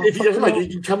 If he doesn't like it, he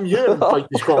can come here and fight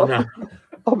his corner.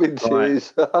 I'm in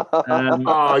tears.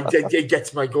 It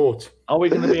gets my goat. Are we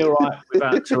going to be all right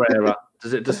without Torreira?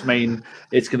 Does it just mean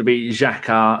it's going to be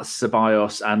Xhaka,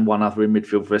 Ceballos, and one other in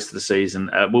midfield for the rest of the season?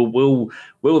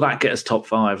 Will that get us top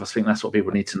 5? I think that's what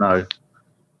people need to know.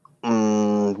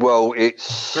 Well,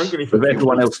 it's with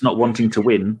everyone else not wanting to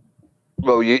win.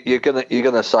 Well, you're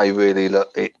gonna say really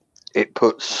that it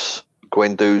puts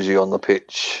Guendouzi on the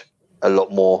pitch a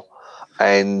lot more,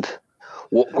 and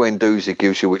what Guendouzi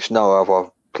gives you, which no other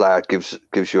player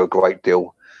gives you a great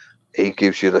deal. He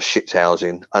gives you the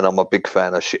shithousing, and I'm a big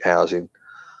fan of shithousing.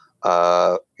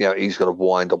 You know, he's going to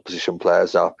wind opposition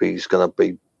players up. He's going to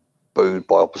be booed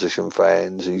by opposition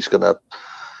fans. He's going to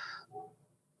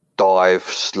dive,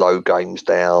 slow games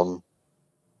down,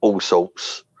 all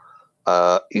sorts.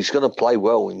 He's going to play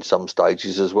well in some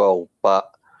stages as well. But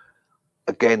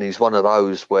again, he's one of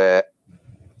those where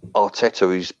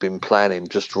Arteta has been planning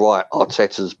just right.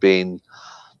 Arteta's been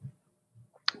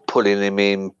pulling him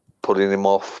in, pulling him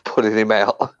off, pulling him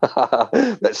out.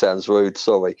 That sounds rude,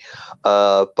 sorry.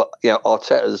 But, you know,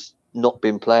 Arteta's not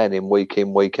been playing him week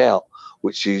in, week out,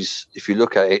 which is, if you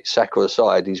look at it, Saka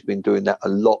aside, he's been doing that a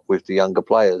lot with the younger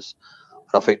players.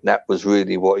 And I think that was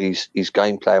really what his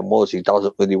game plan was. He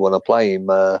doesn't really want to play him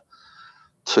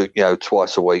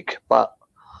twice a week. But,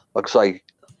 like I say,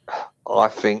 I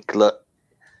think that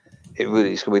it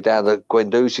really is going to be down to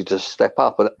Guendouzi to step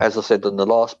up. And as I said in the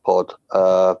last pod,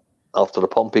 after the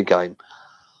Pompey game,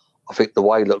 I think the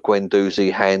way that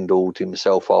Guendouzi handled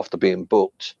himself after being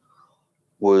booked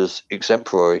was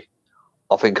exemplary.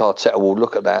 I think Arteta will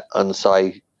look at that and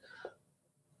say,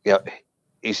 you know,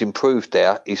 he's improved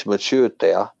there, he's matured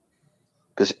there.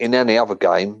 Because in any other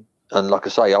game, and like I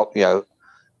say, you know,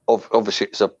 obviously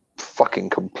it's a fucking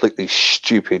completely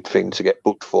stupid thing to get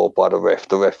booked for by the ref.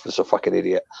 The ref was a fucking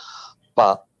idiot.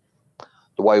 But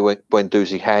the way when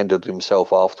Doozy handled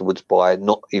himself afterwards by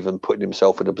not even putting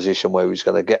himself in a position where he's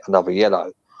going to get another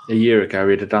yellow. A year ago,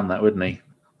 he'd have done that, wouldn't he?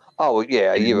 Oh,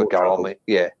 yeah, a year more ago. trouble. I mean,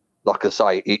 yeah, like I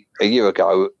say, a year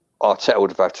ago, Arteta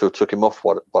would have had to have took him off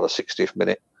by the 60th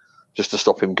minute just to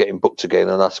stop him getting booked again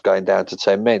and us going down to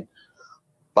 10 men.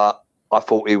 But I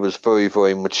thought he was very,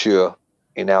 very mature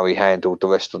in how he handled the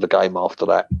rest of the game after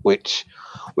that, which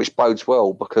bodes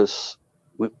well because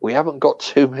we haven't got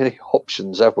too many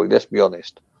options, have we? Let's be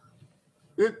honest.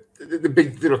 The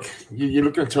big look, you're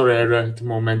looking at Torreira at the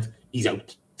moment. He's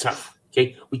out, tough.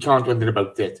 Okay, we can't do anything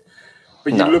about it.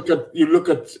 But No. you look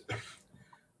at.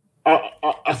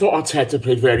 I thought Arteta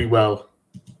played very well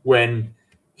when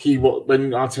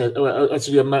Torreira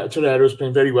was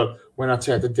playing very well when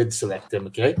Arteta did select him.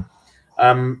 Okay,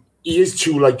 he is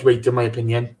too lightweight in my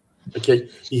opinion. Okay,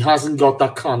 he hasn't got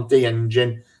that Kante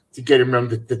engine to get him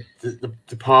around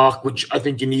the park, which I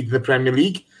think you need in the Premier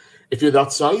League if you're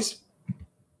that size.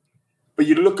 But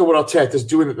you look at what Arteta's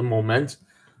doing at the moment.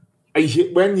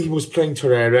 When he was playing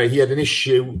Torreira, he had an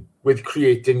issue with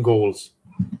creating goals,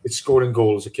 with scoring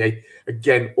goals, okay?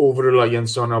 Again,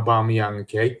 over-reliance on Aubameyang,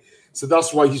 okay? So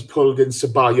that's why he's pulled in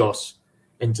Ceballos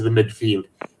into the midfield.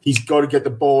 He's got to get the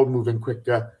ball moving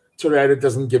quicker. Torreira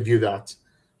doesn't give you that.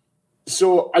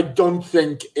 So I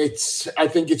think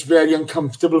it's very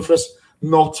uncomfortable for us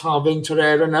not having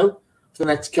Torreira now for the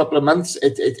next couple of months.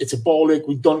 It's a ball ache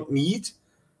we don't need.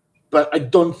 But I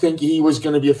don't think he was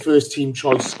going to be a first-team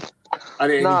choice at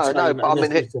any time. No,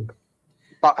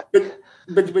 but I mean,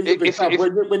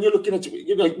 when you're looking at,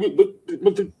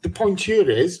 the point here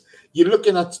is, you're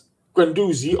looking at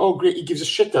Guendouzi. Oh, great, he gives a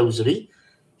shit housery.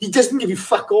 He doesn't give you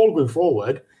fuck all going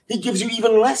forward. He gives you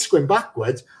even less going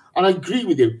backwards. And I agree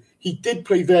with you. He did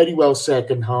play very well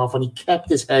second half, and he kept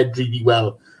his head really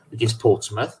well against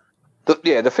Portsmouth.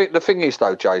 The thing is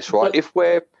though, Jace, right? If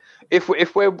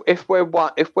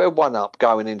we're one up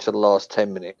going into the last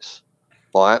 10 minutes,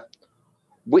 right?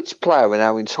 Which player in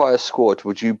our entire squad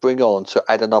would you bring on to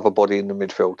add another body in the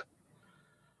midfield?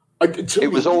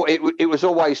 It was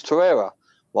always Torreira,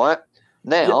 right?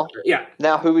 Now,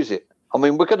 Now who is it? I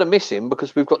mean, we're going to miss him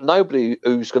because we've got nobody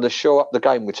who's going to show up the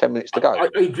game with 10 minutes to go. I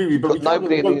agree with you, but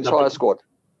nobody in the entire squad.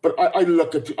 But I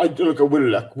look at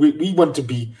Willock. We want to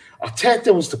be.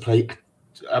 Arteta wants to play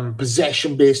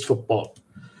possession-based football.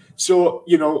 So,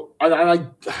 I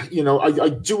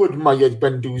do admire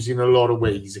Guendouzi in a lot of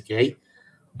ways, okay?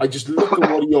 I just look at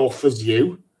what he offers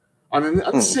you. And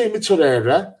the same with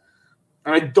Torreira.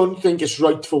 And I don't think it's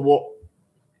right for what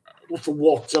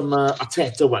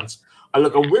Arteta wants. I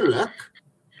look at Willock.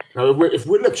 Now, if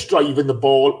Willock's driving the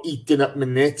ball, eating up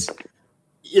minutes,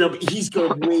 he's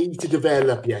got a way to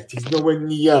develop yet. He's nowhere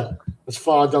near as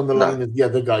far down the line as the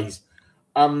other guys.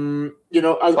 Jace,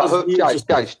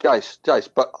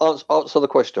 but answer the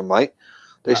question, mate.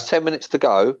 There's 10 minutes to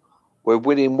go. We're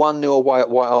winning 1-0 away at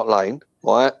White Hart Lane,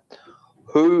 right?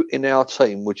 Who in our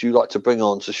team would you like to bring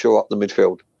on to shore up the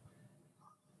midfield?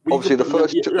 Obviously, the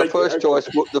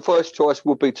first choice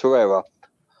would be Torreira.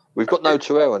 We've got no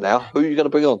Torreira now. Who are you going to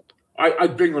bring on?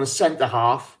 I'd bring on a centre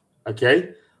half,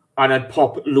 okay, and I'd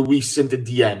pop Luis into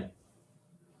DM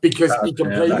because he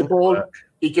can play the ball.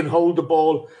 He can hold the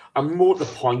ball, and more to the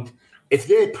point, if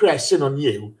they're pressing on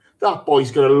you, that boy's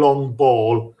got a long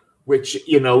ball, which,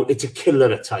 it's a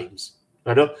killer at times.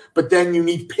 Right? But then you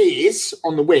need pace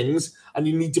on the wings, and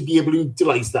you need to be able to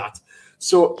utilise that.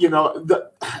 So,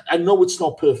 I know it's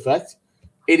not perfect.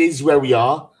 It is where we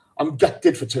are. I'm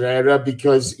gutted for Torreira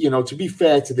because, to be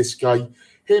fair to this guy,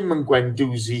 him and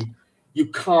Guendouzi, you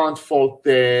can't fault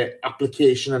their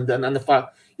application and the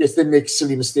fact, yes, they make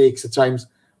silly mistakes at times,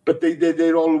 but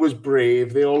they're always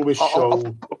brave. They always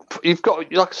show. You've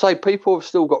got, like I say, people have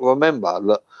still got to remember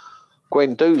that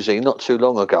Guendouzi, not too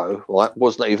long ago, right,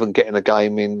 wasn't even getting a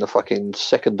game in the fucking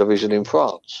second division in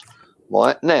France.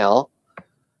 Right now,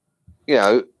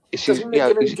 Doesn't make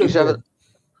him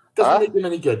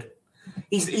any good.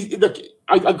 Look,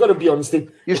 I've got to be honest.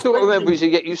 You still got to remember,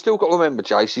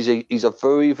 Jace. He's a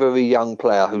very, very young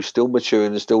player who's still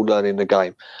maturing and still learning the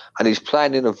game, and he's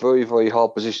playing in a very, very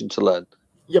hard position to learn.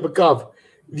 Yeah, but Gav,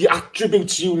 the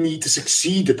attributes you need to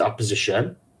succeed at that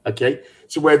position, okay?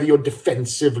 So whether you're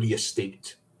defensively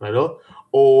astute, right,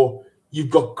 or you've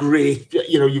got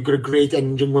you've got a great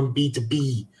engine when B to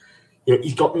B,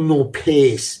 he's got no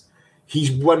pace.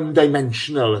 He's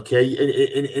one-dimensional, okay,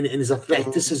 in his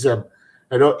athleticism.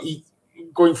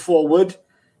 Going forward,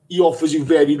 he offers you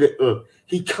very little.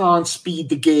 He can't speed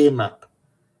the game up.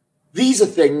 These are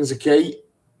things, okay.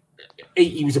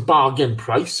 He was a bargain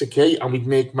price, okay, and we'd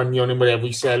make money on him wherever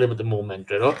we sell him at the moment,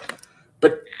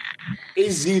 But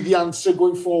is he the answer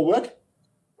going forward?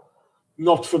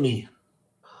 Not for me.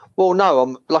 Well,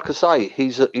 no, like I say,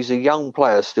 he's a young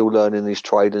player still learning his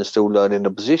trade and still learning the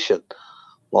position.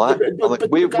 Right?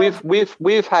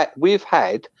 We've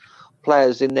had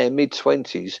players in their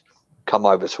mid-20s come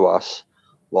over to us,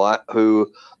 right,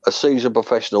 who are seasoned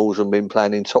professionals and been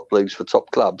playing in top leagues for top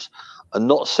clubs and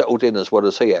not settled in as well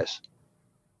as he has.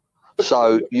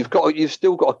 So you've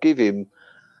still got to give him,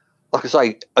 like I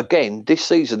say, again, this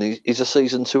season is a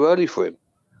season too early for him.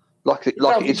 Like it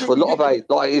is for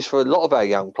a lot of our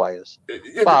young players.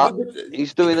 But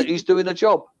he's doing a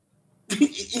job.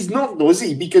 He's not, though, is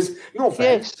he? Because no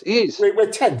offense, yes, he is. We're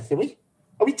 10th, are we?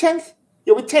 Are we 10th?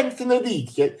 Yeah, we're 10th in the league.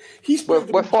 Yeah,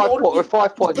 we're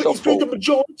 5 points off. He's played the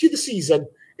majority of the season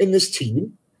in this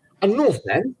team, and no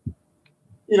offense,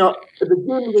 at the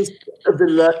game against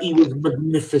Villa, he was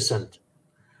magnificent.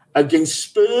 Against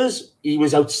Spurs, he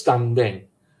was outstanding.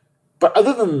 But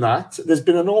other than that, there's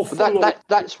been an awful lot.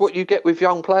 That's what you get with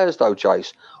young players, though,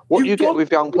 Jace. What you get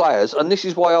with young players, and this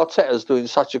is why Arteta's doing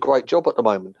such a great job at the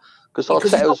moment, because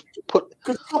Arteta's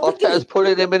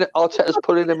pulling him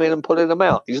in and pulling them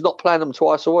out. He's not playing them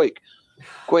twice a week.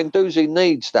 Guendouzi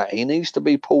needs that. He needs to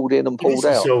be pulled in and pulled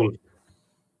out.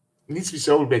 He needs to be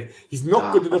sold, big. He's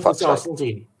not good enough for the Arsenal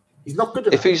team. He's not good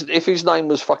enough. If his name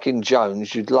was fucking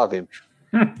Jones, you'd love him.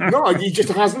 No, he just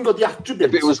hasn't got the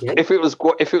attributes. If it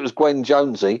was Gwen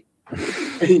Jonesy,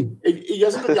 he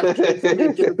hasn't got the attributes to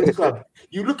make it a big club.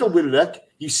 You look at Willock,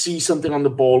 you see something on the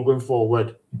ball going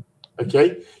forward.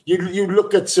 Okay, you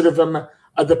look at sort of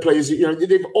other players.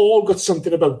 They've all got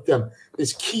something about them.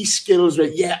 There's key skills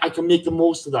where I can make the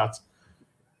most of that.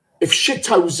 If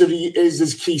shithousery is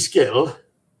his key skill,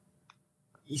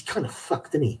 he's kind of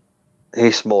fucked, isn't he?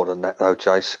 He's more than that, though,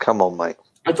 Jace. Come on, mate.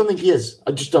 I don't think he is.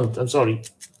 I just don't. I'm sorry.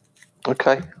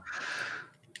 Okay.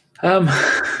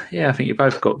 I think you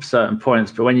both got certain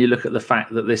points, but when you look at the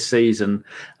fact that this season,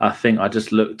 I think I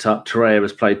just looked up, Torreira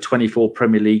has played 24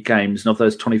 Premier League games, and of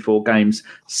those 24 games,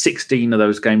 16 of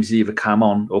those games he either come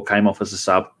on or came off as a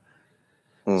sub.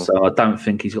 So I don't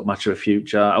think he's got much of a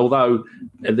future. Although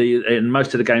in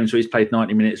most of the games where he's played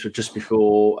 90 minutes were just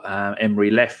before Emery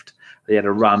left. He had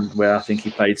a run where I think he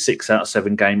played 6 out of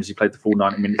 7 games. He played the full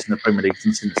 90 minutes in the Premier League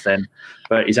since then.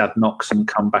 But he's had knocks and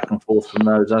come back and forth from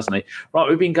those, hasn't he? Right,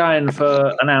 we've been going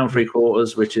for an hour and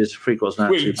 3/4, which is 3/4 now.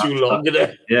 Way too long, isn't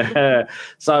it? Yeah.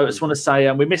 So I just want to say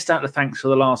we missed out the thanks for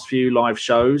the last few live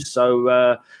shows.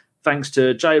 So thanks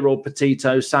to J. Rob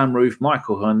Petito, Sam Roof,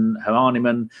 Michael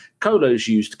Harniman, Colo's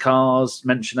Used Cars,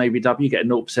 mention ABW, get a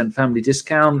 0% family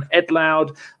discount, Ed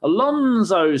Loud,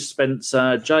 Alonso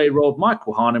Spencer, J. Rob,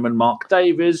 Michael Harniman, Mark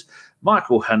Davies,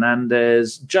 Michael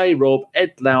Hernandez, J. Rob,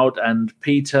 Ed Loud, and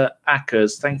Peter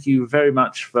Ackers. Thank you very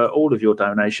much for all of your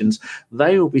donations.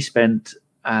 They will be spent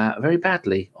very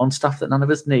badly on stuff that none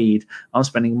of us need. I'm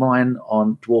spending mine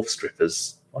on dwarf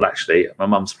strippers. Well, actually, my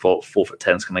mum's 4 foot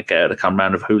 10 is going to get her to come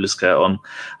round with a hula skirt on.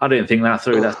 I didn't think that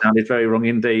through. That sounded very wrong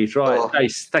indeed. Right,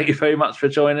 Jace, thank you very much for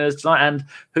joining us tonight. And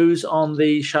who's on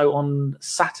the show on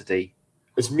Saturday?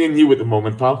 It's me and you at the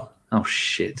moment, pal. Oh,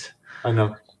 shit. I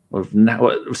know.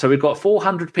 So we've got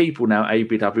 400 people now,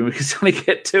 ABW. We can only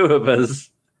get 2 of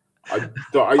us. I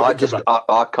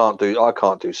can't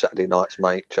do Saturday nights,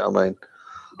 mate. Do you know what I mean?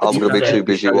 I'm going to be too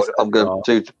busy. I'm going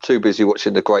to be too busy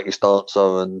watching The Greatest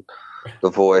Dancer and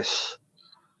The Voice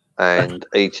and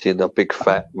eating a big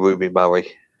fat Ruby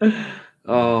Murray.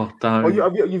 Oh, don't.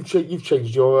 You've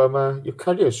changed your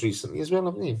carriers recently as well,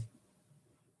 haven't you?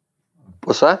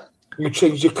 What's that? You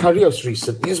changed your carriers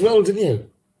recently as well, didn't you?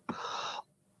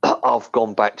 I've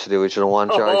gone back to the original one,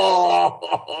 Joe.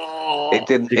 Oh. It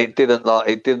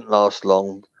didn't last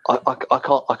long.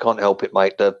 I can't help it,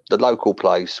 mate. The local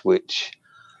place, which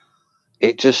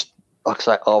it just, like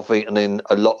I say, I've eaten in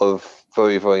a lot of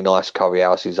very, very nice curry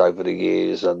houses over the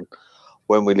years, and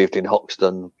when we lived in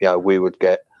Hoxton, we'd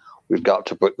go up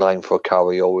to Brick Lane for a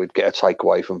curry, or we'd get a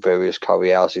takeaway from various curry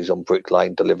houses on Brick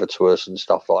Lane delivered to us and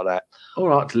stuff like that. All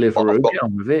right, Deliveroo, get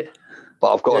on with it.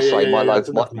 But I've got to say,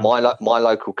 my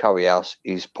local curry house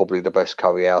is probably the best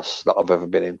curry house that I've ever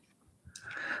been in.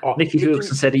 Nicky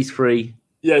Wilson said he's free.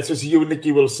 Yeah, so it's you and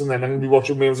Nicky Wilson then. I'm going to be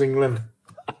watching Wales England.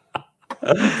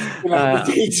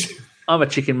 I'm a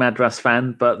Chicken Madras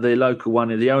fan, but the local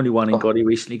one, the only one in Gotti,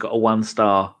 recently got a 1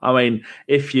 star. I mean,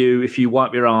 if you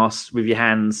wipe your ass with your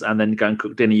hands and then go and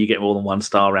cook dinner, you get more than 1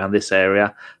 star around this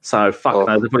area. So fuck no,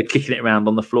 they're probably kicking it around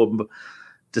on the floor.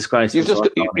 Disgraceful.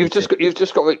 You've just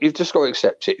got to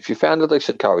accept it. If you found a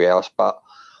decent curry house, but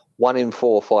 1 in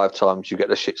 4 or 5 times you get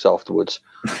the shits afterwards,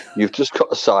 you've just got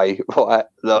to say, right,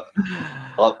 look,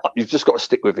 you've just got to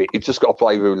stick with it. You've just got to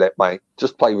play roulette, mate.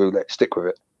 Just play roulette. Stick with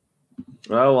it.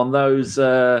 Well, on those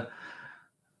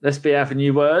Let's be having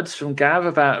new words from Gav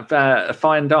about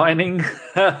fine dining.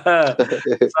 So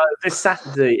this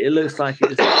Saturday, it looks like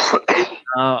it looks like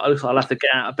I'll have to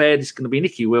get out of bed. It's going to be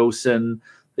Nicky Wilson,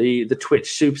 the Twitch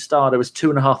superstar. There was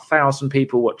 2,500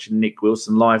 people watching Nick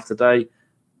Wilson live today.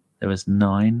 There was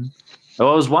 9. I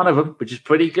was one of them, which is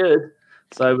pretty good.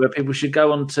 So people should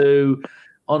go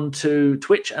onto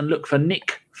Twitch and look for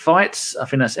Nick Fights. I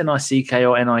think that's N-I-C-K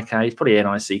or N-I-K. It's probably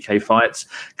N-I-C-K Fights.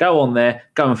 Go on there,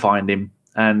 go and find him.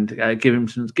 And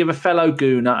give a fellow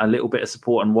Gooner a little bit of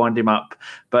support and wind him up.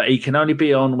 But he can only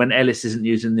be on when Ellis isn't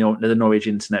using the Norwich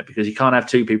internet, because you can't have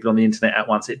 2 people on the internet at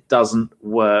once. It doesn't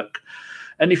work.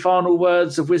 Any final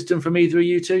words of wisdom from either of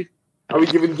you two? Are we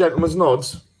giving gentlemen's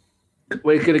nods?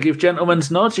 We're going to give gentlemen's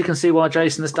nods. You can see why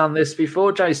Jason has done this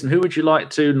before. Jason, who would you like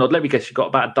to nod? Let me guess, you've got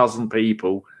about a dozen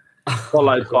people,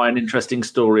 followed by an interesting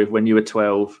story of when you were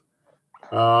 12.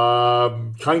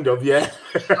 Kind of, yeah.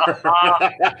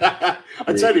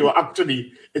 I tell you what,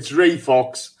 actually, it's Ray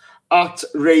Fox at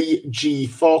Ray G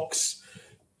Fox.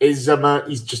 He's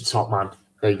just top man.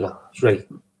 There you go. It's Ray.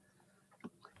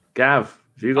 Gav,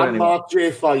 have you got And anyone?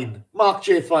 Mark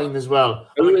J Fine as well.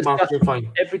 Mark J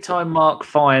Fine. Every time Mark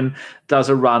Fine does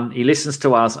a run, he listens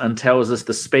to us and tells us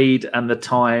the speed and the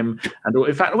time. And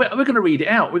in fact, we're going to read it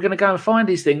out. We're going to go and find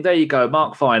his thing. There you go,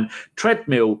 Mark Fine.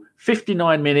 Treadmill,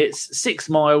 59 minutes, 6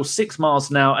 miles, 6 miles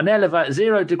an hour,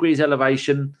 0 degrees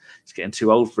elevation. He's getting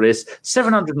too old for this.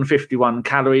 751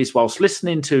 calories whilst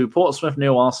listening to Portsmouth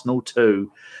 0 Arsenal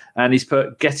 2. And he's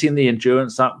put getting the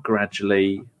endurance up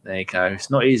gradually. There you go. It's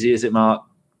not easy, is it, Mark?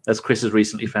 As Chris has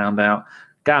recently found out.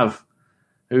 Gav,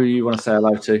 who do you want to say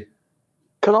hello to?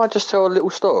 Can I just tell a little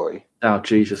story? Oh,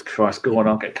 Jesus Christ. Go on,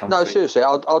 I'll get comfy. No, seriously,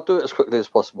 I'll do it as quickly as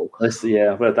possible.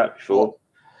 Yeah, I've heard that before.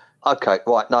 Okay,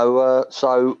 right. No,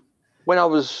 so when I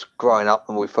was growing up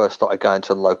and we first started going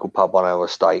to the local pub on our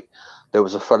estate, there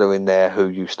was a fellow in there who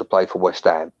used to play for West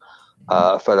Ham,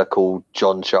 a fellow called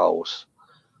John Charles.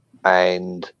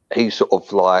 And he's sort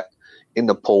of like in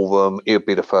the pool room, he'd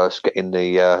be the first getting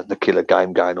the killer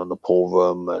game going on the pool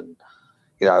room, and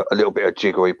a little bit of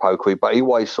jiggery pokery, but he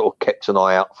always sort of kept an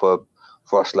eye out for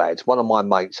us lads. One of my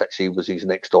mates actually was his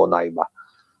next door neighbour.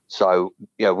 So,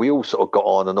 we all sort of got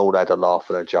on and all had a laugh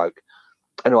and a joke.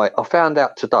 Anyway, I found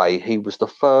out today he was the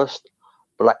first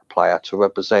black player to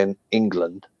represent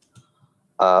England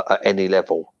at any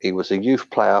level. He was a youth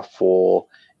player for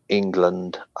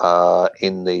England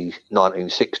in the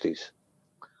 1960s.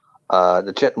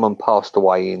 The gentleman passed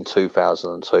away in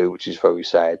 2002, which is very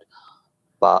sad.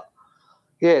 But,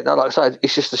 like I said,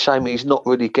 it's just a shame he's not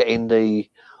really getting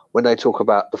when they talk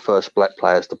about the first black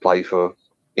players to play for,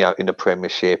 in the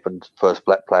Premiership and first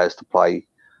black players to play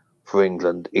for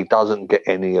England, he doesn't get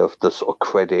any of the sort of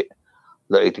credit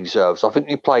that he deserves. I think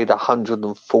he played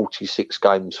 146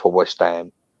 games for West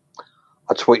Ham.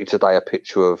 I tweeted today a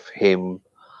picture of him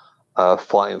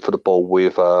fighting for the ball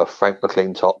with Frank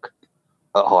McClintock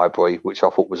at Highbury, which I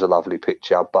thought was a lovely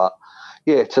picture. But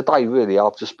yeah, today really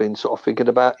I've just been sort of thinking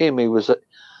about him. He was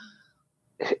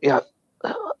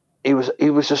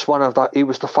just one of he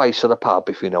was the face of the pub,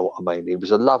 if you know what I mean. He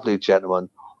was a lovely gentleman,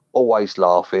 always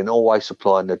laughing, always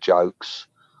supplying the jokes,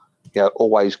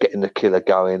 always getting the killer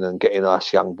going and getting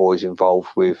us young boys involved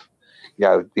with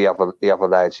the other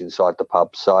lads inside the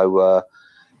pub. So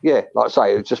like I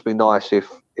say, it would just be nice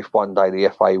if one day the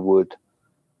FA would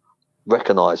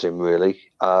recognise him really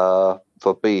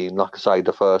for being, like I say,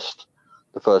 the first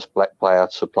black player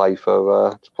to play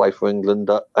for England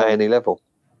at any level.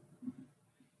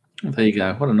 There you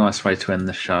go. What a nice way to end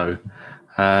the show.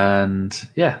 And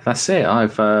yeah, that's it. I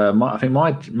think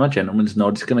my gentleman's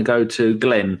nod is going to go to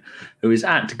Glenn, who is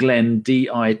at Glenn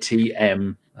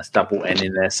DITM. That's double N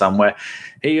in there somewhere.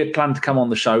 He had planned to come on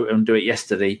the show and do it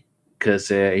yesterday because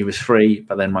he was free,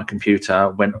 but then my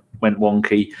computer went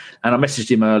wonky. And I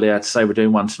messaged him earlier to say we're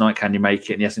doing one tonight. Can you make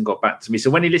it? And he hasn't got back to me. So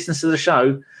when he listens to the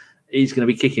show, he's going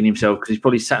to be kicking himself because he's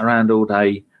probably sat around all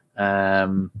day,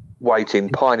 waiting,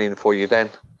 pining for you.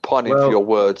 Then pining for your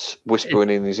words,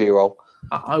 whispering in his ear hole.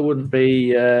 I wouldn't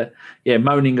be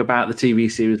moaning about the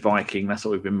TV series Viking. That's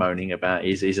what we've been moaning about.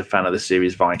 He's a fan of the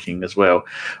series Viking as well.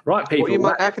 Right,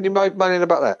 people. How can you moaning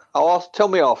about that? Tell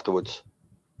me afterwards.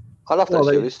 I love that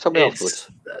series. Tell me afterwards.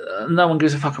 No one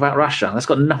gives a fuck about Russia. That's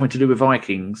got nothing to do with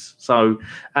Vikings. So,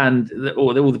 and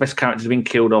all the best characters have been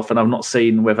killed off, and I've not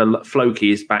seen whether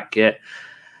Floki is back yet.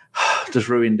 Just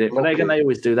ruined it. But again, they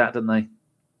always do that, don't they?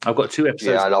 I've got 2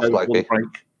 episodes. Yeah, I love Floki.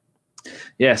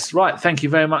 Yes, right. Thank you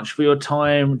very much for your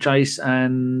time, Jace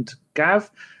and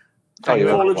Gav.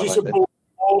 Apologies,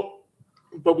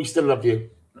 but we still love you.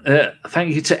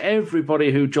 Thank you to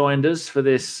everybody who joined us for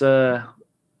this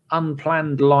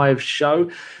unplanned live show.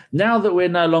 Now that we're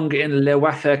no longer in Le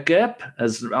Wafergep,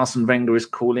 as Arsene Wenger is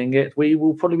calling it, we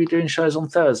will probably be doing shows on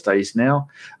Thursdays now.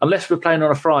 Unless we're playing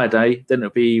on a Friday, then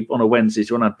it'll be on a Wednesday.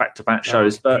 So we're on back-to-back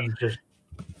shows. But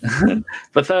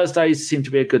Thursdays seem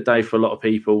to be a good day for a lot of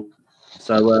people.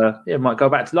 So, might go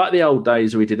back to like the old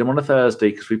days. We did them on a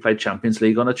Thursday because we played Champions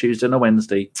League on a Tuesday and a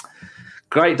Wednesday.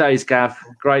 Great days, Gav.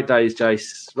 Great days,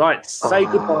 Jace. Right, say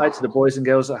goodbye to the boys and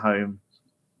girls at home.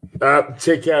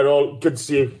 Take care, all. Good to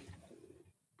see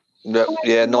you.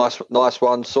 Yeah, nice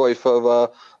one. Sorry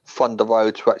for Thunder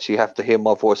Road to actually have to hear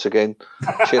my voice again.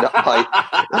 Chin up, mate.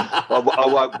 I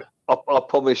won't. I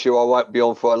promise you, I won't be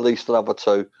on for at least another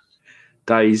 2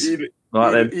 days.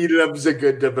 Right then. He loves a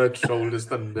good shoulders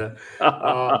thunder.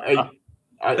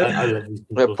 I love these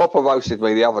people. Proper roasted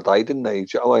me the other day, didn't he? Do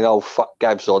you know what I mean? Oh, fuck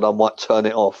Gabs on, I might turn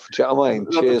it off. Do you know what I mean?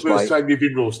 Cheers, the first mate. time you've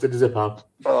been roasted, is it, pal?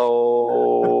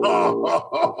 Oh.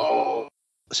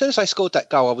 As soon as I scored that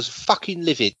goal, I was fucking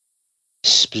livid.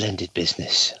 Splendid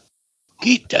business.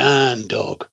 Get down, dog.